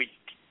first week.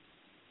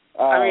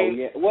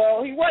 Yeah.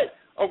 Well, he was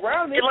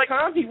around this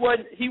time. He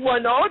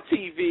wasn't on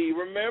TV.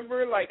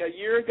 Remember, like a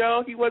year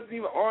ago, he wasn't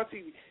even on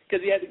TV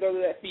because he had to go to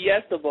that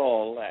Fiesta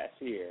Bowl last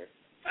year.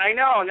 I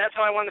know, and that's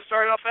how I want to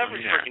start off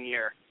every freaking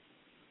year.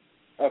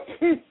 If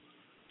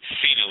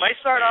I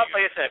start off,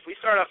 like I said, if we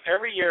start off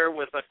every year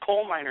with a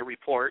coal miner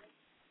report,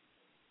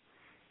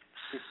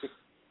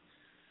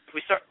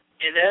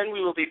 and then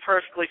we will be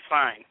perfectly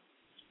fine.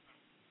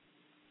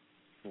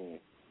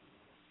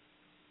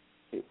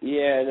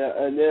 Yeah,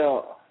 and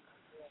then.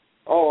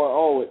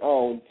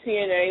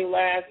 TNA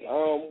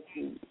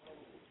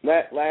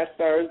last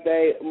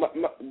Thursday.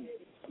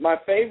 My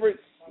favorite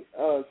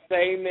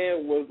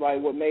segment was like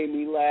what made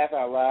me laugh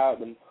out loud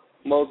the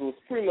most was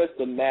pretty much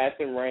the Matt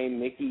and Rain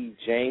Mickey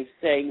James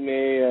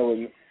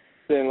segment.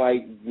 Then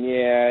like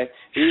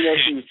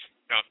she was.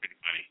 That was pretty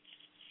funny.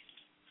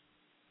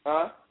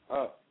 Huh?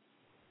 Oh,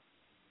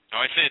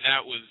 I said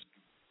that was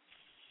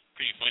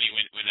pretty funny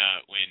when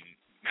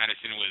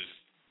Madison was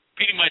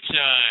pretty much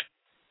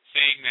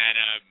saying that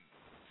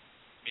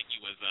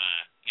Mickey was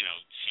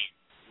she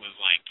was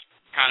like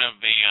kind of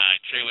a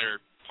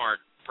trailer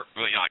park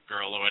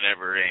girl or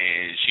whatever,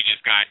 and she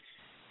just got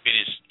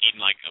finished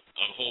eating like a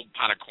whole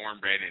pot of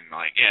cornbread, and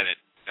like, yeah,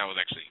 that was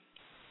actually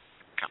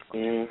kind of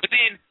fun. But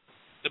then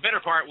the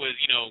better part was,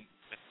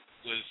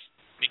 was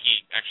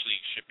Nikki actually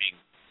shipping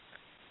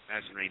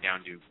Madison Rain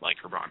down to like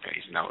her bra and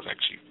panties, and that was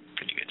actually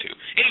pretty good too.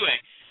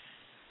 Anyway,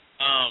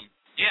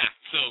 yeah,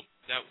 so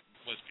that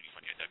was pretty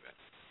funny. I dug that.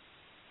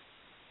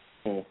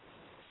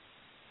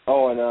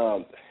 Oh, and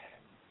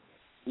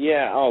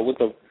yeah. Oh, with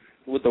the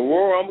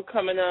Royal Rumble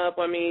coming up,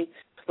 I mean,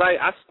 like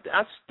I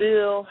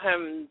still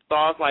haven't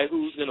thought like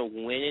who's gonna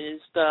win it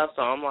and stuff.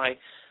 So I'm like,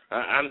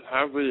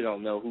 I really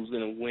don't know who's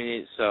gonna win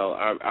it. So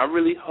I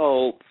really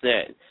hope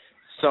that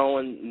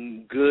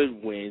someone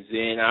good wins,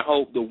 and I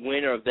hope the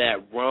winner of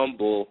that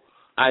Rumble,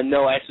 I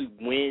know, actually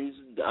wins.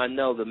 I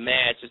know the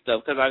match and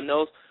stuff, because I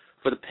know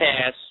for the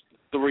past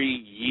 3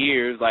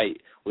 years,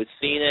 like with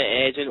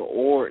Cena, Edge, and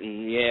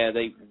Orton, yeah,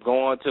 they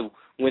go on to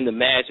win the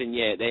match, and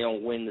yeah, they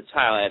don't win the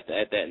title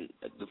at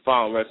the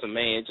following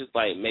WrestleMania. It just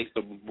like makes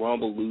the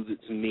Rumble lose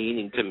its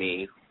meaning to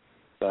me.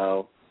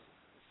 So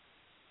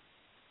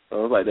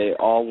it's like they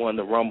all won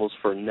the Rumbles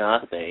for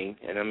nothing,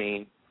 and I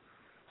mean,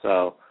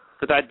 so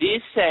because I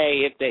did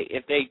say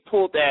if they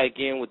pulled that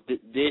again with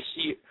this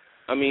year,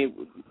 I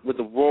mean, with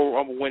the Royal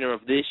Rumble winner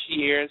of this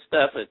year and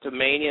stuff, at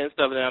Mania and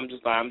stuff, then I'm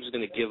just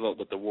going to give up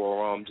with the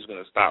Royal Rumble. I'm just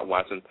going to stop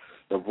watching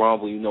the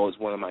Rumble. It's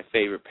one of my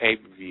favorite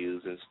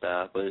pay-per-views and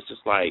stuff, but it's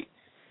like,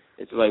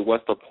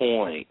 what's the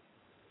point?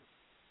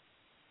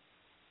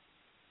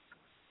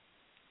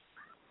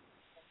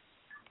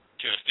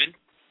 Justin?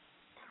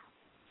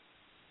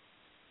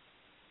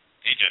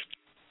 Hey, Justin.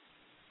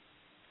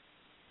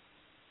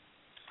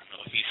 I don't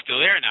know if he's still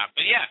there or not,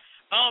 but yeah,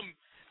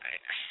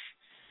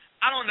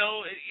 I don't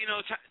know.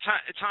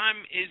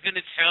 Time is going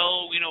to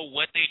tell,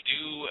 what they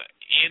do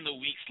in the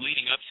weeks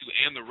leading up to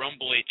and the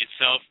Rumble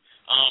itself.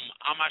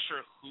 I'm not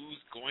sure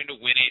who's going to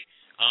win it.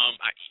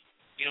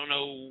 We don't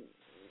know,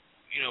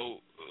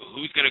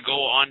 who's going to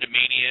go on to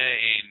Mania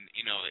and,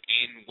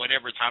 in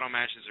whatever title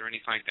matches or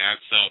anything like that.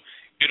 So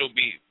it'll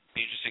be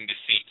interesting to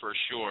see for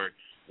sure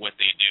what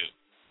they do.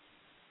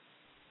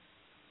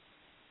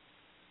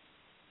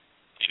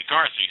 Hey,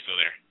 Cars, are you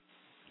still there?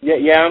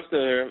 Yeah, I'm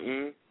still there.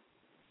 Mm-hmm.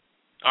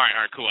 All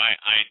right, cool.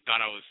 I thought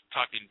I was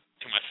talking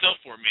to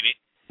myself for a minute.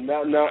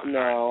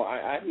 No,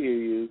 I hear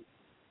you.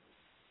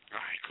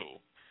 All right, cool,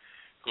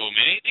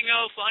 man. Anything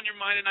else on your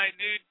mind tonight,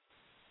 dude?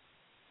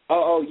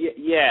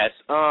 Yes.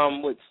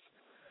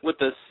 With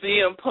the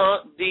CM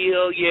Punk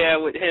deal, yeah,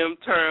 with him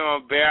turning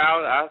on Bear,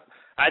 I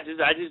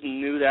just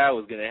knew that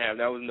was gonna happen.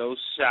 There was no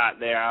shot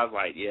there. I was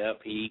like, yep,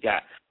 he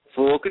got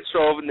full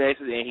control of the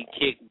Nexus, and he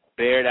kicked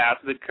Bear out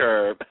to the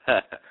curb.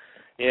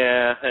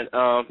 Yeah, and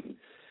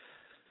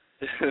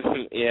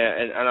yeah,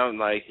 and I'm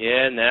like,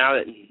 yeah,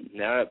 now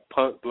that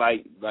Punk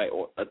like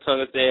a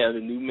ton of that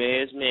under new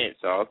management,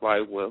 so I was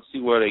like, well,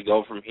 see where they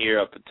go from here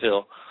up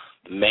until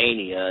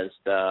Mania and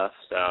stuff.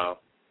 So,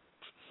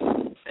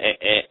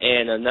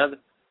 and another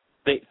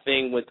big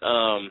thing with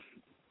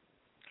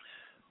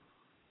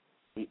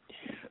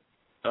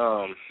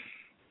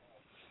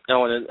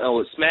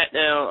with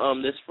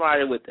SmackDown this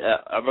Friday with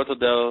Alberto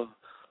Del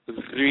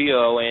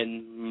Rio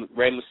and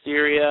Rey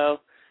Mysterio.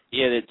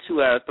 Yeah, the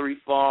 2 out of 3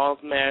 falls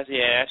match.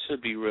 Yeah, that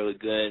should be really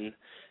good,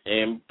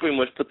 and pretty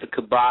much put the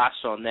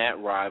kibosh on that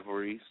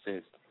rivalry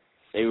since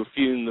they were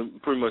feuding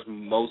pretty much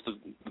most of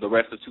the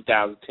rest of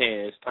 2010.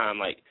 It's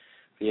time,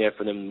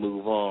 for them to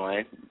move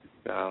on.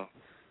 So.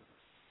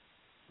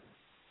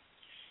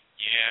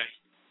 Yeah,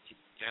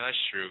 that's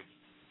true.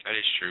 That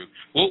is true.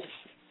 Well,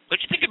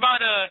 what you think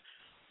about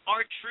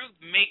R-Truth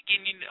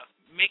making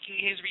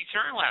his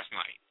return last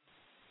night?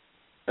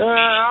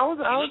 I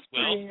was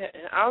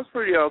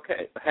pretty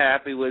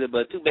happy with it,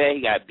 but too bad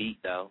he got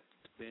beat though.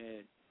 Too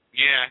bad.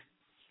 Yeah,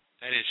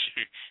 that is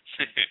true.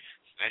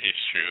 That is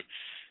true.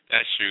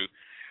 That's true.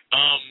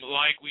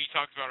 Like we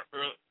talked about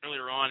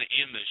earlier on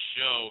in the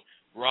show,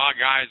 Raw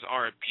guys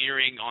are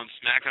appearing on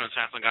SmackDown, and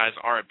SmackDown guys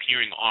are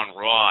appearing on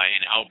Raw.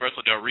 And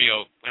Alberto Del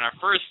Rio, when I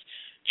first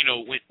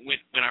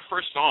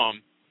saw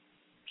him,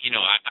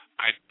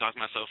 I thought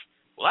to myself,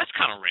 well, that's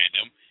kind of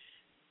random.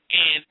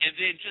 And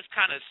then just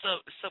kind of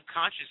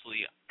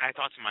subconsciously, I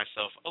thought to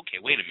myself, okay,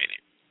 wait a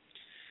minute.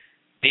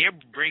 They're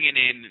bringing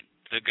in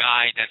the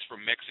guy that's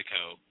from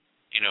Mexico,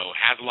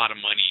 has a lot of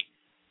money,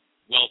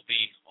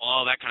 wealthy,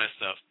 all that kind of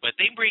stuff. But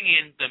they bring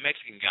in the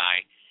Mexican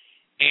guy,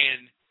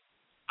 and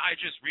I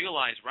just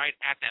realized right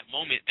at that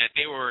moment that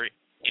they were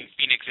in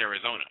Phoenix,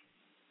 Arizona.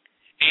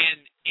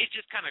 And it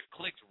just kind of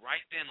clicked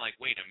right then, like,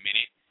 wait a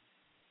minute.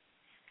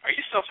 Are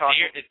you still talking?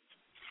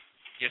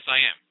 Yes,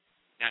 I am,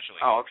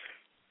 naturally. Oh, okay.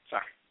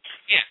 Sorry.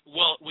 Yeah,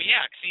 well,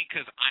 yeah, see,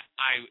 because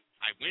I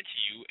went to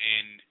you,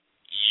 and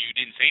you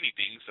didn't say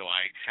anything, so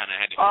I kind of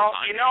had to... Well,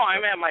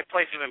 I'm at my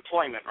place of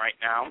employment right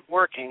now,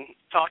 working,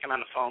 talking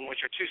on the phone,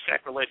 which are two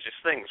sacrilegious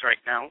things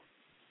right now.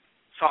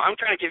 So I'm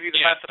trying to give you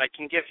the best that I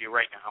can give you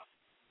right now.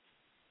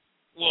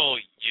 Well,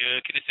 you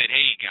could have said,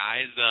 "Hey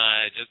guys,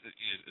 just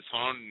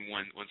hold on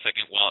one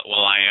second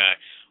while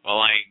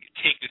I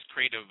take this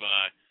crate of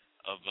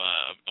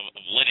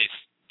lettuce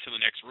to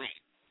the next room.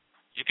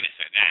 You could have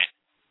said that.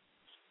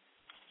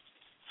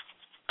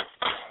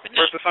 But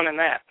no. Where's the fun in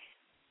that?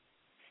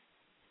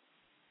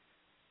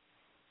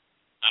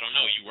 I don't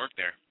know. You work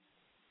there.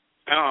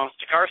 Oh, is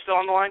Jakar still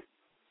on the line?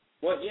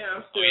 Well, yeah,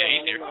 I'm still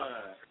he's on there. the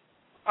line.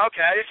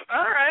 Okay,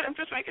 all right. I'm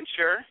just making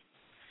sure.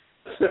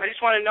 I just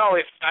wanted to know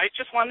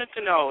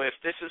if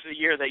this is the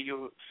year that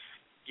you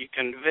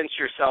convince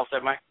yourself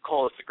that Michael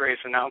Cole is the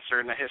greatest announcer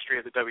in the history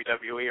of the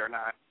WWE or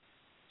not.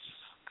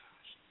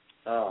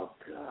 Oh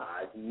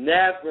God,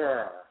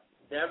 never,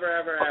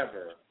 ever.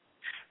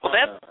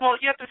 Well,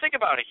 you have to think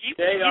about it.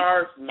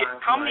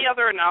 How many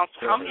other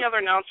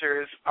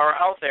announcers are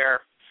out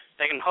there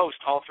that can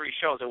host all three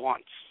shows at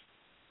once?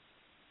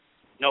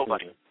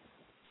 Nobody.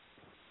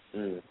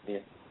 Yeah.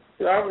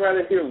 I'd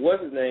rather hear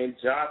what's his name,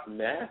 Josh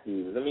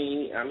Matthews. I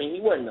mean,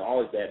 he wasn't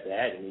always that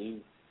bad. I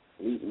mean,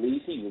 at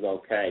least he was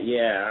okay.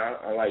 Yeah,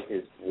 I like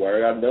his work.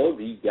 I know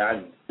he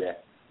got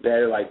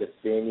better, like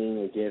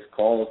defending against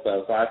Cole and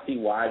stuff. So I see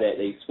why that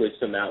they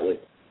switched him out with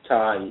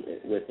Tyme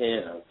with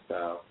him.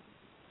 So.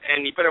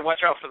 And you better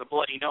watch out for the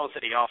bloody nose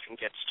that he often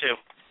gets too.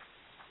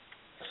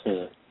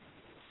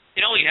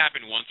 It only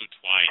happened once or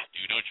twice,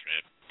 dude. Don't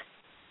trip.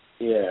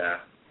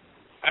 Yeah.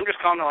 I'm just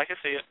calling it like I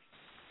see it.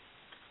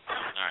 All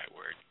right,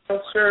 word. Oh,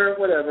 sure,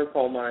 whatever,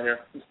 coal miner.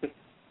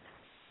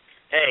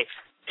 Hey,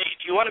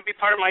 do you want to be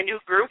part of my new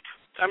group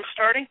I'm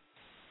starting?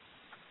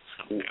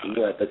 Oh,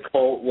 the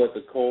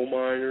coal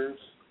miners?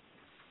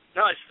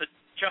 No, it's the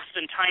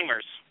Justin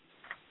Timers.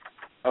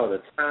 Oh, the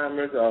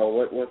Timers. Oh,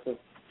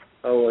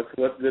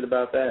 what's good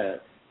about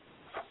that?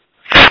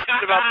 What's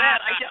good about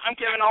that? I'm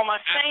giving all my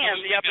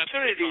fans the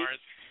opportunity.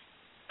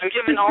 I'm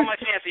giving all my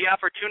fans the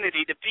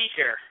opportunity to be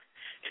here,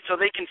 so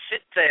they can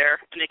sit there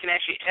and they can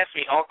actually ask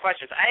me all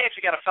questions. I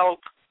actually got a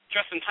fellow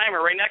Justin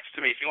Timer right next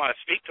to me if you want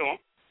to speak to him.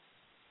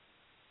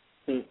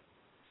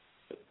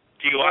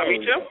 Do you want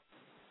me to?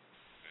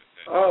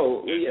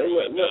 Oh, yeah,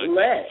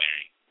 let.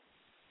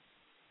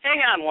 Hang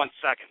on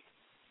 1 second.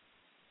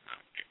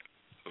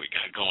 What we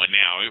got going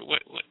now?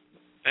 What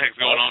the heck's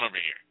going on over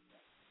here?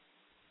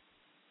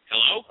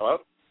 Hello? Hello?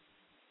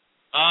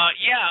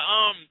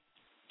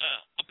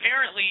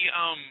 Apparently,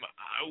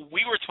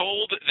 we were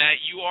told that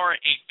you are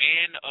a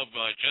fan of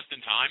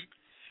Justin Tyme.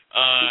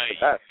 The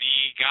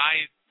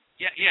guy.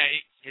 Yeah.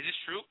 Is this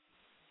true?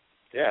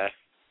 Yeah,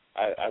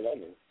 I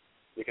love him.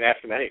 You can ask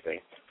him anything.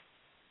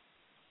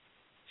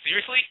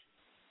 Seriously?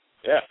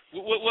 Yeah.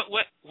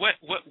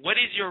 What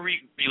is your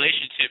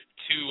relationship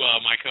to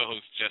my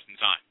co-host Justin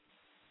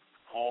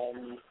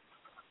Tyme?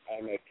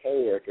 I'm a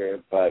coworker,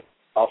 but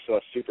also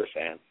a super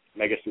fan,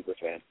 mega super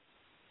fan.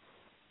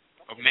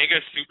 A mega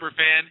super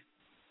fan?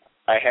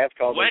 I have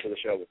called into the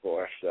show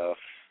before, so.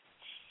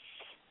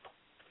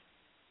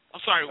 I'm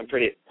sorry. What's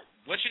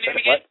your name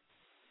again? What?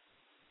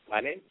 My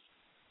name?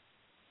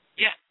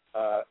 Yeah.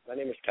 My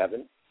name is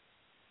Kevin.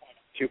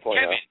 2.0.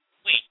 Kevin.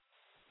 Wait.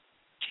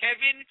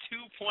 Kevin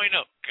 2.0.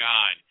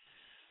 God.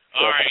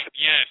 All right.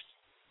 Yes.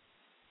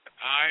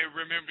 I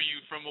remember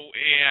you from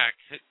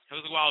it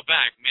was a while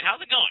back. Man,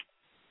 how's it going?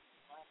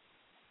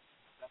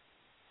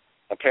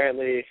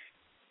 Apparently,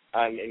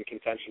 I'm in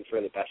contention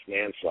for the best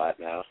man slot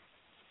now,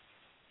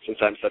 since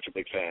I'm such a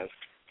big fan.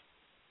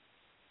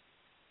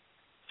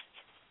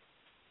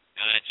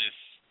 Now that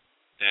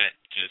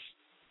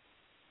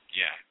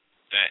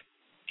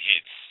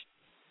hits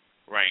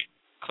right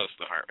close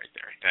to the heart right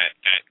there. That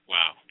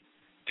wow.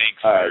 Thanks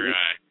for that news.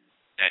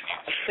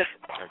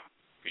 I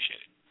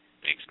appreciate it.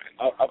 Thanks, man.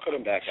 I'll put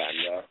him back on,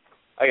 though.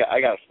 I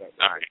got to start.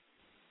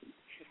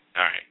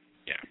 All right.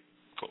 Yeah.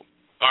 Cool.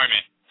 All right,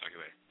 man. Talk to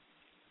you later.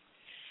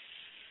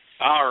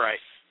 All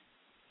right.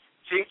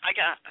 See, I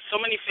got so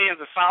many fans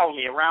that follow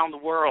me around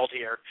the world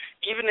here,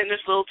 even in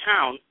this little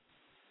town.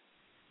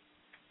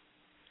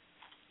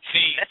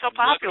 See, that's how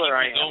popular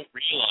I am.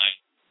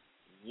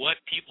 What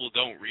people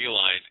don't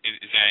realize is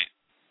that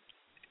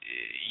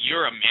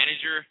you're a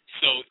manager,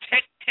 so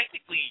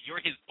technically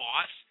you're his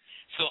boss.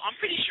 So I'm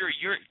pretty sure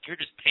you're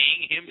just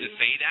paying him to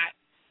say that.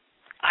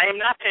 I am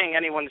not paying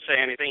anyone to say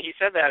anything. He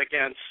said that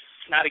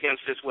not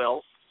against his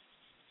will.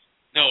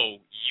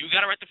 No, you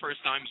got it right the first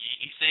time.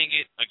 He's saying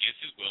it against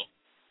his will.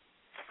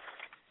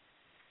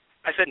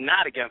 I said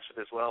not against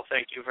his will.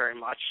 Thank you very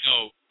much.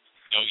 No,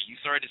 you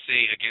started to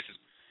say against his.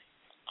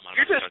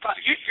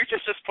 You're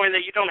just disappointed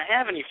that you don't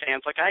have any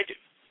fans like I do.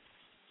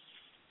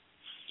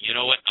 You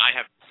know what? I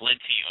have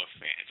plenty of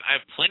fans. I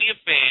have plenty of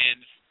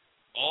fans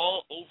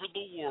all over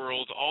the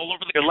world, all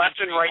over the Your country. left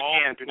and right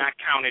hand do not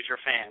count as your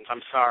fans.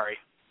 I'm sorry.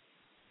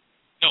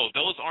 No,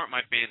 those aren't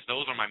my fans.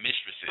 Those are my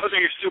mistresses. Those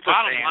are your super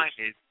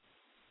fans.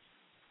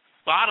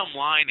 Bottom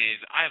line is,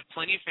 I have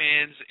plenty of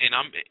fans, and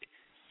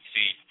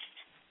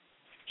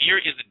here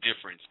is the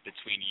difference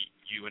between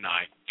you and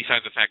I,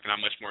 besides the fact that I'm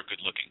much more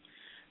good-looking.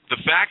 The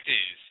fact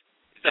is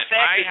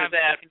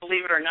that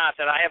believe it or not,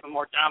 that I have a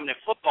more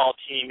dominant football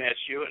team as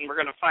you, and we're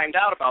going to find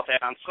out about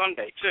that on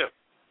Sunday, too.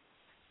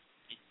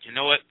 You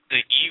know what?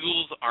 The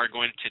Eagles are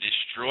going to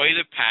destroy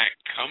the Pack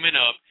coming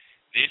up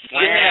this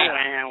Sunday.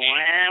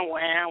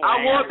 I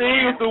want the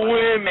Eagles to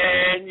win,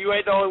 man. You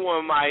ain't the only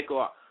one,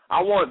 Michael. I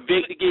want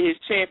Vic to get his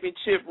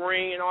championship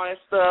ring and all that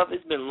stuff.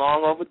 It's been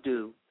long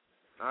overdue.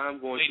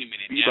 I'm going to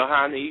be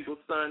behind the Eagle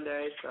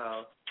Sunday.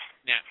 So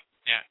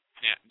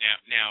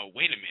now,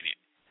 wait a minute.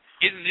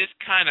 Isn't this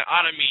kind of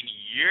odd? I mean,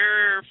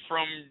 you're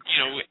from,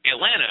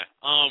 Atlanta.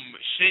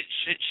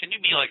 Shouldn't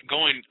you be like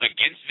going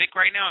against Vic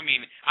right now? I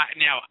mean,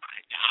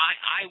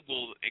 I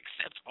will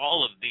accept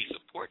all of the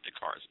support to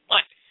cars,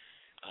 but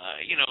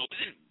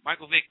isn't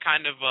Michael Vick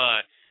kind of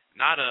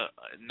not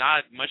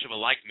much of a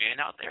liked man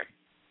out there?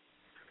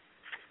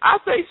 I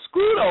say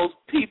screw those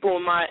people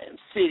in my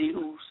city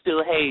who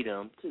still hate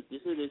him to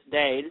this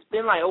day. It's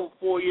been like over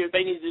 4 years.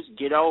 They need to just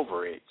get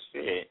over it.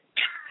 Shit.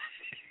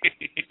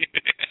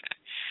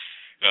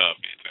 Oh,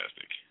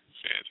 fantastic.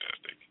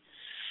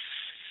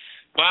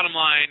 Bottom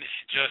line,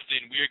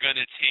 Justin, we're going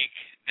to take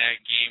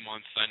that game on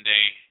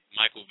Sunday.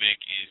 Michael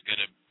Vick is going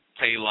to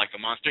play like a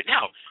monster.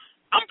 Now,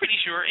 I'm pretty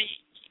sure,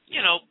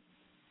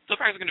 the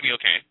Packers are going to be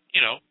okay.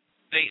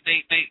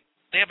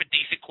 They have a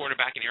decent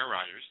quarterback in Aaron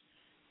Rodgers.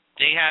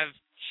 They have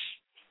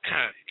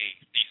a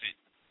decent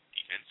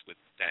defense with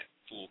that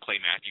fool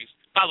Clay Matthews.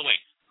 By the way,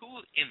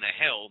 who in the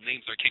hell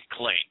names their kid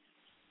Clay?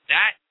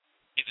 That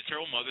is a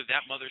terrible mother.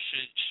 That mother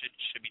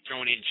should be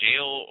thrown in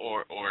jail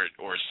or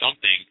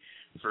something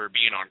for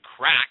being on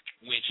crack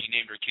when she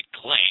named her kid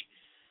Clay.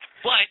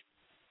 But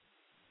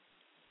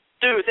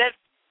dude, that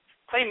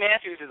Clay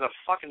Matthews is a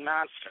fucking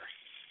monster.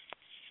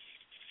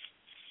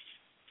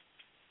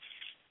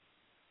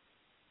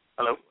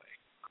 Hello?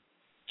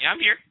 Yeah,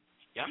 I'm here.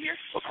 I'm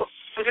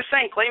just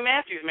saying, Clay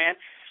Matthews, man,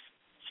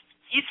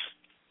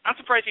 I'm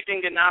surprised he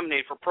didn't get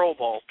nominated for Pro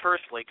Bowl,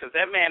 personally, because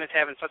that man is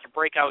having such a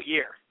breakout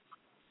year.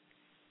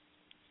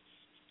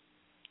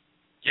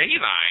 Yeah,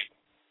 he's all right.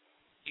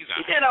 He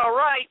did all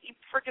right. He's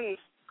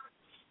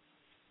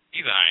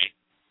all right.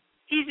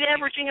 He's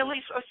averaging at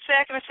least a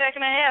sack and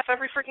a half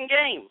every freaking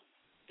game.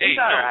 Hey,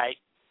 he's all right.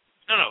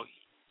 No,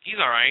 he's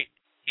all right.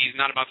 He's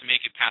not about to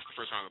make it past the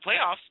first round of the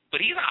playoffs,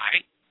 but he's all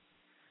right.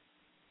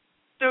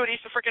 Dude,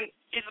 he's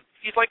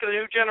like the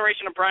new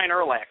generation of Brian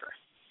Urlacher.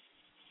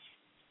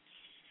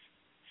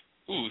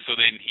 Ooh, so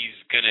then he's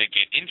gonna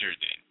get injured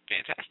then.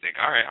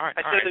 Fantastic. All right. I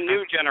said the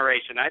new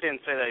generation. I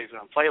didn't say that he's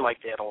gonna play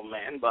like that old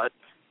man, but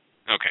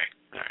okay.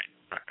 All right,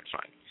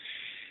 fine.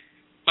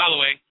 By the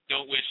way,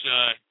 don't wish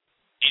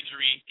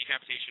injury,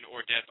 decapitation,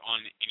 or death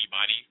on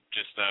anybody.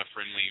 Just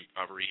friendly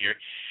rivalry here.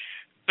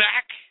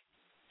 Back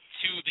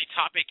to the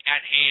topic at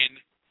hand.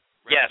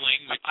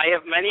 Wrestling. Yes, I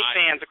have many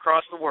fans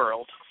across the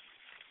world.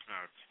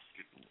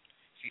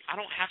 See, I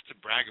don't have to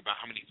brag about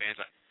how many fans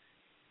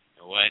You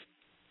know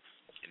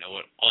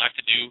what? All I have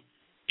to do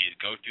is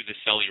go through the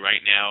celly right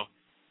now,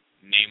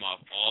 name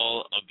off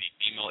all of the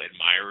female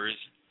admirers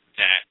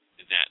that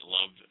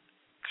love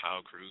Kyle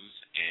Cruz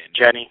and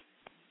Jenny.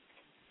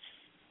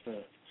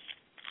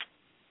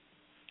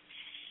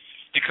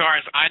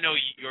 Dakars, I know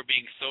you're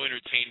being so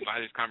entertained by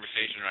this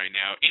conversation right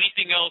now.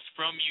 Anything else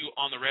from you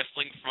on the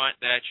wrestling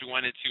front that you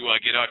wanted to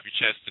get off your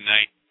chest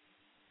tonight?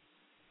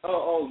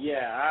 Oh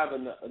yeah, I have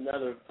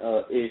another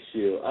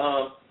issue.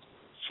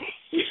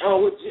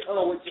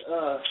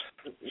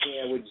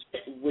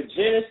 With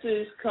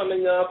Genesis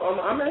coming up,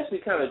 I'm actually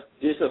kind of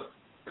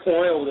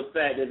disappointed with the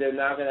fact that they're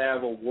not going to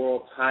have a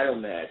world title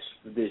match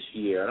this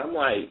year. And I'm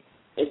like,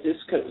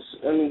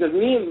 because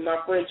me and my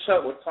friend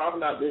Chuck were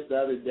talking about this the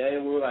other day,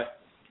 and we were like,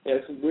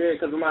 it's weird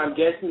because I'm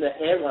guessing the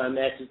headline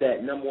match is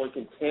that number one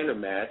contender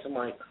match. I'm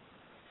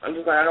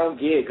just like, I don't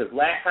get it, because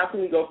how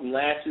can we go from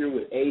last year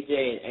with AJ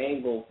and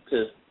Angle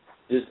to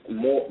just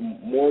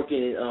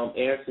Morgan and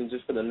Anderson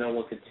just for the number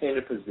one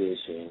contender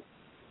position?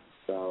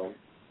 So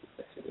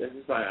it's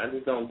just like, I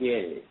just don't get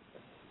it.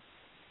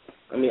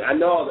 I mean, I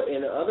know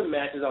in the other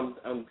matches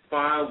I'm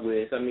fine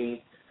with. I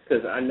mean,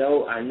 because I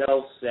know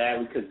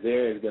sadly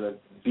Kazarian is gonna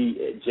beat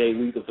Jay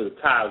Lethal for the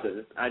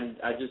title.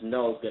 I just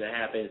know it's gonna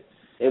happen.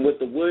 And with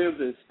the Williams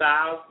and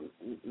Styles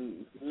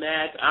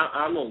match,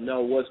 I don't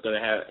know what's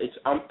gonna happen.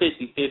 I'm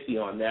 50-50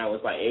 on that.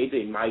 It's like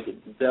AJ might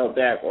get the belt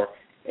back or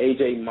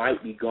AJ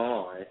might be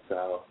gone.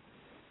 So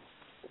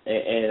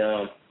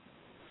and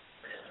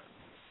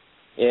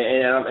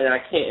I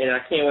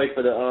can't wait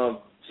for the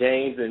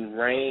James and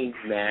Reigns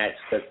match.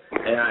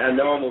 And I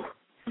know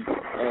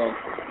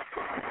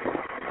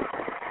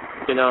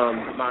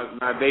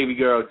my baby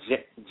girl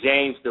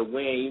James to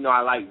win. You know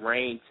I like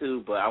Reigns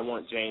too, but I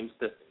want James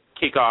to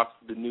kick off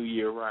the new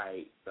year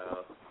right. So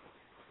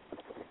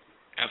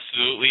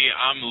absolutely,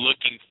 I'm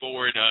looking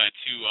forward to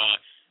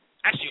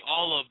actually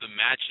all of the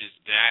matches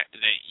that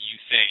you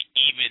say,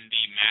 even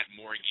the Matt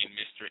Morgan,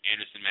 Mr.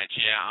 Anderson match.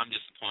 Yeah, I'm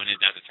disappointed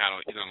that the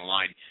title is on the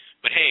line.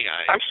 But hey,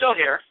 I'm still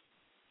here.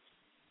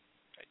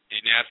 I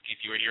didn't ask if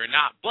you were here or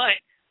not, but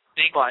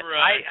thanks for.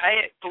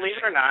 I believe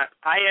it or not,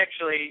 I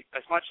actually,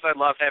 as much as I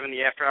love having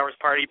the after hours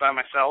party by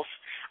myself,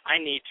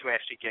 I need to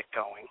actually get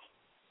going.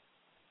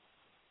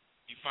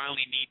 You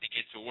finally need to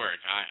get to work.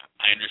 I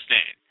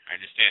understand. I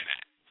understand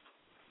that.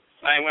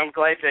 I'm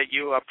glad that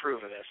you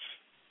approve of this.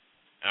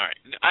 All right.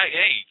 I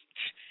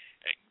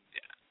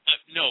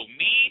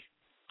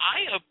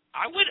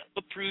would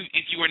approve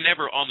if you were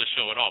never on the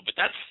show at all, but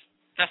that's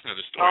That's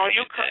another story.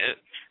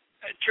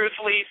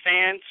 Truthfully,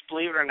 fans,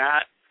 believe it or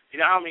not, you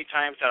know how many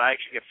times that I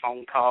actually get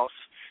phone calls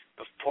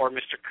of poor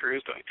Mr.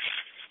 Cruz going,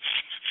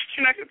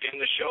 "You're not going to be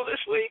in the show this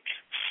week.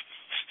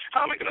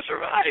 How am I going to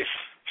survive?"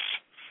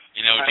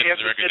 You know, I have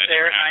to sit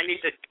there. I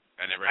need to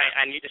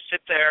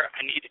sit there.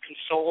 I need to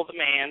console the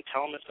man.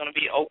 Tell him it's going to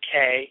be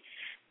okay.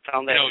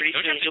 Tell him that pretty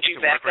soon he'll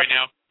be back right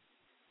now.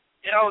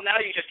 You know, now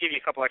you just give me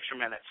a couple extra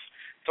minutes.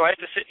 So I have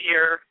to sit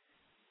here,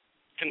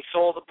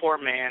 console the poor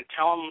man,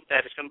 tell him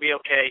that it's going to be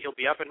okay. He'll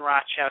be up in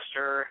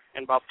Rochester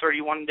in about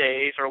 31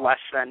 days or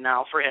less than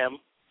now for him.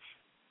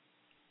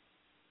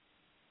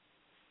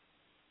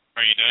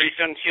 Are you done? Pretty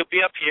soon he'll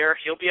be up here.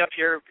 He'll be up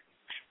here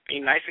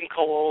being nice and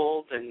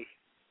cold, and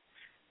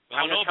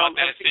I don't know about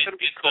that. It's going to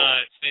be cool.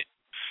 I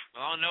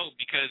don't know,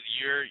 because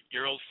your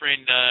old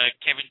friend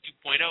Kevin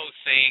 2.0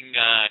 saying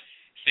that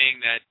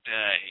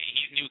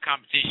he's new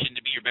competition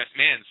to be your best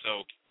man,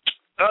 so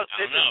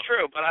this is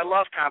true, but I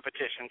love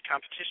competition.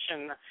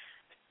 Competition,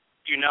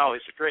 you know,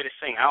 is the greatest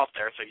thing out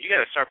there. So you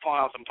got to start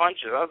pulling out some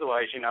punches.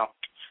 Otherwise, you know,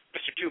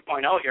 Mr.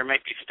 2.0 here might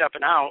be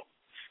stepping out,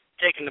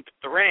 taking the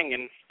ring,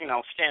 and you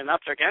know, standing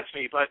up there against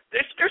me. But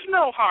there's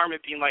no harm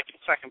in being like in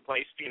second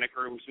place, being a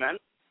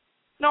groomsman.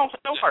 No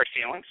hard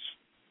feelings.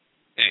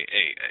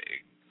 Hey,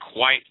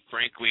 quite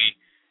frankly,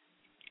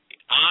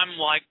 I'm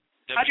like.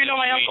 How'd you know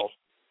my uncle?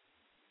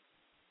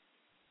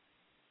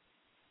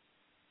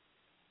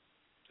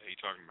 What are you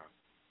talking about?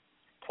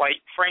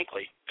 Quite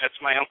frankly, that's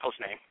my uncle's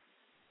name.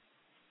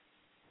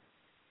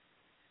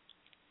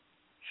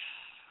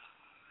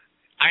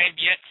 I have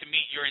yet to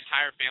meet your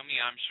entire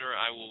family. I'm sure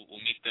I will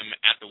meet them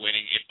at the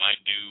wedding if I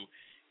do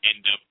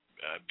end up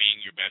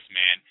being your best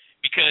man.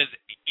 Because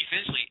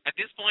essentially, at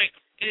this point,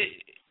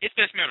 it's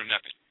best man or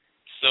nothing.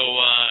 So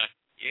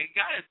you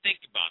got to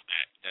think about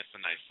that. That's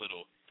a nice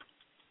little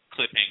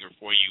cliffhanger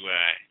for you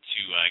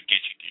to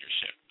get you to your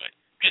ship. But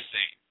just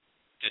saying.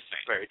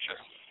 Very true.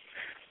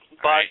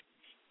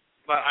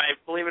 But I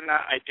believe it or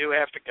not, I do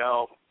have to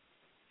go.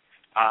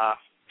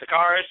 The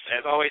Cars,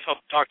 as always, hope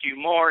to talk to you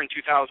more in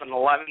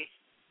 2011.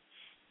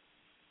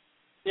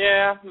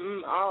 Yeah,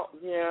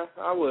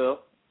 I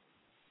will.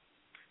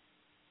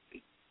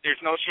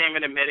 There's no shame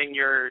in admitting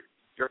your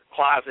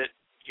closet,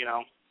 you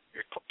know,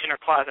 your inner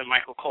closet,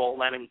 Michael Cole.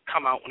 Let him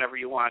come out whenever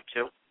you want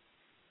to.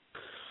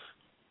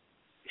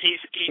 He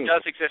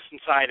does exist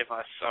inside of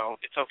us, so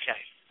it's okay.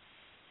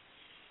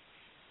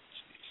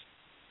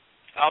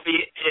 I'll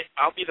be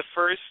the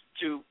first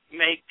to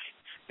make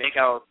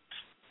out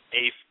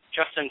a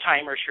Justin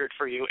Tymer shirt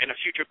for you and a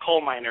future coal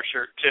miner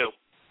shirt too.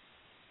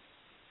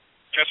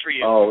 Just for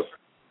you. Oh,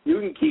 you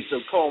can keep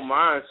the coal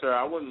miner shirt.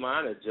 I wouldn't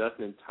mind a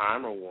Justin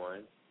Tymer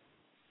one.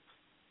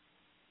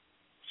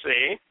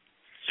 See?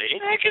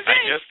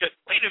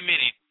 Wait a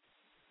minute.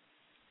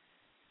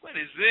 What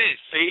is this?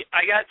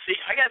 I got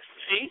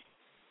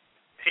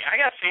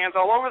fans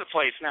all over the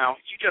place now.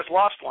 You just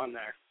lost one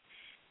there.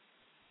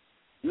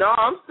 No,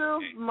 I'm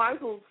still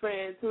Michael's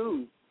fan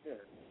too. Yeah.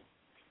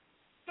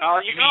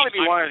 You can only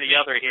be one or the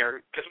other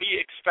here because we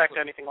expect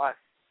anything less.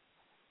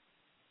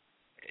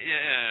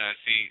 Yeah,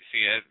 see,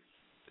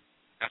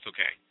 that's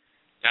okay.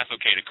 That's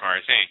okay to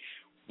Cars. Hey,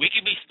 we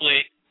can be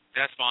split.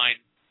 That's fine.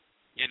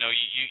 You know,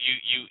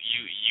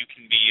 you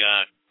can be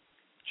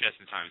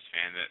Justin Time's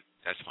fan.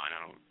 That's fine. I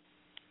don't.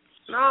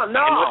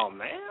 No,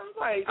 man.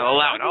 Like, I'll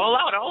allow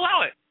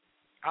it.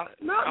 I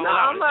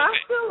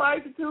still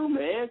like it too,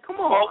 man.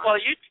 Come on. Well,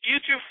 you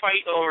two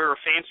fight over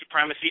fan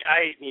supremacy.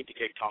 I need to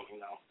get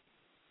talking now.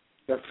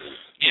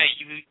 Yeah,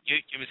 you've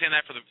been saying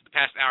that for the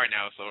past hour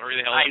now, so hurry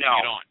the hell up and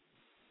get on.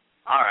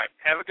 All right.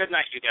 Have a good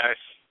night, you guys.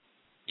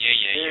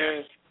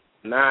 Yeah.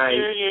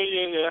 Night.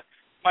 Yeah.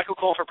 Michael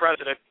Cole for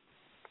president.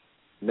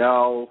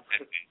 No.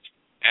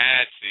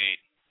 That's it.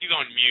 He's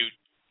on mute.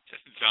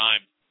 Just in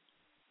time.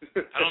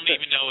 I don't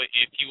even know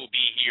if he will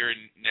be here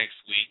next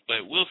week,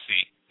 but we'll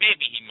see.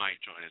 Maybe he might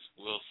join us.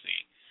 We'll see.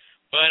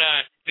 But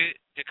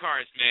the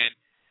Cars, man.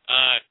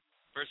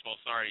 First of all,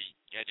 sorry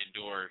you had to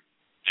endure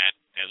that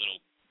little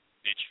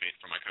bitch fit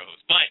from my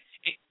co-host. But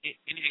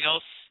anything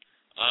else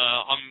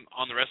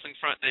on the wrestling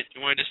front that you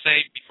wanted to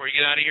say before you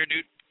get out of here,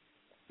 dude?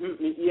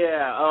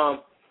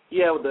 The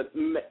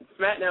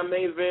SmackDown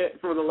main event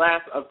from the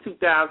last of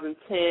 2010.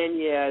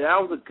 Yeah, that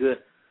was a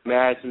good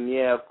match, and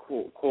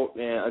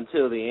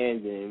until the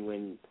ending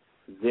when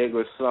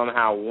Ziggler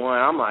somehow won.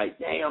 I'm like,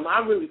 damn, I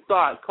really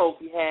thought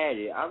Kofi had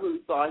it. I really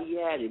thought he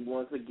had it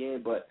once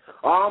again. But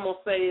all I'm going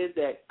to say is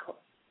that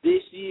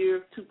this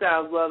year,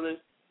 2011,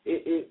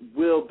 it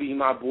will be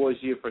my boy's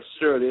year for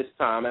sure this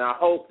time. And I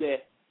hope that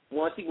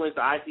once he wins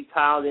the IC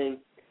title and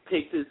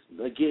get his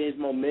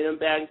momentum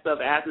back and stuff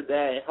after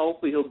that, and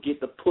hopefully he'll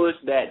get the push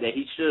back that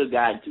he should have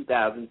got in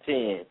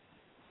 2010.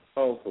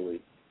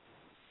 Hopefully.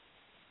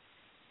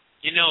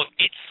 You know,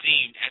 it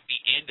seemed at the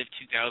end of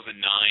 2009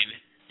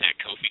 that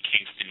Kofi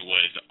Kingston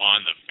was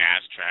on the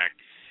fast track.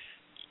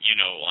 You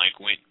know, like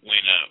when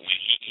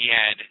he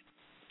had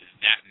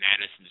that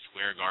Madison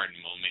Square Garden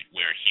moment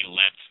where he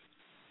leapt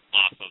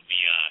off of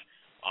the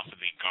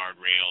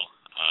guardrail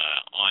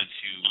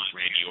onto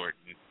Randy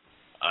Orton.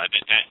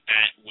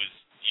 That was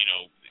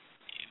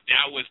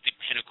that was the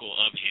pinnacle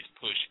of his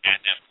push at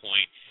that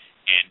point,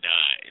 and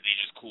they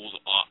just cooled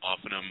off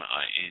on him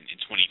in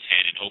 2010,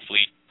 and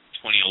hopefully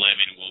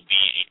 2011 will be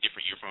a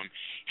different year for him.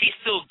 He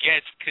still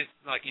gets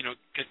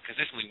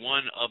consistently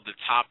one of the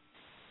top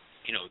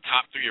 3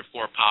 or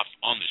 4 pops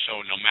on the show,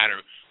 no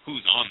matter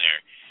who's on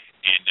there,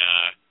 and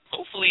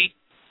hopefully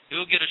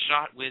he'll get a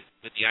shot with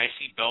the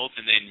IC belt,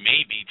 and then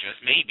maybe,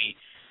 just maybe,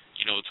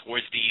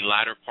 towards the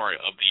latter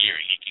part of the year,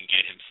 he can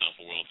get himself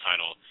a world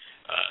title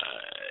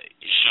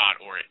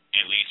shot, or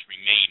at least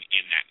remain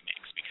in that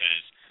mix,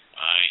 because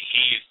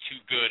he is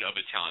too good of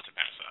a talent to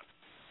pass up.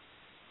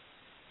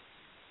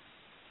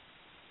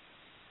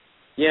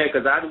 Yeah,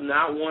 because I do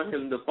not want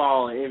him to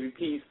fall in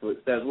MVP's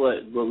footsteps.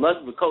 But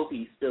luckily for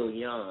Kofi, he's still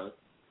young,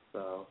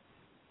 so.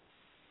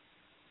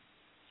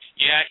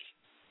 Yeah,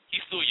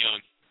 he's still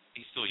young.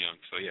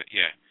 So yeah.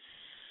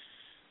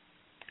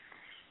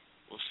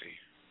 We'll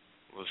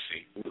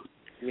see.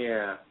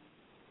 Yeah.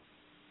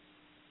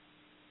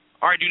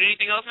 All right, dude.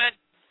 Anything else, man?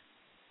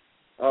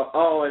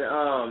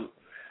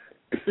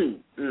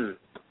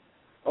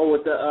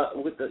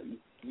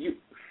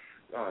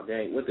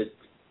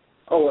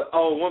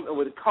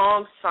 With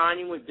Kong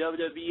signing with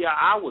WWE,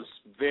 I was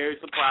very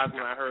surprised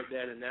when I heard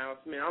that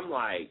announcement. I'm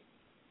like,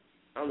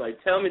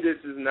 tell me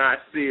this is not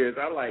serious.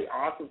 I'm like,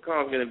 Awesome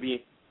Kong's gonna be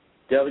in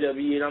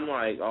WWE, and I'm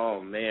like,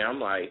 oh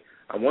man,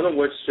 I wonder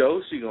what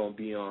show she's gonna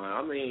be on.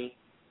 I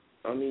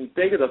mean,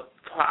 think of the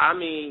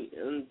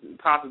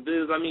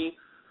possibilities. I mean,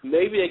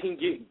 maybe they can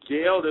get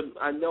Gail to,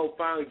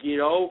 finally get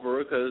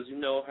over, because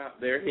how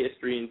their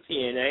history in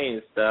TNA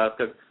and stuff.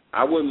 Because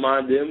I wouldn't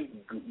mind them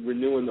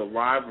renewing the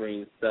rivalry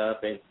and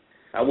stuff, and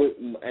I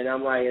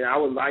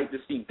would like to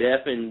see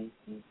Beth and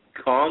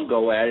Kong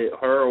go at it,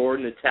 her or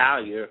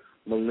Natalya,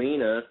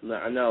 Melina.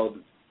 I know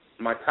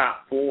my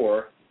top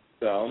 4,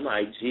 so I'm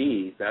like,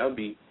 geez, that would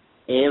be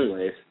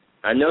endless.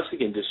 I know she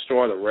can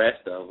destroy the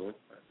rest of them.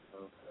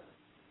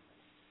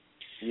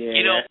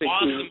 Yeah,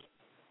 awesome.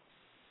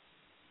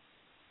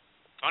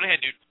 Go on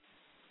ahead, dude.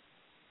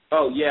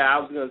 Oh yeah, I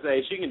was gonna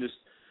say she can just,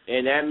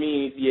 and that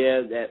means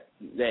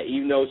that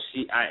even though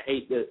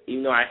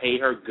I hate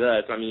her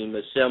guts. I mean,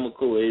 Michelle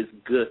McCool is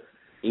good.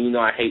 Even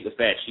though I hate the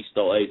fact she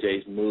stole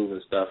AJ's move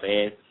and stuff,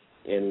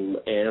 and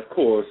of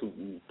course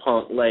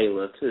Punk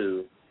Layla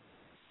too.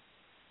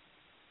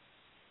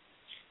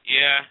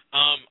 Yeah.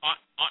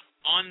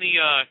 On the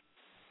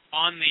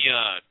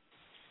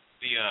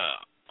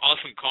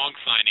Awesome Kong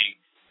signing,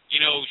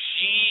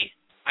 she,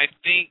 I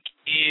think,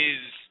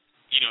 is,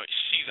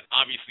 she's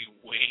obviously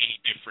way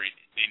different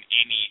than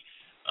any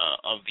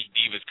of the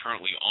divas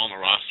currently on the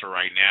roster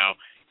right now.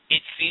 It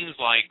seems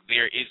like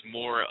there is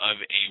more of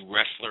a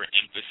wrestler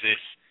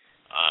emphasis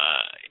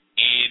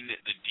in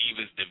the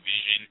divas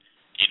division.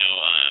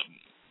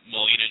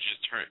 Melina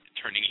just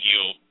turning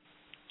heel,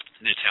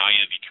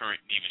 Natalya, the current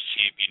divas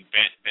champion,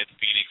 Beth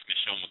Phoenix,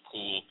 Michelle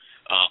McCool,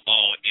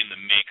 all in the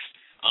mix.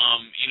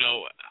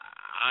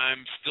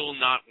 I'm still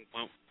not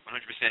 100%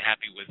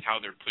 happy with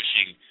how they're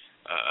pushing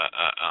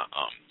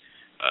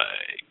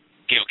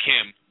Gail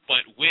Kim,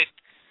 but with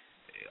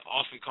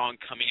Awesome Kong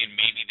coming in,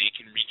 maybe they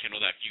can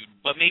rekindle that feud,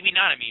 but maybe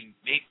not. I mean,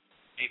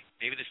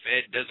 maybe the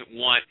Fed doesn't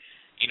want,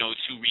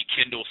 to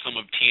rekindle some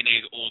of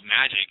TNA's old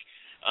magic,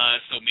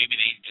 so maybe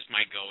they just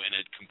might go in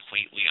a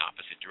completely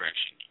opposite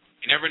direction.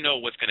 You never know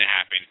what's going to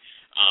happen,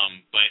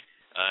 but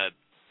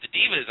the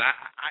Divas,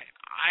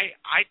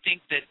 I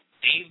think that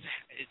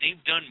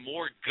they've done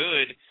more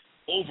good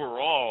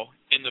overall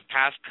in the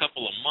past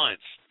couple of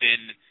months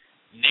than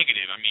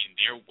negative. I mean,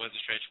 there was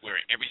a stretch where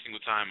every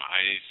single time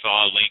I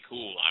saw Lay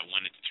Cool, I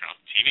wanted to turn off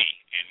the TV,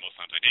 and most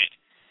times I did.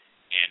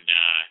 And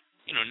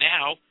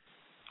now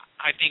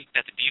I think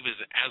that the Divas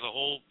as a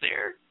whole,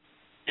 they're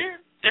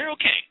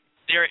okay.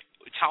 They're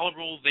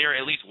tolerable. They're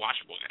at least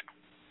watchable now.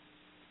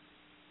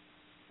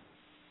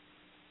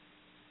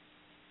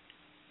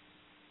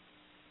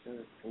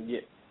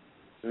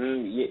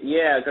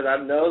 Yeah, because I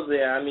know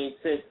that. I mean,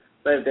 since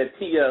that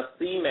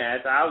TLC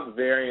match, I was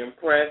very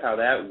impressed how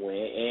that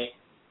went,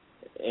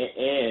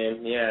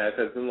 and yeah,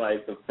 because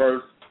like the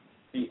first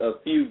a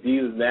few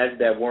Divas matches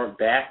that weren't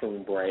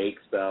bathroom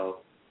breaks,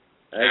 so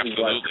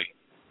absolutely.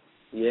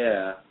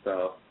 Yeah,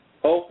 so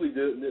hopefully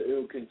it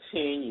will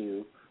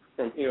continue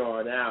from here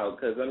on out.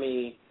 Because I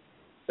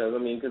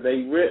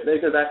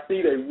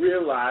see they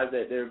realize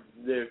that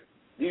their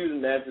Divas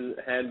matches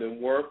have been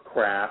worth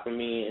crap. I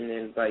mean, and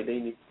then like they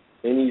need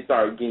to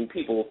start getting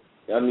people,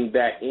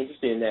 back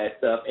interested in that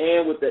stuff.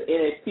 And with the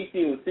NXT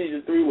season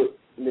season 3 with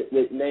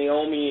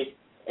Naomi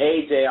and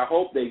AJ, I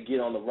hope they get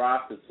on the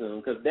roster soon,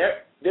 because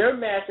their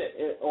match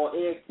on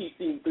NXT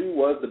season 3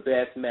 was the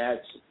best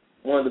match,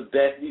 one of the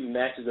best Divas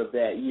matches of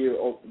that year,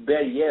 or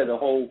better yet, the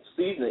whole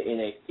season of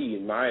NXT,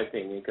 in my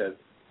opinion, because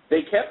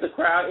they kept the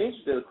crowd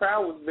interested. The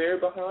crowd was very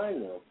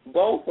behind them,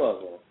 both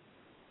of them.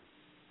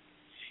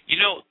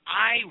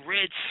 I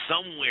read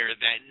somewhere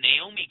that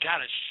Naomi got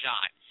a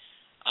shot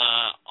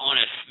on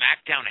a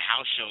SmackDown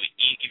house show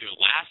either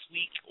last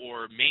week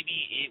or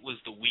maybe it was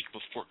the week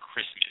before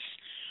Christmas.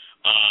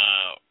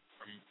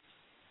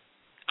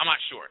 I'm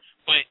not sure.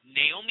 But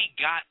Naomi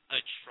got a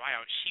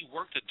tryout. She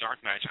worked a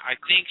dark match. I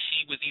think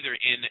she was either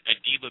in a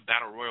Diva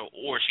Battle Royal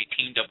or she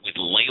teamed up with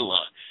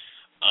Layla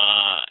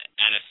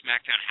at a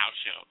SmackDown house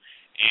show.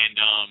 And,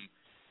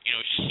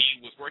 she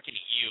was working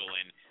heel.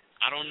 And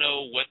I don't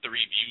know what the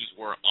reviews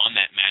were on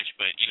that match,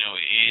 but,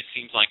 it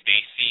seems like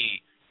they see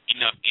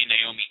enough in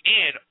Naomi.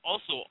 And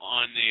also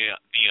on the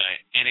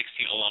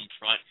NXT alum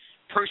front,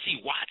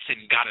 Percy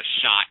Watson got a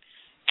shot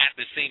at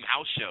the same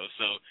house show.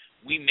 So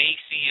we may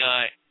see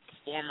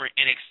former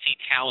NXT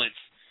talents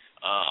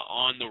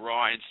on the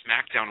Raw and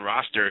SmackDown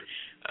roster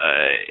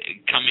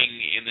coming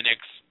in the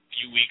next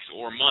few weeks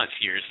or months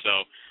here.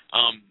 So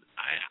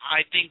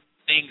I think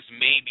things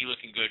may be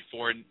looking good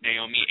for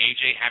Naomi.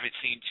 AJ, haven't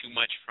seen too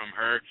much from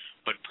her,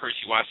 but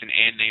Percy Watson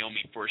and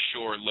Naomi for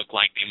sure look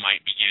like they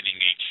might be getting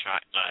a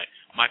shot,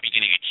 might be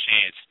getting a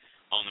chance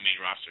on the main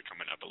roster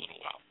coming up a little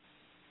while.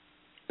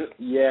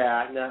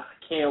 Yeah, no,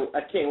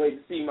 I can't wait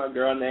to see my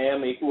girl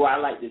Naomi, who I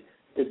like to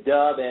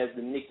dub as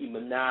the Nicki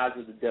Minaj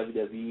of the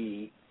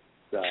WWE.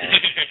 So,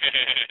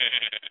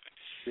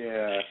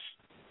 yeah.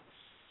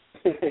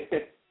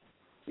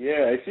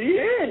 Yeah, she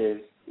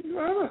is.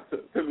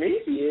 To me,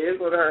 she is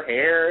with her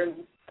hair and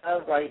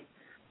stuff. Like,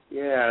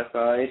 yeah,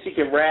 so, and she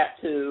can rap,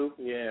 too.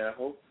 Yeah,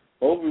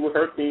 hopefully with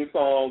her theme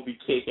song will be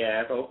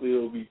kick-ass. Hopefully it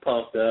will be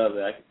pumped up.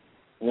 Like,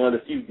 one of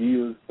the few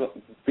deals,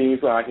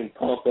 things I can get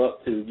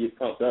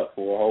pumped up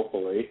for,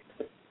 hopefully.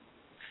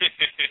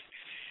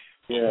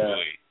 Yeah.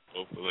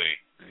 Hopefully.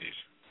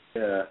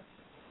 Yeah.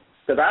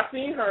 Because I've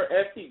seen her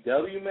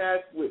FTW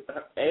match with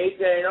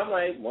AJ, and I'm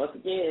like, once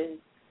again,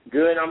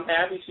 good. I'm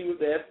happy she was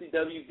the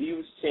FTW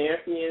Divas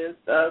champion and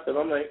stuff. And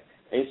I'm like,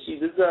 and she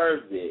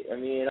deserves it. I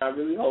mean, I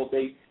really hope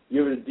they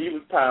give her the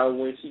Divas power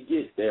when she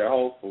gets there,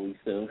 hopefully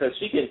soon. Because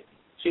she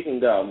can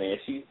go, man.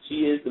 She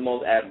is the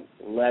most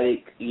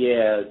athletic,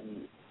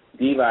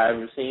 diva I've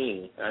ever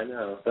seen. I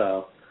know.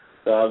 So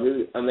I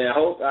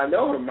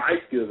know her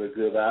mic skills are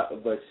good,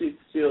 but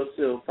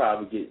she'll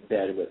probably get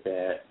better with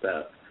that.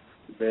 So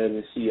better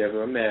than she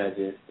ever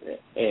imagined.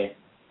 And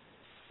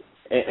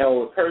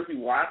with Percy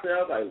Watson,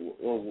 I was like,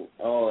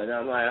 and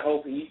I'm like, I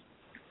hope he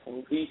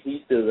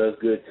still does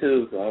good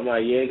too. So I'm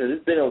like, yeah, because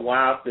it's been a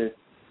while since,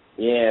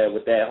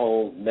 with that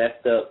whole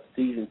messed up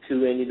season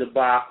 2 ending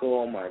debacle.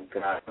 Oh my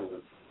God,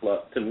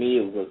 to me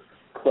it was a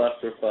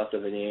clusterfuck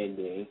of an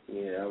ending.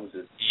 It was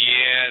just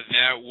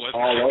that was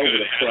all over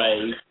the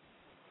place.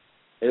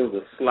 It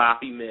was a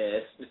sloppy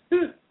mess.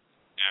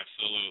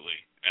 Absolutely.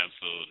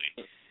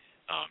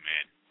 Oh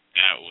man,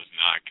 that was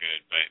not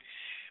good. But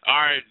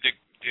all right, the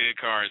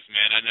cards,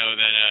 man. I know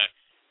that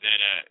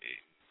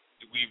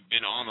we've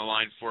been on the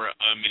line for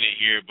a minute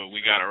here, but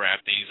we got to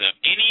wrap things up.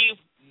 Any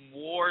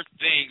more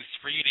things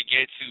for you to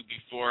get to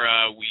before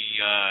we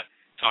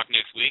talk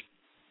next week?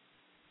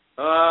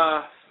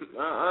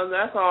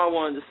 That's all I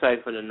wanted to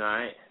say for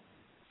tonight.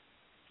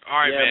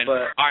 All right, man.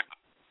 But, all right.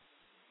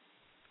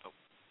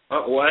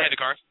 what? Go ahead,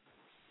 Cars.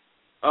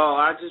 Oh,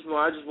 I just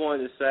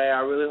wanted to say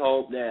I really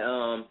hope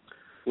that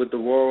with the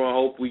Royal, I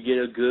hope we get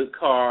a good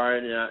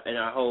card, and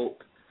I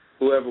hope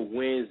whoever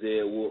wins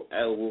it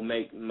will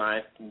make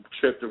my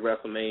trip to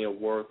WrestleMania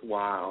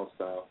worthwhile.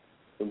 So,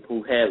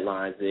 who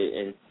headlines it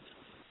and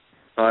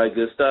all that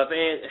good stuff.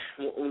 And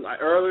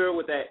earlier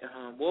with that,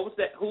 what was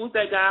that? Who was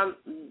that guy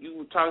you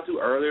were talking to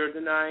earlier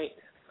tonight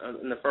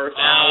in the first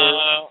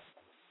hour?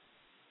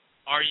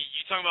 Are you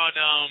talking about?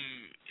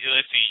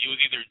 Let's see. It was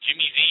either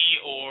Jimmy Z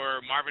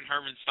or Marvin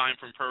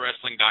Hermanstein from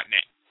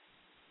ProWrestling.net.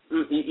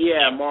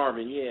 Yeah,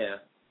 Marvin.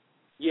 Yeah.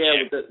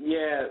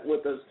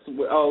 With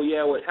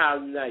how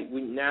like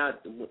now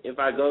if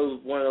I go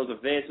to one of those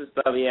events and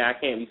stuff, I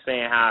can't be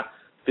saying how I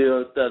feel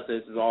and stuff.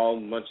 This is all a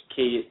bunch of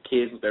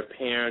kids with their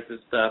parents and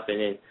stuff,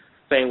 and then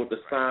same with the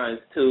signs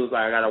too. It's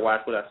like I gotta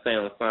watch what I say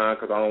on the sign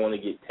because I don't want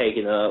to get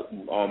taken up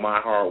on my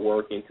hard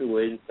work into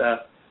it and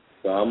stuff.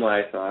 So I'm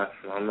like,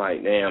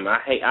 damn, I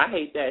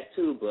hate that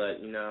too.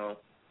 But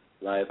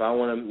like if I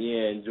want to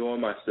enjoy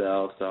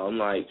myself, I'm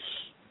gonna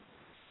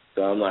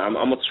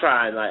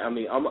try. Like I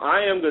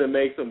am gonna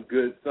make some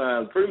good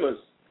signs, pretty much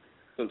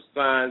some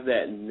signs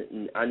that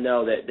I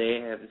know that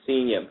they haven't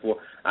seen yet before.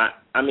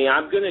 I'm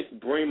gonna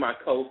bring my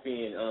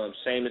Kofi and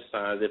Sheamus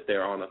signs if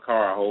they're on the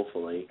card,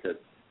 hopefully, because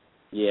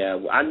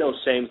I know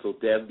Sheamus will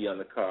definitely be on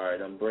the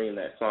card. I'm bringing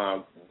that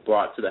sign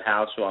brought to the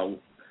house show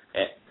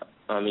at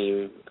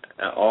Albany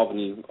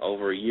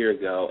over a year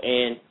ago,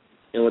 and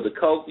with the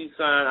Kofi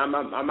sign, I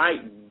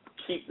might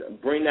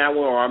bring that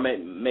one, or I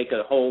might make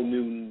a whole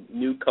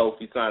new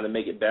Kofi sign to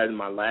make it better than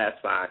my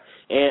last sign.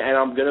 And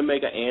I'm gonna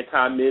make an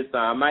anti-Miz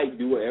sign. I might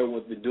do what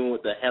everyone's been doing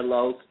with the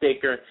hello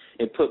sticker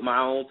and put my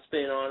own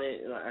spin on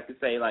it. I could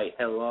say like,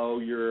 hello,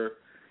 you're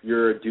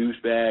a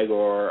douchebag,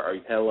 or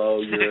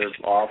hello, you're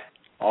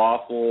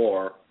awful,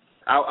 or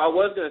I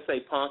was gonna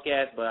say punk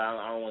ass, but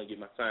I don't want to get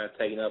my sign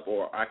taken up,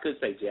 or I could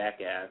say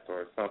jackass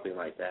or something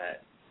like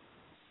that.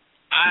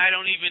 I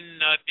don't even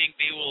think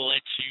they will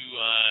let you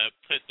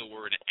put the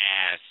word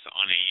ass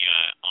on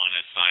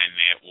a sign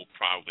that will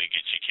probably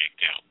get you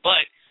kicked out.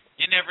 But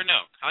you never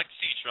know. I like to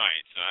see you try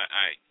it, so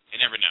I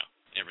never know.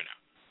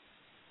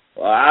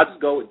 I'll just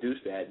go with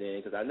douchebag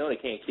then, because I know they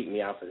can't kick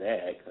me out for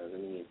that. Because I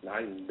mean, it's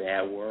not even a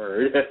bad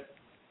word.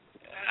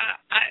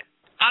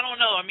 I don't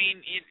know. I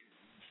mean,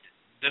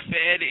 the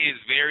Fed is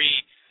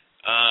very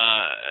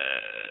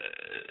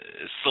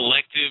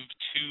selective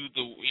to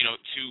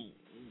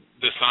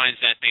the signs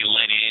that they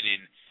let in,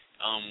 and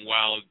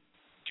while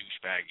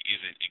douchebag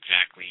isn't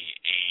exactly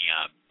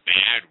a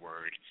bad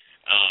word,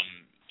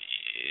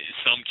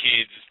 some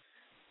kids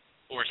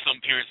or some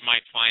parents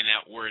might find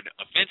that word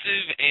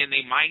offensive, and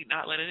they might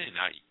not let it in.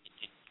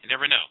 You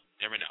never know.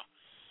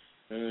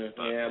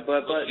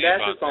 But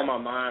that's just on my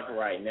mind for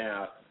right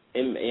now.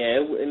 It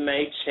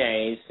may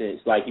change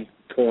since, like you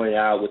pointed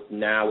out, with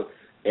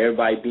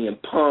everybody being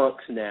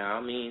punks now.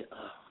 I mean,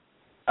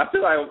 I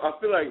feel like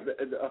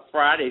a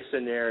Friday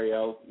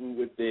scenario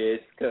with this,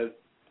 because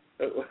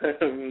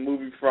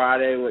movie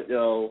Friday with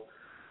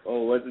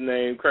what's his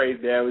name,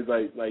 Crazy Dad was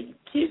like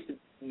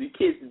the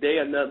kids today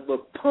are nothing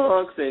but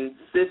punks and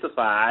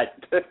sissified.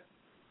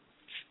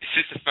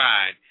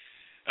 Sissified.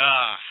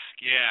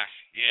 Yeah.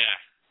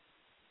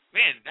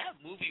 Man, that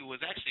movie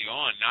was actually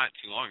on not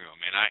too long ago,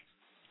 man. I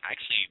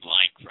actually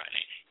like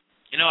Friday.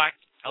 I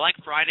like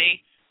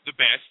Friday the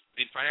best,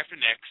 then Friday after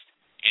next,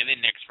 and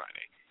then next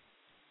Friday.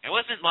 It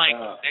wasn't like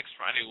next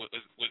Friday was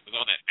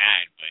all that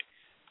bad, but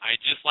I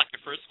just like the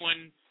first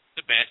one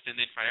the best, and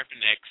then Friday after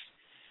next,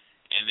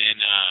 and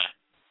then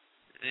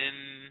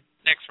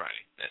next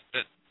Friday.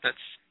 That's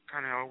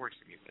kind of how it works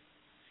for me. But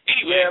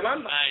anyway,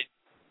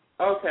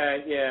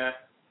 okay, yeah.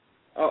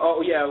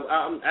 Oh yeah.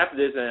 After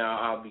this, then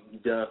I'll be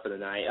done for the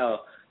night.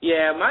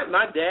 Yeah.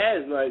 My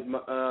dad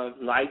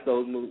likes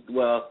those movies.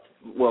 Well,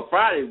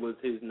 Friday was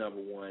his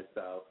number one,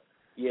 so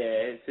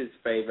yeah, it's his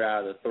favorite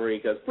out of the three.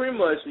 Because pretty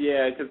much,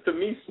 because to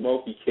me,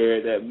 Smokey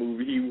carried that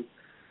movie.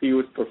 He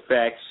was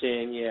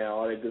perfection. Yeah,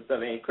 all that good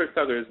stuff. And Chris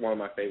Tucker is one of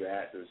my favorite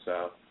actors.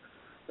 So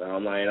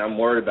I'm like, I'm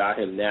worried about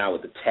him now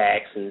with the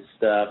tax and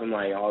stuff. I'm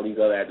like, all these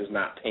other actors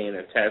not paying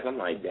their tax. I'm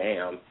like,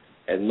 damn.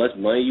 As much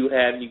money you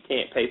have, you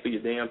can't pay for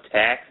your damn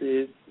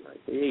taxes.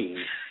 Like, hey.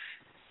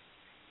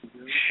 Hey,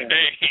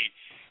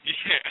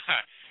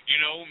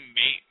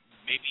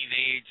 maybe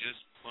they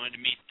just wanted to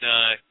meet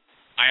the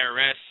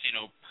IRS,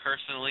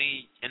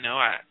 personally. I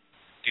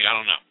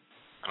don't know.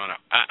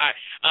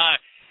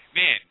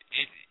 Man,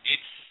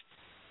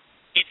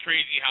 it's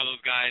crazy how those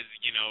guys,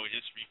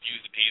 just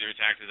refuse to pay their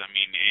taxes. I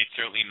mean, it's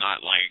certainly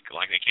not like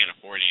they can't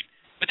afford it.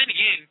 But then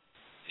again,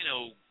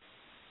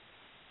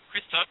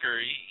 Chris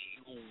Tucker,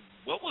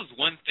 what was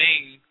one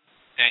thing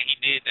that he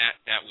did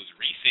that was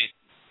recent,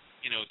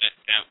 that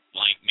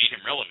made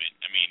him relevant?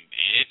 I mean,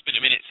 it's been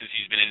a minute since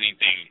he's been in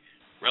anything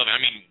relevant.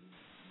 I mean,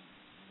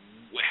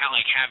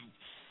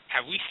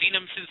 have we seen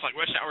him since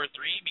Rush Hour 3?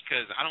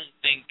 Because I don't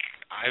think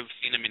I've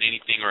seen him in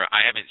anything, or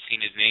I haven't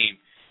seen his name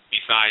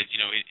besides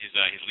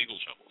his legal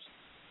troubles.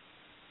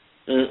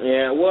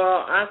 Yeah,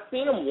 well, I've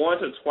seen him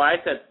once or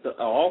twice at the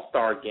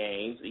All-Star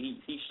games.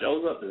 He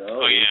shows up to those.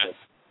 Oh yeah.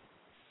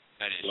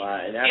 That is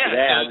and after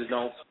that, I just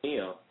don't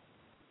see him.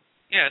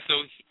 Yeah,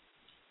 so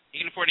he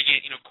can afford to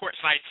get,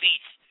 courtside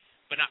seats,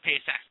 but not pay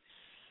his tax.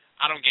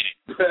 I don't get it.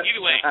 Either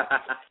way.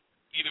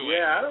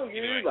 Yeah, I don't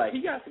get it. Like,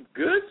 he got some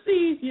good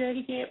seats, yeah,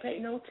 he can't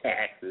pay no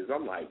taxes.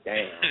 I'm like,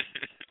 damn.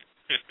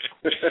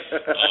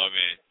 Oh,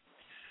 man.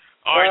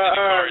 All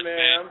right,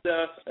 man.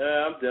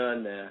 I'm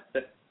done now.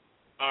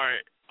 All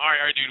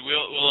right, dude.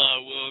 We'll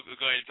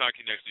go ahead and talk to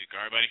you next week.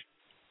 All right, buddy?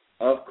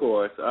 Of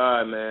course.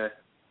 All right, man.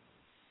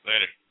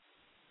 Later.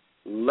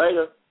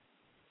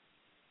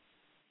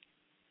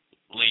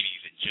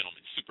 Ladies and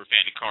gentlemen, super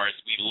fan of cars.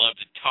 We love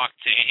to talk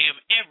to him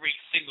every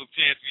single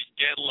chance we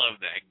get. Love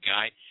that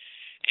guy.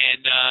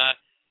 And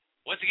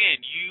once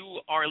again,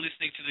 you are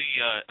listening to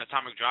the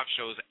Atomic Drop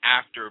Show's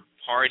after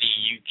party.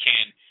 You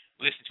can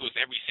listen to us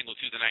every single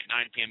Tuesday night,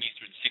 9 p.m.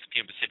 Eastern, 6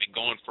 p.m. Pacific,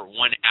 going for 1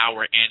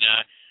 hour, and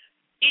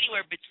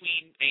anywhere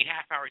between a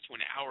half hour to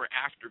an hour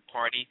after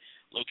party,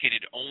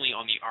 located only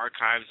on the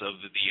archives of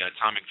the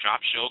Atomic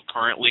Drop Show,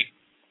 currently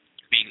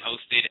being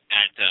hosted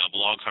at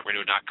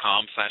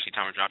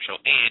blogtalkradio.com/Atomic Drop Show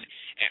and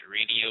at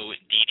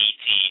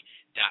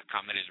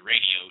RadioDDT.com. That is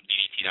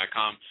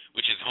RadioDDT.com,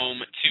 which is home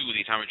to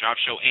the Atomic Drop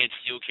Show and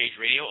Steel Cage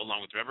Radio,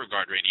 along with Rever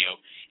Guard Radio,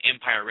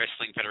 Empire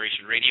Wrestling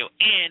Federation Radio,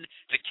 and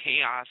the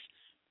Chaos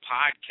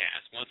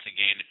Podcast. Once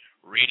again,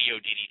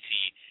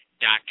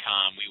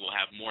 RadioDDT.com. We will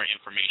have more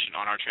information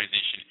on our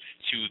transition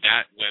to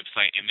that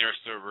website and their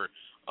server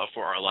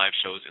for our live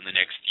shows in the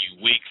next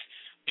few weeks.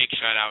 Big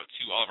shout out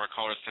to all of our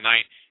callers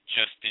tonight.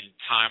 Justin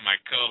Tyme, my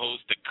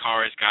co-host. The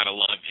Cars, gotta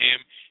love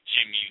him.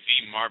 Jimmy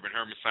V, Marvin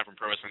Herman from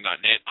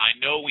ProWrestling.net. I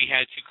know we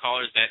had two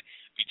callers that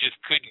we just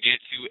couldn't get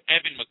to.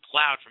 Evan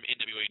McLeod from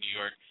NWA New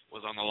York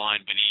was on the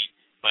line, but he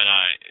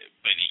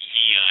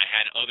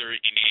had other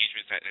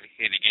engagements that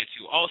he had to get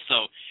to.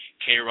 Also,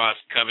 K.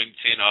 Ross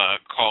Covington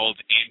called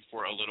in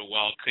for a little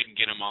while, couldn't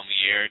get him on the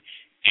air,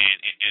 and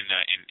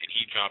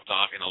he dropped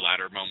off in the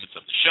latter moments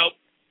of the show.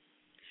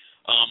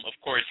 Of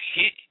course,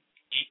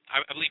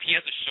 I believe he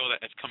has a show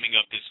that's coming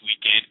up this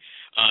weekend,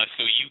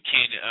 so you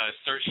can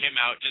search him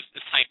out. Just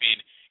type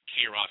in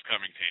K. Ross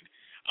Covington.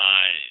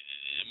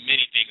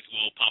 many things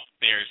will pop up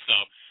there. So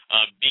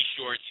be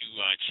sure to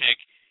check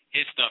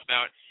his stuff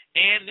out.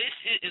 And this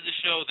is a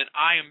show that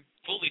I am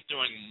fully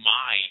throwing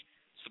my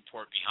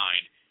support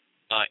behind.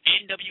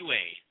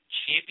 NWA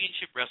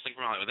Championship Wrestling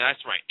from Hollywood. That's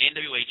right,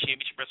 NWA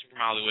Championship Wrestling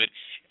from Hollywood.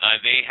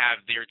 They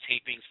have their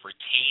tapings for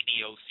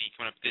KDOC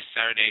coming up this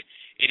Saturday.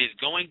 It is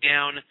going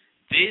down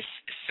this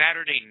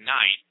Saturday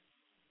night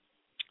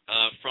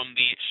from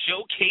the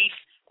Showcase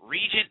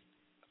Regent.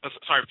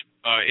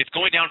 It's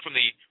going down from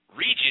the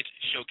Regent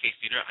Showcase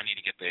Theater. I need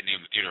to get the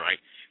name of the theater right.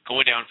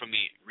 Going down from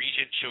the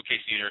Regent Showcase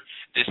Theater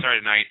this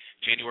Saturday night,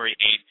 January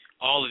 8th.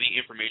 All of the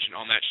information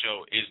on that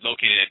show is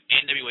located at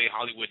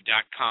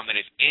nwahollywood.com. That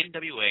is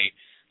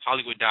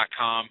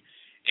nwahollywood.com.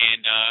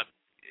 And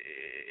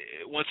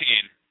once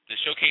again, the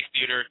Showcase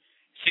Theater,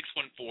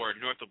 614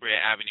 North La Brea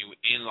Avenue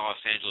in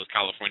Los Angeles,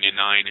 California,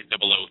 90036.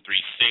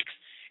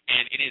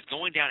 And it is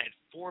going down at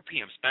 4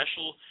 p.m.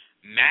 Special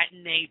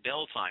matinee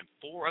bell time,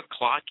 4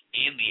 o'clock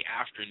in the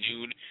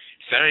afternoon.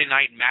 Saturday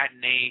night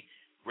matinee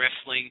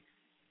wrestling.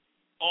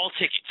 All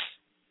tickets,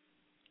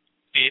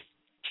 $15.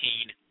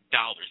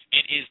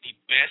 It is the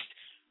best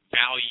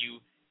value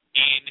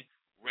in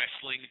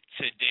wrestling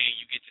today.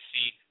 You get to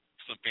see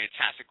some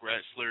fantastic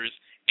wrestlers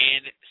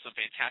and some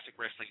fantastic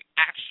wrestling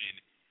action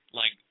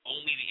like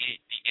only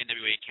the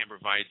NWA can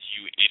provide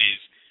you. It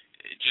is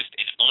just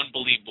an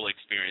unbelievable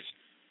experience.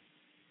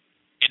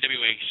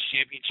 NWA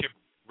Championship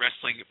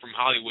Wrestling from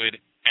Hollywood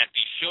at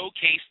the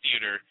Showcase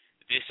Theater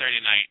this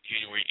Saturday night,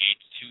 January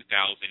 8th,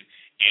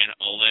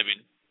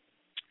 2011.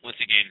 Once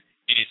again,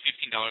 it is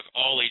 $15,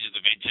 all ages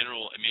event,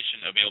 general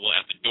admission available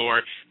at the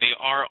door. The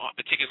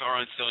tickets are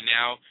on sale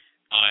now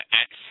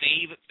at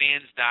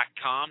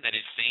SaveFans.com. That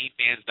is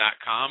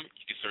SaveFans.com.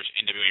 You can search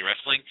NWA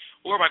Wrestling,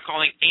 or by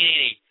calling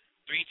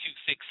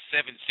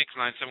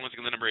 888-326-7697. Once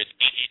again, the number is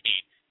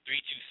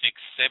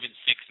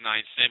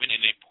 888-326-7697,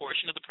 and a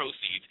portion of the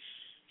proceeds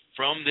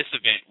from this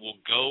event will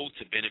go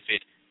to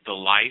benefit the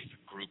Life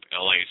Group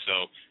LA.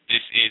 So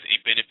this is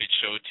a benefit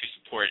show to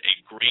support a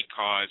great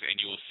cause, and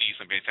you will see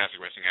some fantastic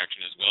wrestling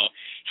action as well.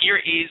 Here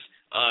is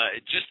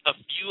just a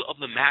few of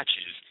the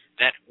matches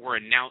that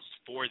were announced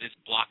for this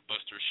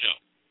blockbuster show.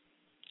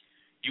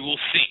 You will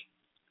see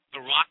the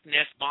Rock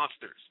Nest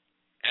Monsters,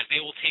 as they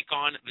will take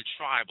on the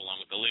Tribe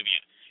along with Olivia.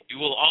 You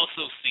will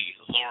also see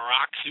the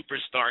Rock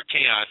Superstar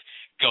Chaos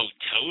go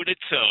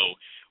toe-to-toe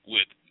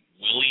with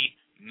Willie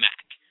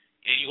Mack.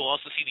 And you will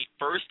also see the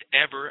first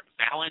ever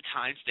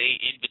Valentine's Day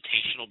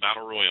Invitational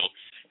Battle Royal.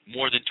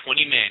 More than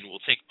 20 men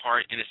will take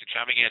part in this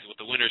extravaganza, with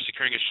the winner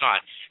securing a shot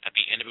at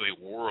the NWA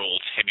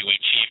World Heavyweight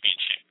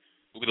Championship.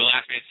 Who will be the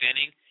last man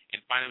standing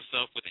and find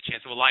himself with a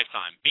chance of a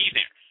lifetime? Be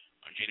there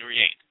on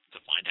January 8th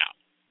to find out.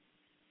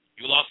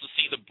 You will also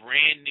see the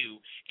brand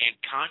new and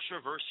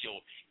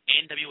controversial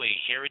NWA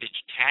Heritage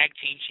Tag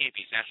Team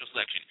Champions National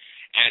Selection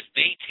as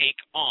they take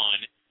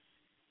on,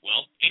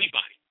 well,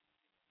 anybody.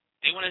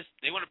 They want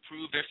to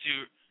prove their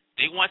tag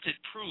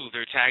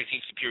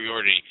team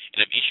superiority and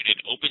have issued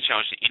an open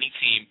challenge to any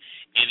team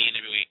in the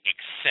NWA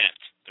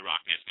except the Rock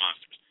Nest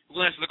Monsters. Who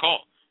will answer the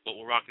call? What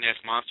will Rock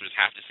Nest Monsters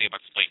have to say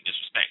about this blatant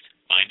disrespect?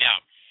 Find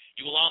out.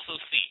 You will also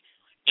see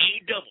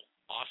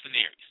Austin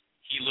Aries.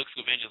 He looks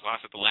to avenge his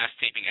loss at the last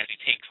taping as he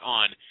takes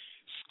on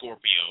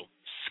Scorpio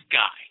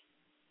Sky.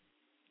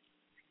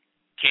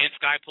 Can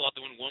Sky pull out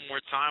the win one more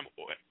time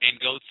and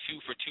go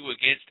 2 for 2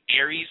 against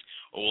Aries,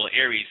 or will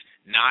Aries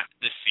knot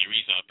the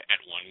series up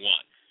at 1-1?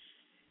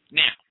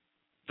 Now,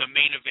 the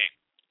main event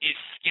is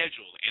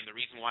scheduled, and the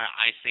reason why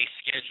I say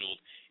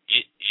scheduled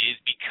it is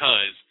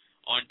because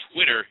on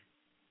Twitter,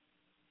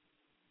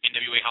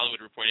 NWA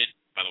Hollywood reported,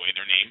 by the way,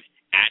 their name,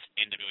 at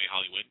NWA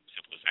Hollywood,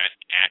 simple as that,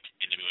 at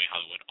NWA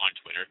Hollywood on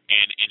Twitter,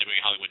 and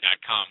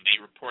NWAHollywood.com,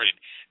 they reported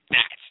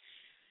that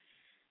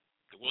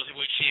the World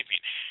Heavyweight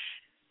Champion,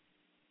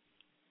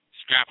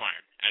 Scrap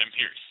Iron, Adam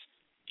Pearce,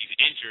 he's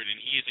injured, and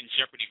he is in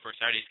jeopardy for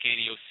Saturday's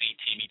KDOC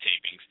TV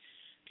tapings.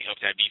 We hope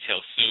to have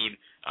details soon.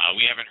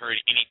 We haven't heard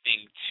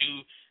anything to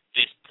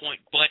this point,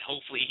 but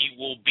hopefully he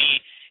will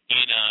be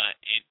in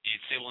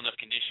stable enough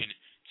condition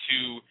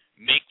to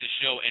make the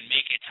show and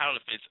make a title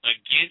defense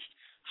against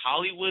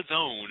Hollywood's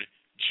own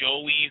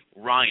Joey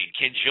Ryan.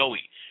 Can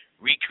Joey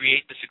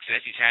recreate the success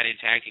he's had in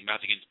tag team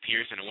bouts against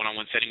Pearce in a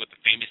one-on-one setting with the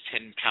famous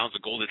 10 pounds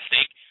of gold at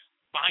stake?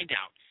 Find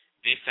out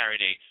this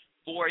Saturday.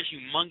 4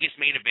 humongous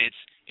main events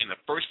in the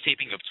first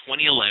taping of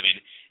 2011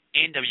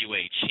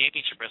 NWA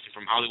Championship Wrestling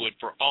from Hollywood.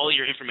 For all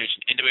your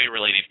information NWA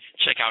related,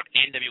 check out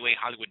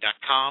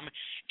NWAHollywood.com,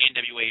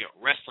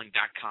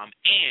 NWAWrestling.com,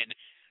 and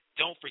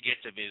don't forget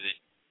to visit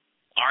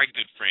our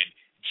good friend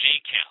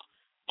J Cal,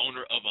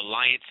 owner of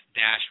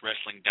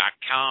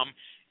Alliance-Wrestling.com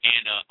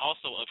and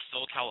also of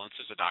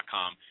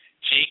SoCalOnSister.com.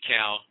 J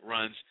Cal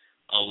runs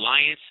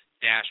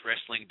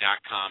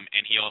Alliance-Wrestling.com,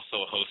 and he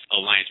also hosts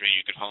Alliance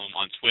Radio. You can follow him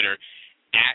on Twitter